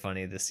just really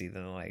funny to see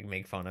them like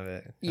make fun of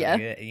it. Yeah.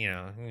 Like,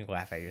 you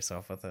laugh at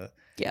yourself with it.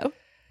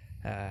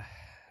 Yeah,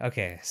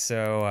 Okay,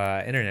 so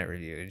internet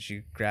review. Did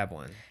you grab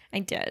one? I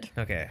did.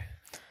 Okay.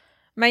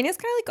 Mine is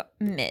kind of like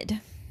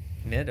mid.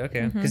 Mid? Okay.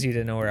 Mm-hmm. Because you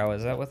didn't know where I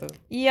was at with it?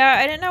 Yeah,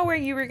 I didn't know where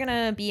you were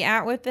gonna be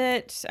at with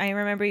it. I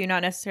remember you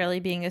not necessarily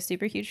being a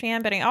super huge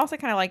fan, but I also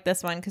kind of like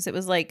this one because it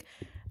was like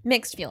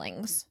mixed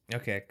feelings,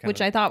 Okay.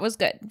 which I thought was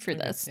good for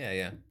this.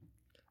 Yeah.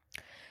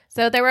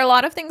 So there were a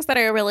lot of things that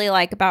I really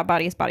like about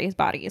Bodies, Bodies,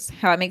 Bodies.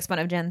 How it makes fun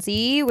of Gen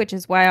Z, which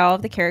is why all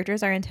of the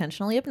characters are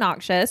intentionally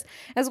obnoxious,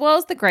 as well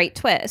as the great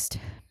twist.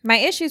 My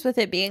issues with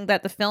it being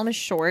that the film is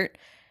short,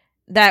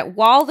 that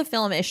while the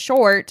film is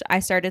short, I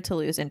started to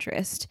lose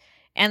interest.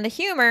 And the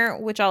humor,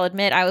 which I'll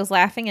admit I was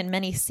laughing in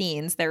many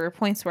scenes, there were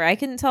points where I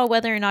couldn't tell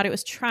whether or not it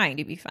was trying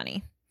to be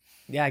funny.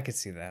 Yeah, I could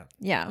see that.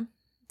 Yeah.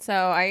 So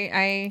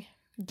I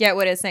get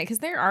what it's saying, because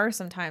there are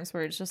some times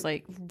where it's just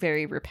like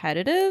very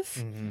repetitive.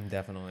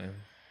 Definitely.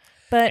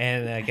 But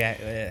And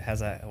it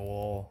has that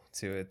wall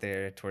to it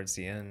there towards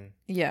the end.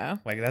 yeah.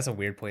 Like, that's a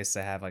weird place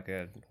to have like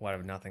a lot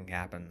of nothing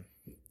happen.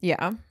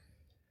 Yeah.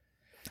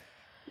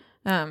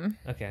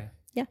 Okay.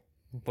 Yeah.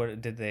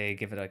 What did they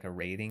give it like a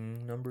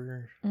rating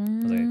number?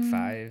 Was it like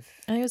 5,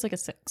 I think it was like a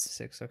 6.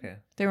 6? Okay.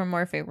 They were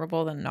more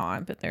favorable than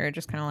not, but they were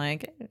just kind of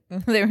like,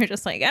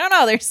 I don't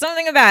know, there's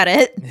something about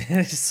it.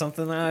 It's just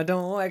something that I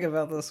don't like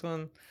about this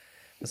one.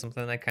 There's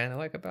something I kind of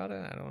like about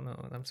it. I don't know.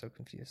 I'm so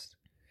confused.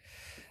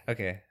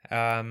 Okay.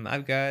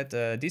 I've got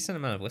a decent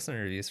amount of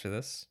listener reviews for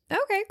this.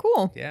 Okay,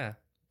 cool. Yeah.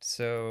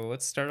 So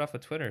let's start off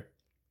with Twitter.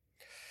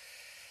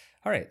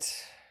 All right.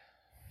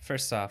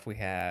 First off, we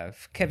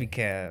have Kevy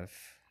Kev.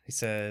 He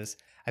says,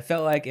 I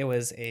felt like it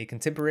was a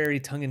contemporary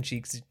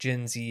tongue-in-cheek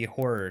Gen Z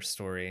horror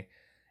story.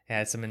 It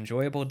had some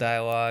enjoyable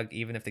dialogue,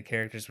 even if the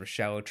characters were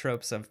shallow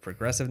tropes of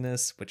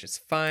progressiveness, which is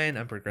fine.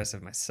 I'm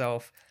progressive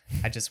myself.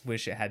 I just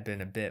wish it had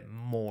been a bit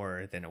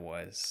more than it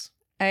was.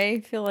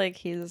 I feel like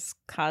he's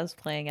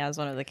cosplaying as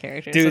one of the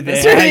characters Dude, of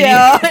this they- video.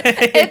 Yeah.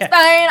 It's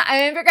fine.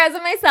 I'm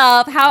progressive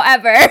myself.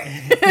 However,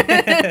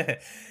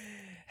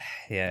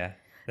 Yeah,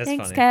 that's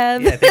Thanks, funny.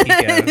 Kev. Yeah, thank you,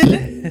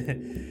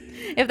 Kev.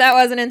 If that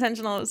wasn't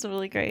intentional, it was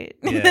really great.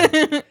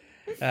 Yeah.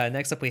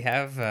 Next up, we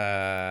have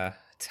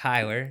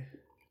Tyler.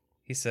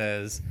 He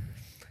says,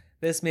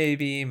 this may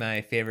be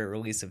my favorite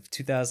release of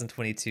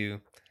 2022.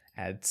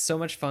 I had so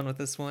much fun with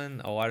this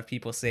one. A lot of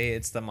people say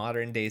it's the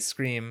modern day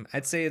Scream.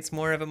 I'd say it's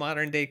more of a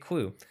modern day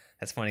Clue.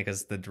 That's funny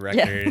because the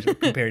director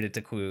compared it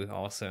to Clue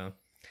also.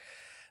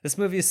 This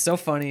movie is so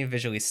funny,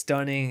 visually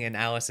stunning, and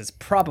Alice is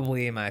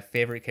probably my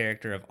favorite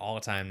character of all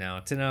time now.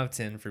 10 out of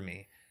 10 for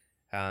me.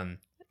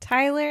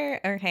 Tyler,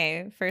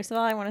 okay, first of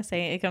all, I want to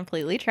say it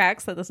completely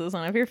tracks that this is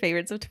one of your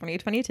favorites of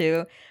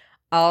 2022.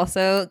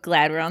 Also,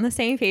 glad we're on the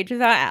same page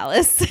about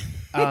Alice.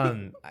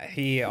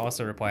 He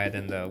also replied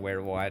in the Where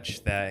to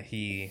Watch that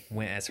he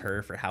went as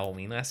her for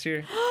Halloween last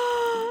year.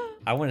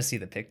 I want to see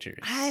the pictures.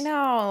 I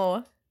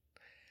know.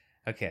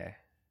 Okay.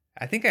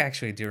 I think I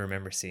actually do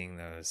remember seeing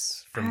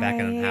those from back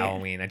on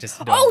Halloween. I just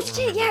don't oh shit,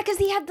 remember. yeah, because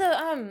he had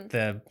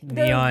the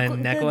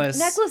neon necklace.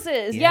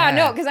 necklaces. Yeah. Yeah,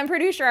 no, because I'm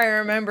pretty sure I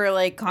remember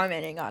like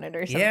commenting on it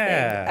or something.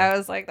 Yeah. I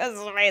was like, this is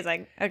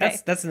amazing. Okay.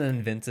 That's an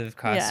inventive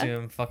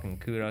costume. Fucking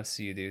kudos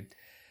to you, dude.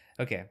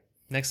 Okay.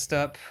 Next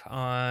up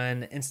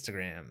on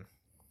Instagram,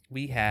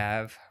 we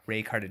have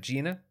Ray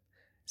Cartagena.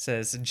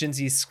 Says, Gen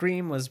Z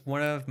Scream was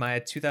one of my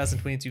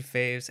 2022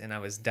 faves, and I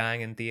was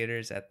dying in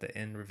theaters at the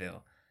end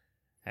reveal.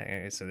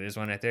 Okay, so there's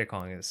one right there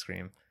calling it a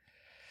Scream.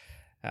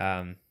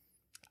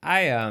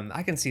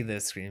 I can see the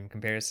Scream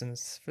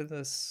comparisons for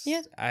this.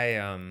 Yeah.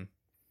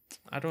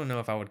 I don't know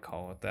if I would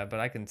call it that, but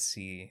I can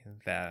see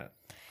that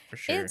for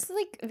sure. It's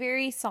like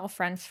very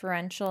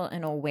self-referential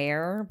and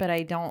aware, but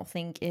I don't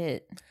think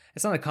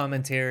It's not a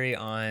commentary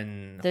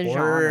on The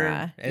horror.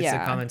 genre, It's a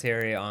yeah.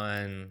 commentary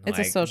on It's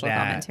a like, social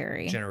that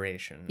commentary.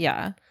 generation.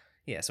 yeah.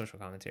 Yeah, social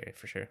commentary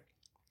for sure.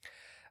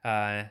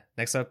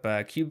 Next up,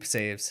 Cube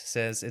Saves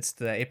says it's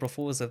the April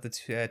Fools of the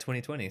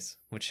 2020s,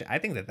 which I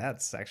think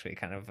that's actually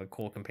kind of a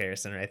cool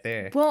comparison right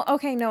there. Well,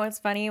 okay, no, it's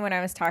funny. When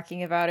I was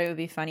talking about it, it would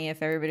be funny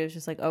if everybody was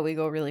just like, oh, we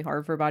go really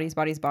hard for bodies,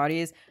 bodies,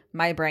 bodies.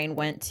 My brain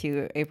went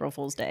to April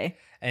Fool's Day.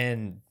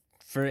 And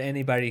for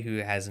anybody who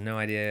has no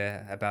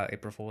idea about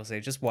April Fool's Day,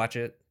 just watch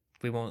it.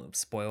 We won't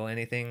spoil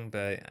anything,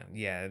 but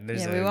yeah,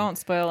 we won't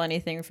spoil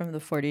anything from the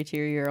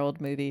 42-year-old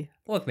movie.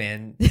 Look,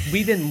 man,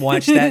 we didn't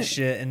watch that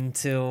shit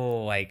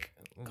until like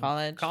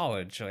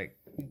College, like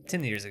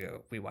 10 years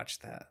ago. We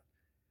watched that,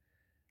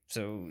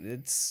 so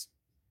it's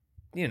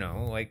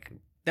like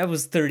that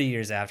was 30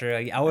 years after.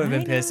 Like, I would have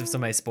been pissed if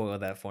somebody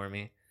spoiled that for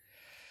me.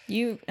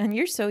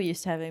 You're so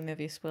used to having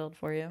movies spoiled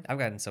for you. I've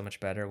gotten so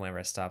much better whenever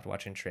I stopped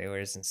watching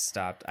trailers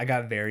and I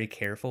got very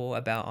careful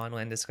about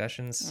online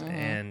discussions,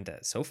 and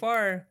so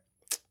far,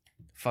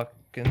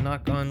 fucking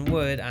knock on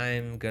wood,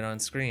 I'm good on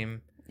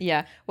Scream.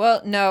 Yeah.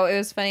 Well, no, it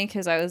was funny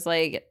because I was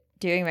like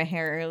doing my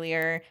hair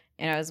earlier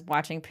and I was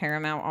watching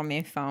Paramount on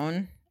my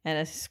phone and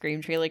a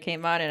Scream trailer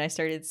came on and I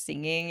started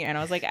singing and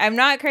I was like, I'm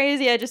not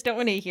crazy. I just don't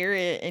want to hear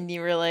it. And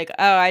you were like,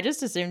 oh, I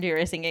just assumed you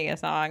were singing a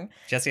song.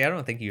 Jesse, I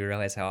don't think you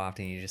realize how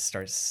often you just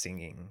start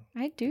singing.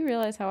 I do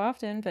realize how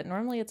often, but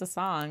normally it's a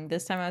song.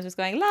 This time I was just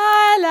going,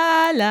 la,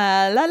 la,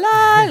 la, la,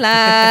 la,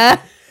 la. I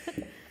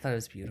thought it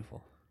was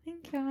beautiful.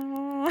 Thank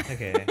you.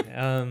 Okay.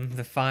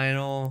 The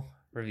final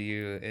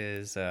review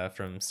is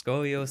from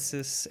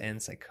Scoliosis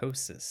and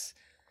Psychosis.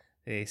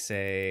 They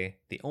say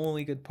the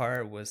only good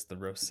part was the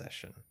roast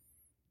session.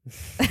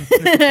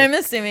 I'm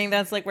assuming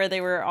that's like where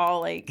they were all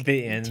like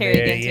The end tearing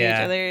there, into yeah.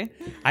 each other.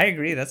 I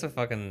agree. That's a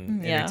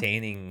fucking Yeah.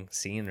 entertaining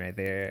scene right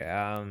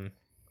there.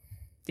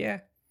 Yeah,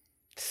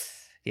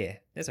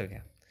 it's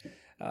okay.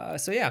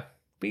 So yeah,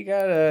 we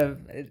got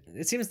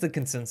it seems the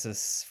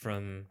consensus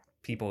from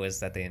people is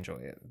that they enjoy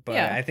it, but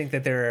Yeah. I think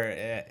that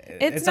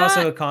it's not-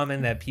 also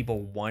common that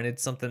people wanted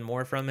something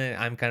more from it.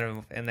 I'm kind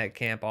of in that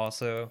camp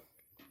also,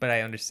 but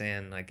I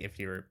understand like if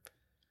you're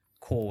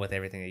cool with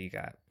everything that you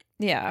got.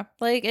 Yeah,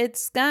 like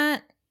it's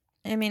not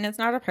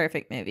a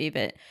perfect movie,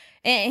 but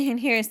and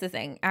here's the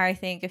thing. I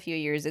think a few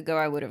years ago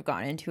I would have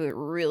gone into it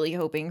really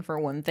hoping for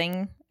one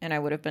thing and I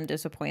would have been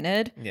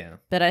disappointed. Yeah.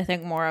 But I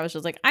think more I was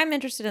just like, I'm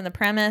interested in the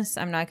premise.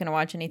 I'm not going to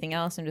watch anything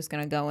else. I'm just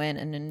going to go in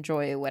and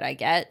enjoy what I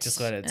get. Just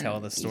let it tell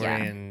And, the story yeah.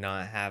 and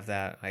not have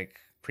that like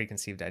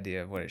preconceived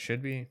idea of what it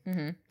should be.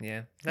 Mhm.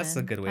 Yeah, that's a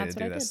And good way to that's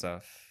do what I that did.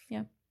 stuff.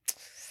 Yeah.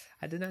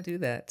 I did not do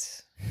that.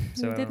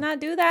 So I did not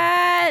do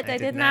that. I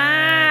did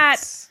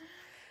not.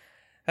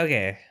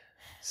 Okay,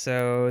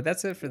 so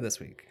that's it for this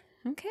week.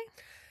 Okay.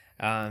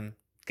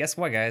 guess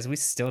what, guys? We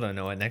still don't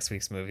know what next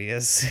week's movie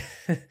is.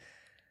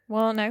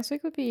 Well, next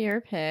week would be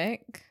your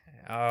pick.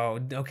 Oh,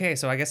 okay.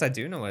 So I guess I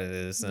do know what it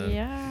is. Then.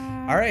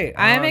 Yeah. All right.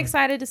 I'm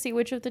excited to see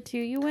which of the two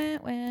you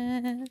went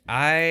with.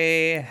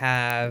 I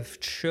have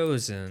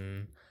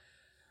chosen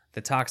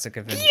the Toxic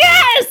Avenger.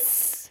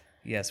 Yes!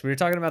 Yes, we were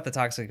talking about the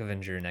Toxic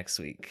Avenger next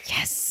week.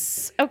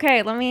 Yes.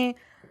 Okay, let me.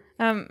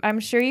 I'm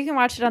sure you can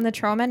watch it on the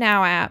Trauma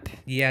Now app.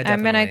 Yeah,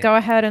 definitely. I'm gonna go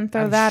ahead and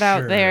throw that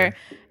out sure. there.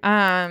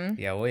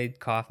 Yeah, Wade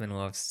Kaufman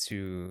loves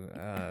to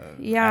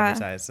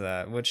advertise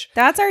that, which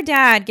That's our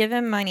dad. Give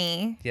him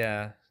money.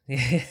 yeah,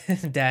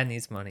 Dad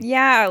needs money.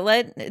 Yeah,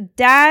 let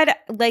Dad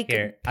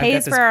Here, I've pays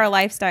got this- for our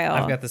lifestyle.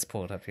 I've got this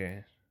pulled up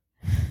here.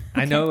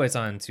 I know it's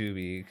on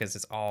Tubi because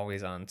it's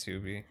always on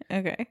Tubi.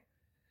 Okay.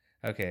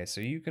 Okay,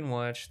 so you can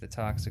watch the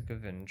Toxic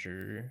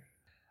Avenger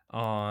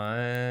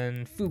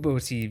on Fubo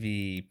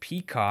TV,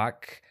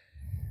 Peacock.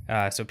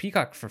 So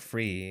Peacock for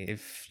free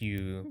if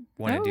you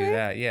want to do Okay.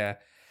 that, yeah.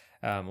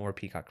 Or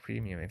Peacock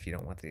Premium if you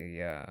don't want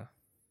the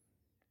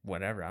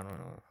whatever. I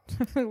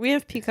don't know. We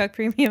have Peacock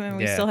Premium and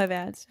we Yeah. still have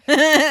ads.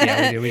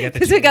 Yeah, we do. We got the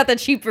because we cheap- got the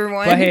cheaper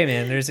one. But hey,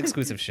 man, there's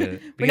exclusive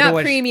shit. We're get to not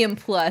watch, Premium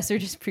Plus. We're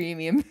just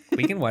Premium.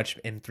 We can watch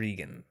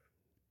Intrigan.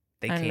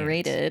 They can't.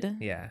 Unrated.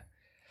 Yeah.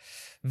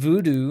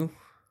 Voodoo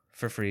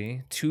for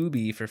free.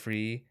 Tubi for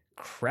free.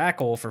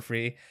 Crackle for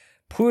free.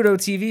 Pluto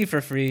TV for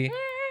free.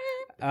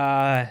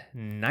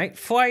 Night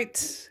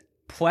Flight,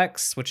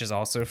 Plex, which is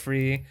also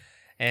free,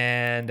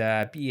 and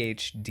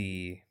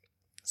BHD.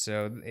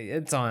 So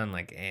it's on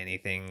like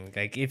anything.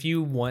 Like if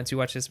you want to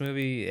watch this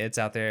movie, it's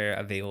out there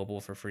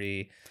available for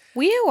free.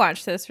 We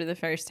watched this for the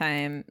first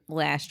time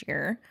last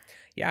year.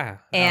 Yeah.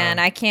 And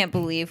I can't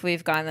believe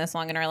we've gone this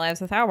long in our lives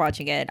without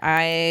watching it.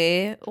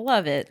 I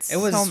love it,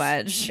 so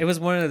much. It was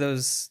one of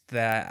those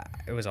that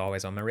it was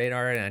always on my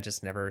radar, and I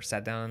just never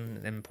sat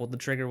down and pulled the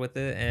trigger with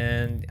it.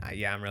 And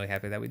yeah, I'm really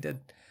happy that we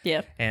did.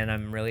 Yeah. And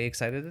I'm really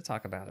excited to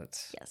talk about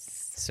it.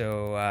 Yes.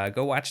 So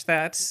go watch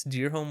that, do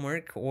your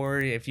homework, or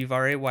if you've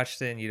already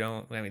watched it and you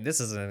don't, I mean, this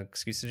is an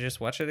excuse to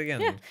just watch it again.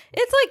 Yeah.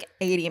 It's like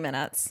 80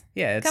 minutes.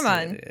 Yeah, it's, Come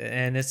on.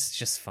 and it's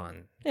just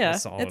fun. Yeah.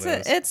 That's all it's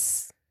it is.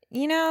 it's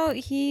you know,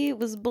 he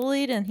was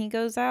bullied and he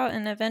goes out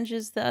and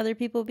avenges the other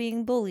people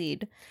being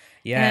bullied.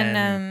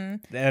 Yeah,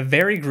 And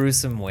very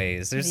gruesome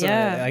ways. There's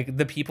Yeah.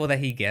 the people that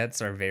he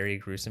gets are very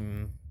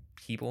gruesome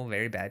people,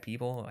 very bad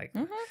people. Like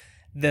Mhm.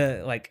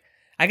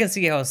 I can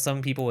see how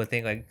some people would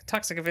think like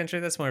Toxic Avenger,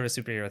 that's more of a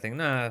superhero thing.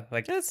 Nah,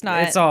 like It's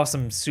not. It's all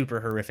some super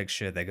horrific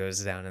shit that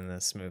goes down in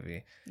this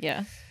movie.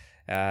 Yeah.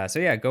 So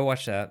yeah, go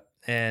watch that,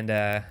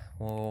 and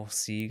we'll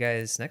see you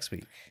guys next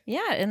week.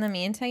 Yeah. In the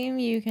meantime,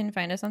 you can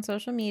find us on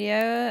social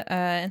media.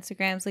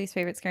 Instagram's Least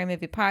Favorite Scary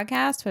Movie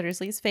Podcast.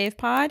 Twitter's Least Fave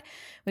Pod.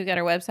 We've got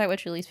our website,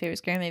 which is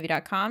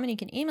leastfavoritescarymovie.com. And you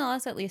can email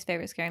us at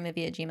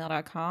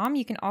leastfavoritescarymovie@gmail.com.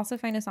 You can also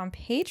find us on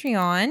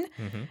Patreon.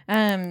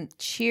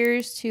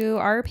 Cheers to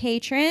our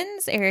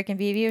patrons, Eric and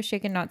Vivi of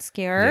Shaken Not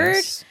Scared.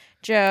 Yes.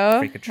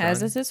 Joe Freakatron.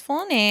 has as his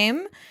full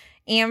name.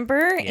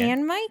 Amber Yeah.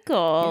 and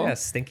Michael.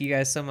 Yes, thank you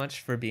guys so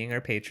much for being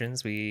our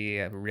patrons. We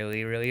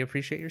really, really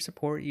appreciate your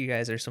support. You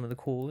guys are some of the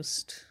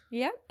coolest.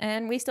 Yep.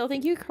 And we still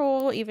think you're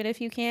cool, even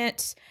if you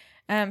can't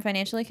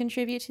financially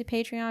contribute to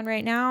Patreon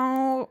right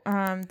now.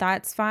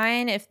 That's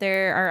fine. If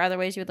there are other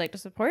ways you would like to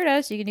support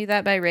us, you can do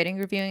that by rating,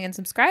 reviewing, and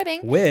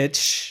subscribing.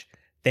 Which,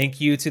 thank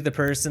you to the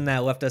person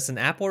that left us an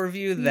Apple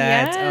review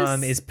that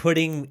Yes. is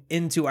putting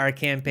into our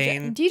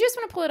campaign. Do you just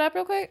want to pull it up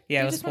real quick?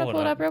 Yeah, Do you let's just want to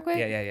pull it up real quick?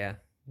 Yeah.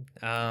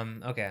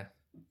 Okay.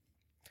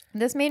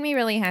 This made me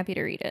really happy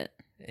to read it.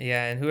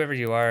 Yeah, and whoever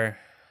you are,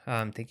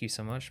 thank you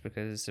so much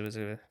because it was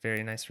a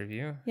very nice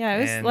review. Yeah,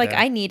 it was And, like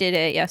I needed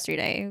it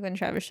yesterday when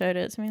Travis showed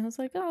it to me. I was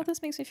like, oh,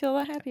 this makes me feel a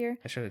lot happier.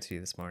 I showed it to you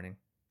this morning.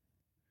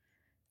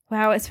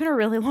 Wow, it's been a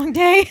really long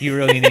day. You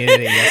really needed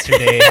it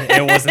yesterday.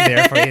 It wasn't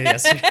there for you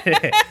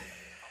yesterday.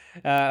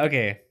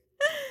 Okay.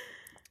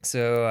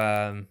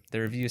 So the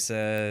review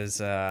says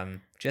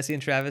Jesse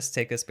and Travis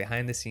take us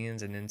behind the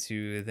scenes and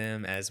into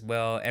them as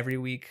well every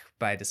week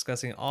by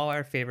discussing all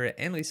our favorite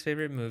and least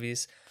favorite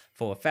movies,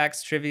 full of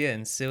facts, trivia,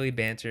 and silly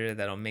banter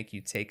that'll make you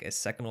take a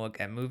second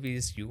look at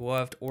movies you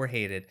loved or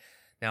hated.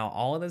 Now,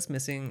 all that's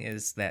missing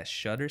is that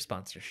Shudder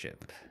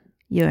sponsorship.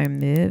 Your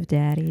move,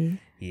 Daddy.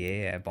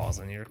 Yeah, balls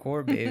on your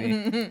court,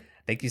 baby.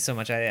 Thank you so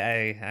much.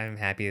 I'm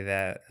happy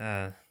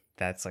that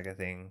that's like a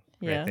thing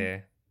Yeah. right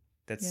there.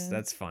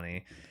 That's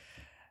funny.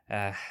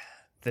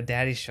 The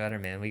Daddy Shudder,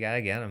 man, we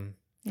gotta get them.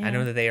 I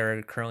know that they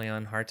are currently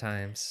on hard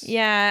times.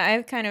 Yeah,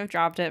 I've kind of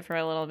dropped it for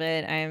a little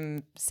bit.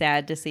 I'm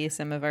sad to see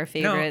some of our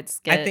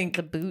favorites I get think-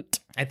 the boot.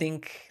 I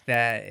think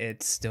that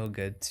it's still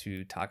good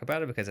to talk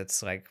about it because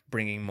it's like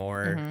bringing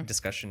more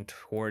discussion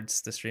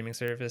towards the streaming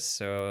service.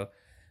 So,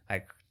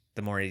 like,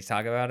 the more you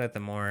talk about it, the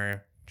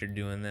more you're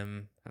doing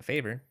them a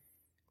favor.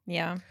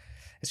 Yeah.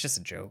 It's just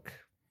a joke,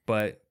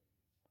 but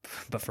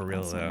for real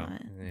Also though.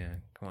 not. Yeah,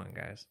 come on,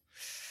 guys.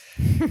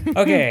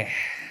 Okay,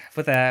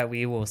 with that,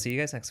 we will see you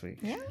guys next week.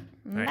 Yeah.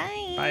 All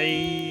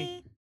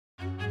right,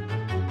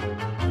 bye.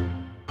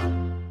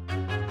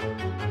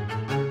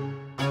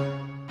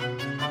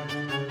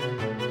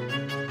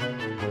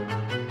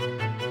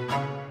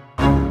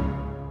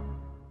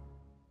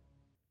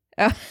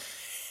 Oh.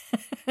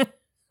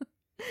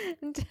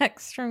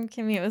 Text from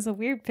Kimmy. It was a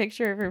weird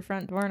picture of her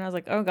front door, and I was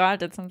like, oh God,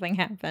 did something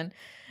happen?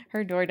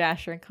 Her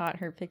DoorDasher caught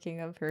her picking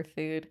up her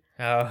food.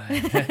 Oh.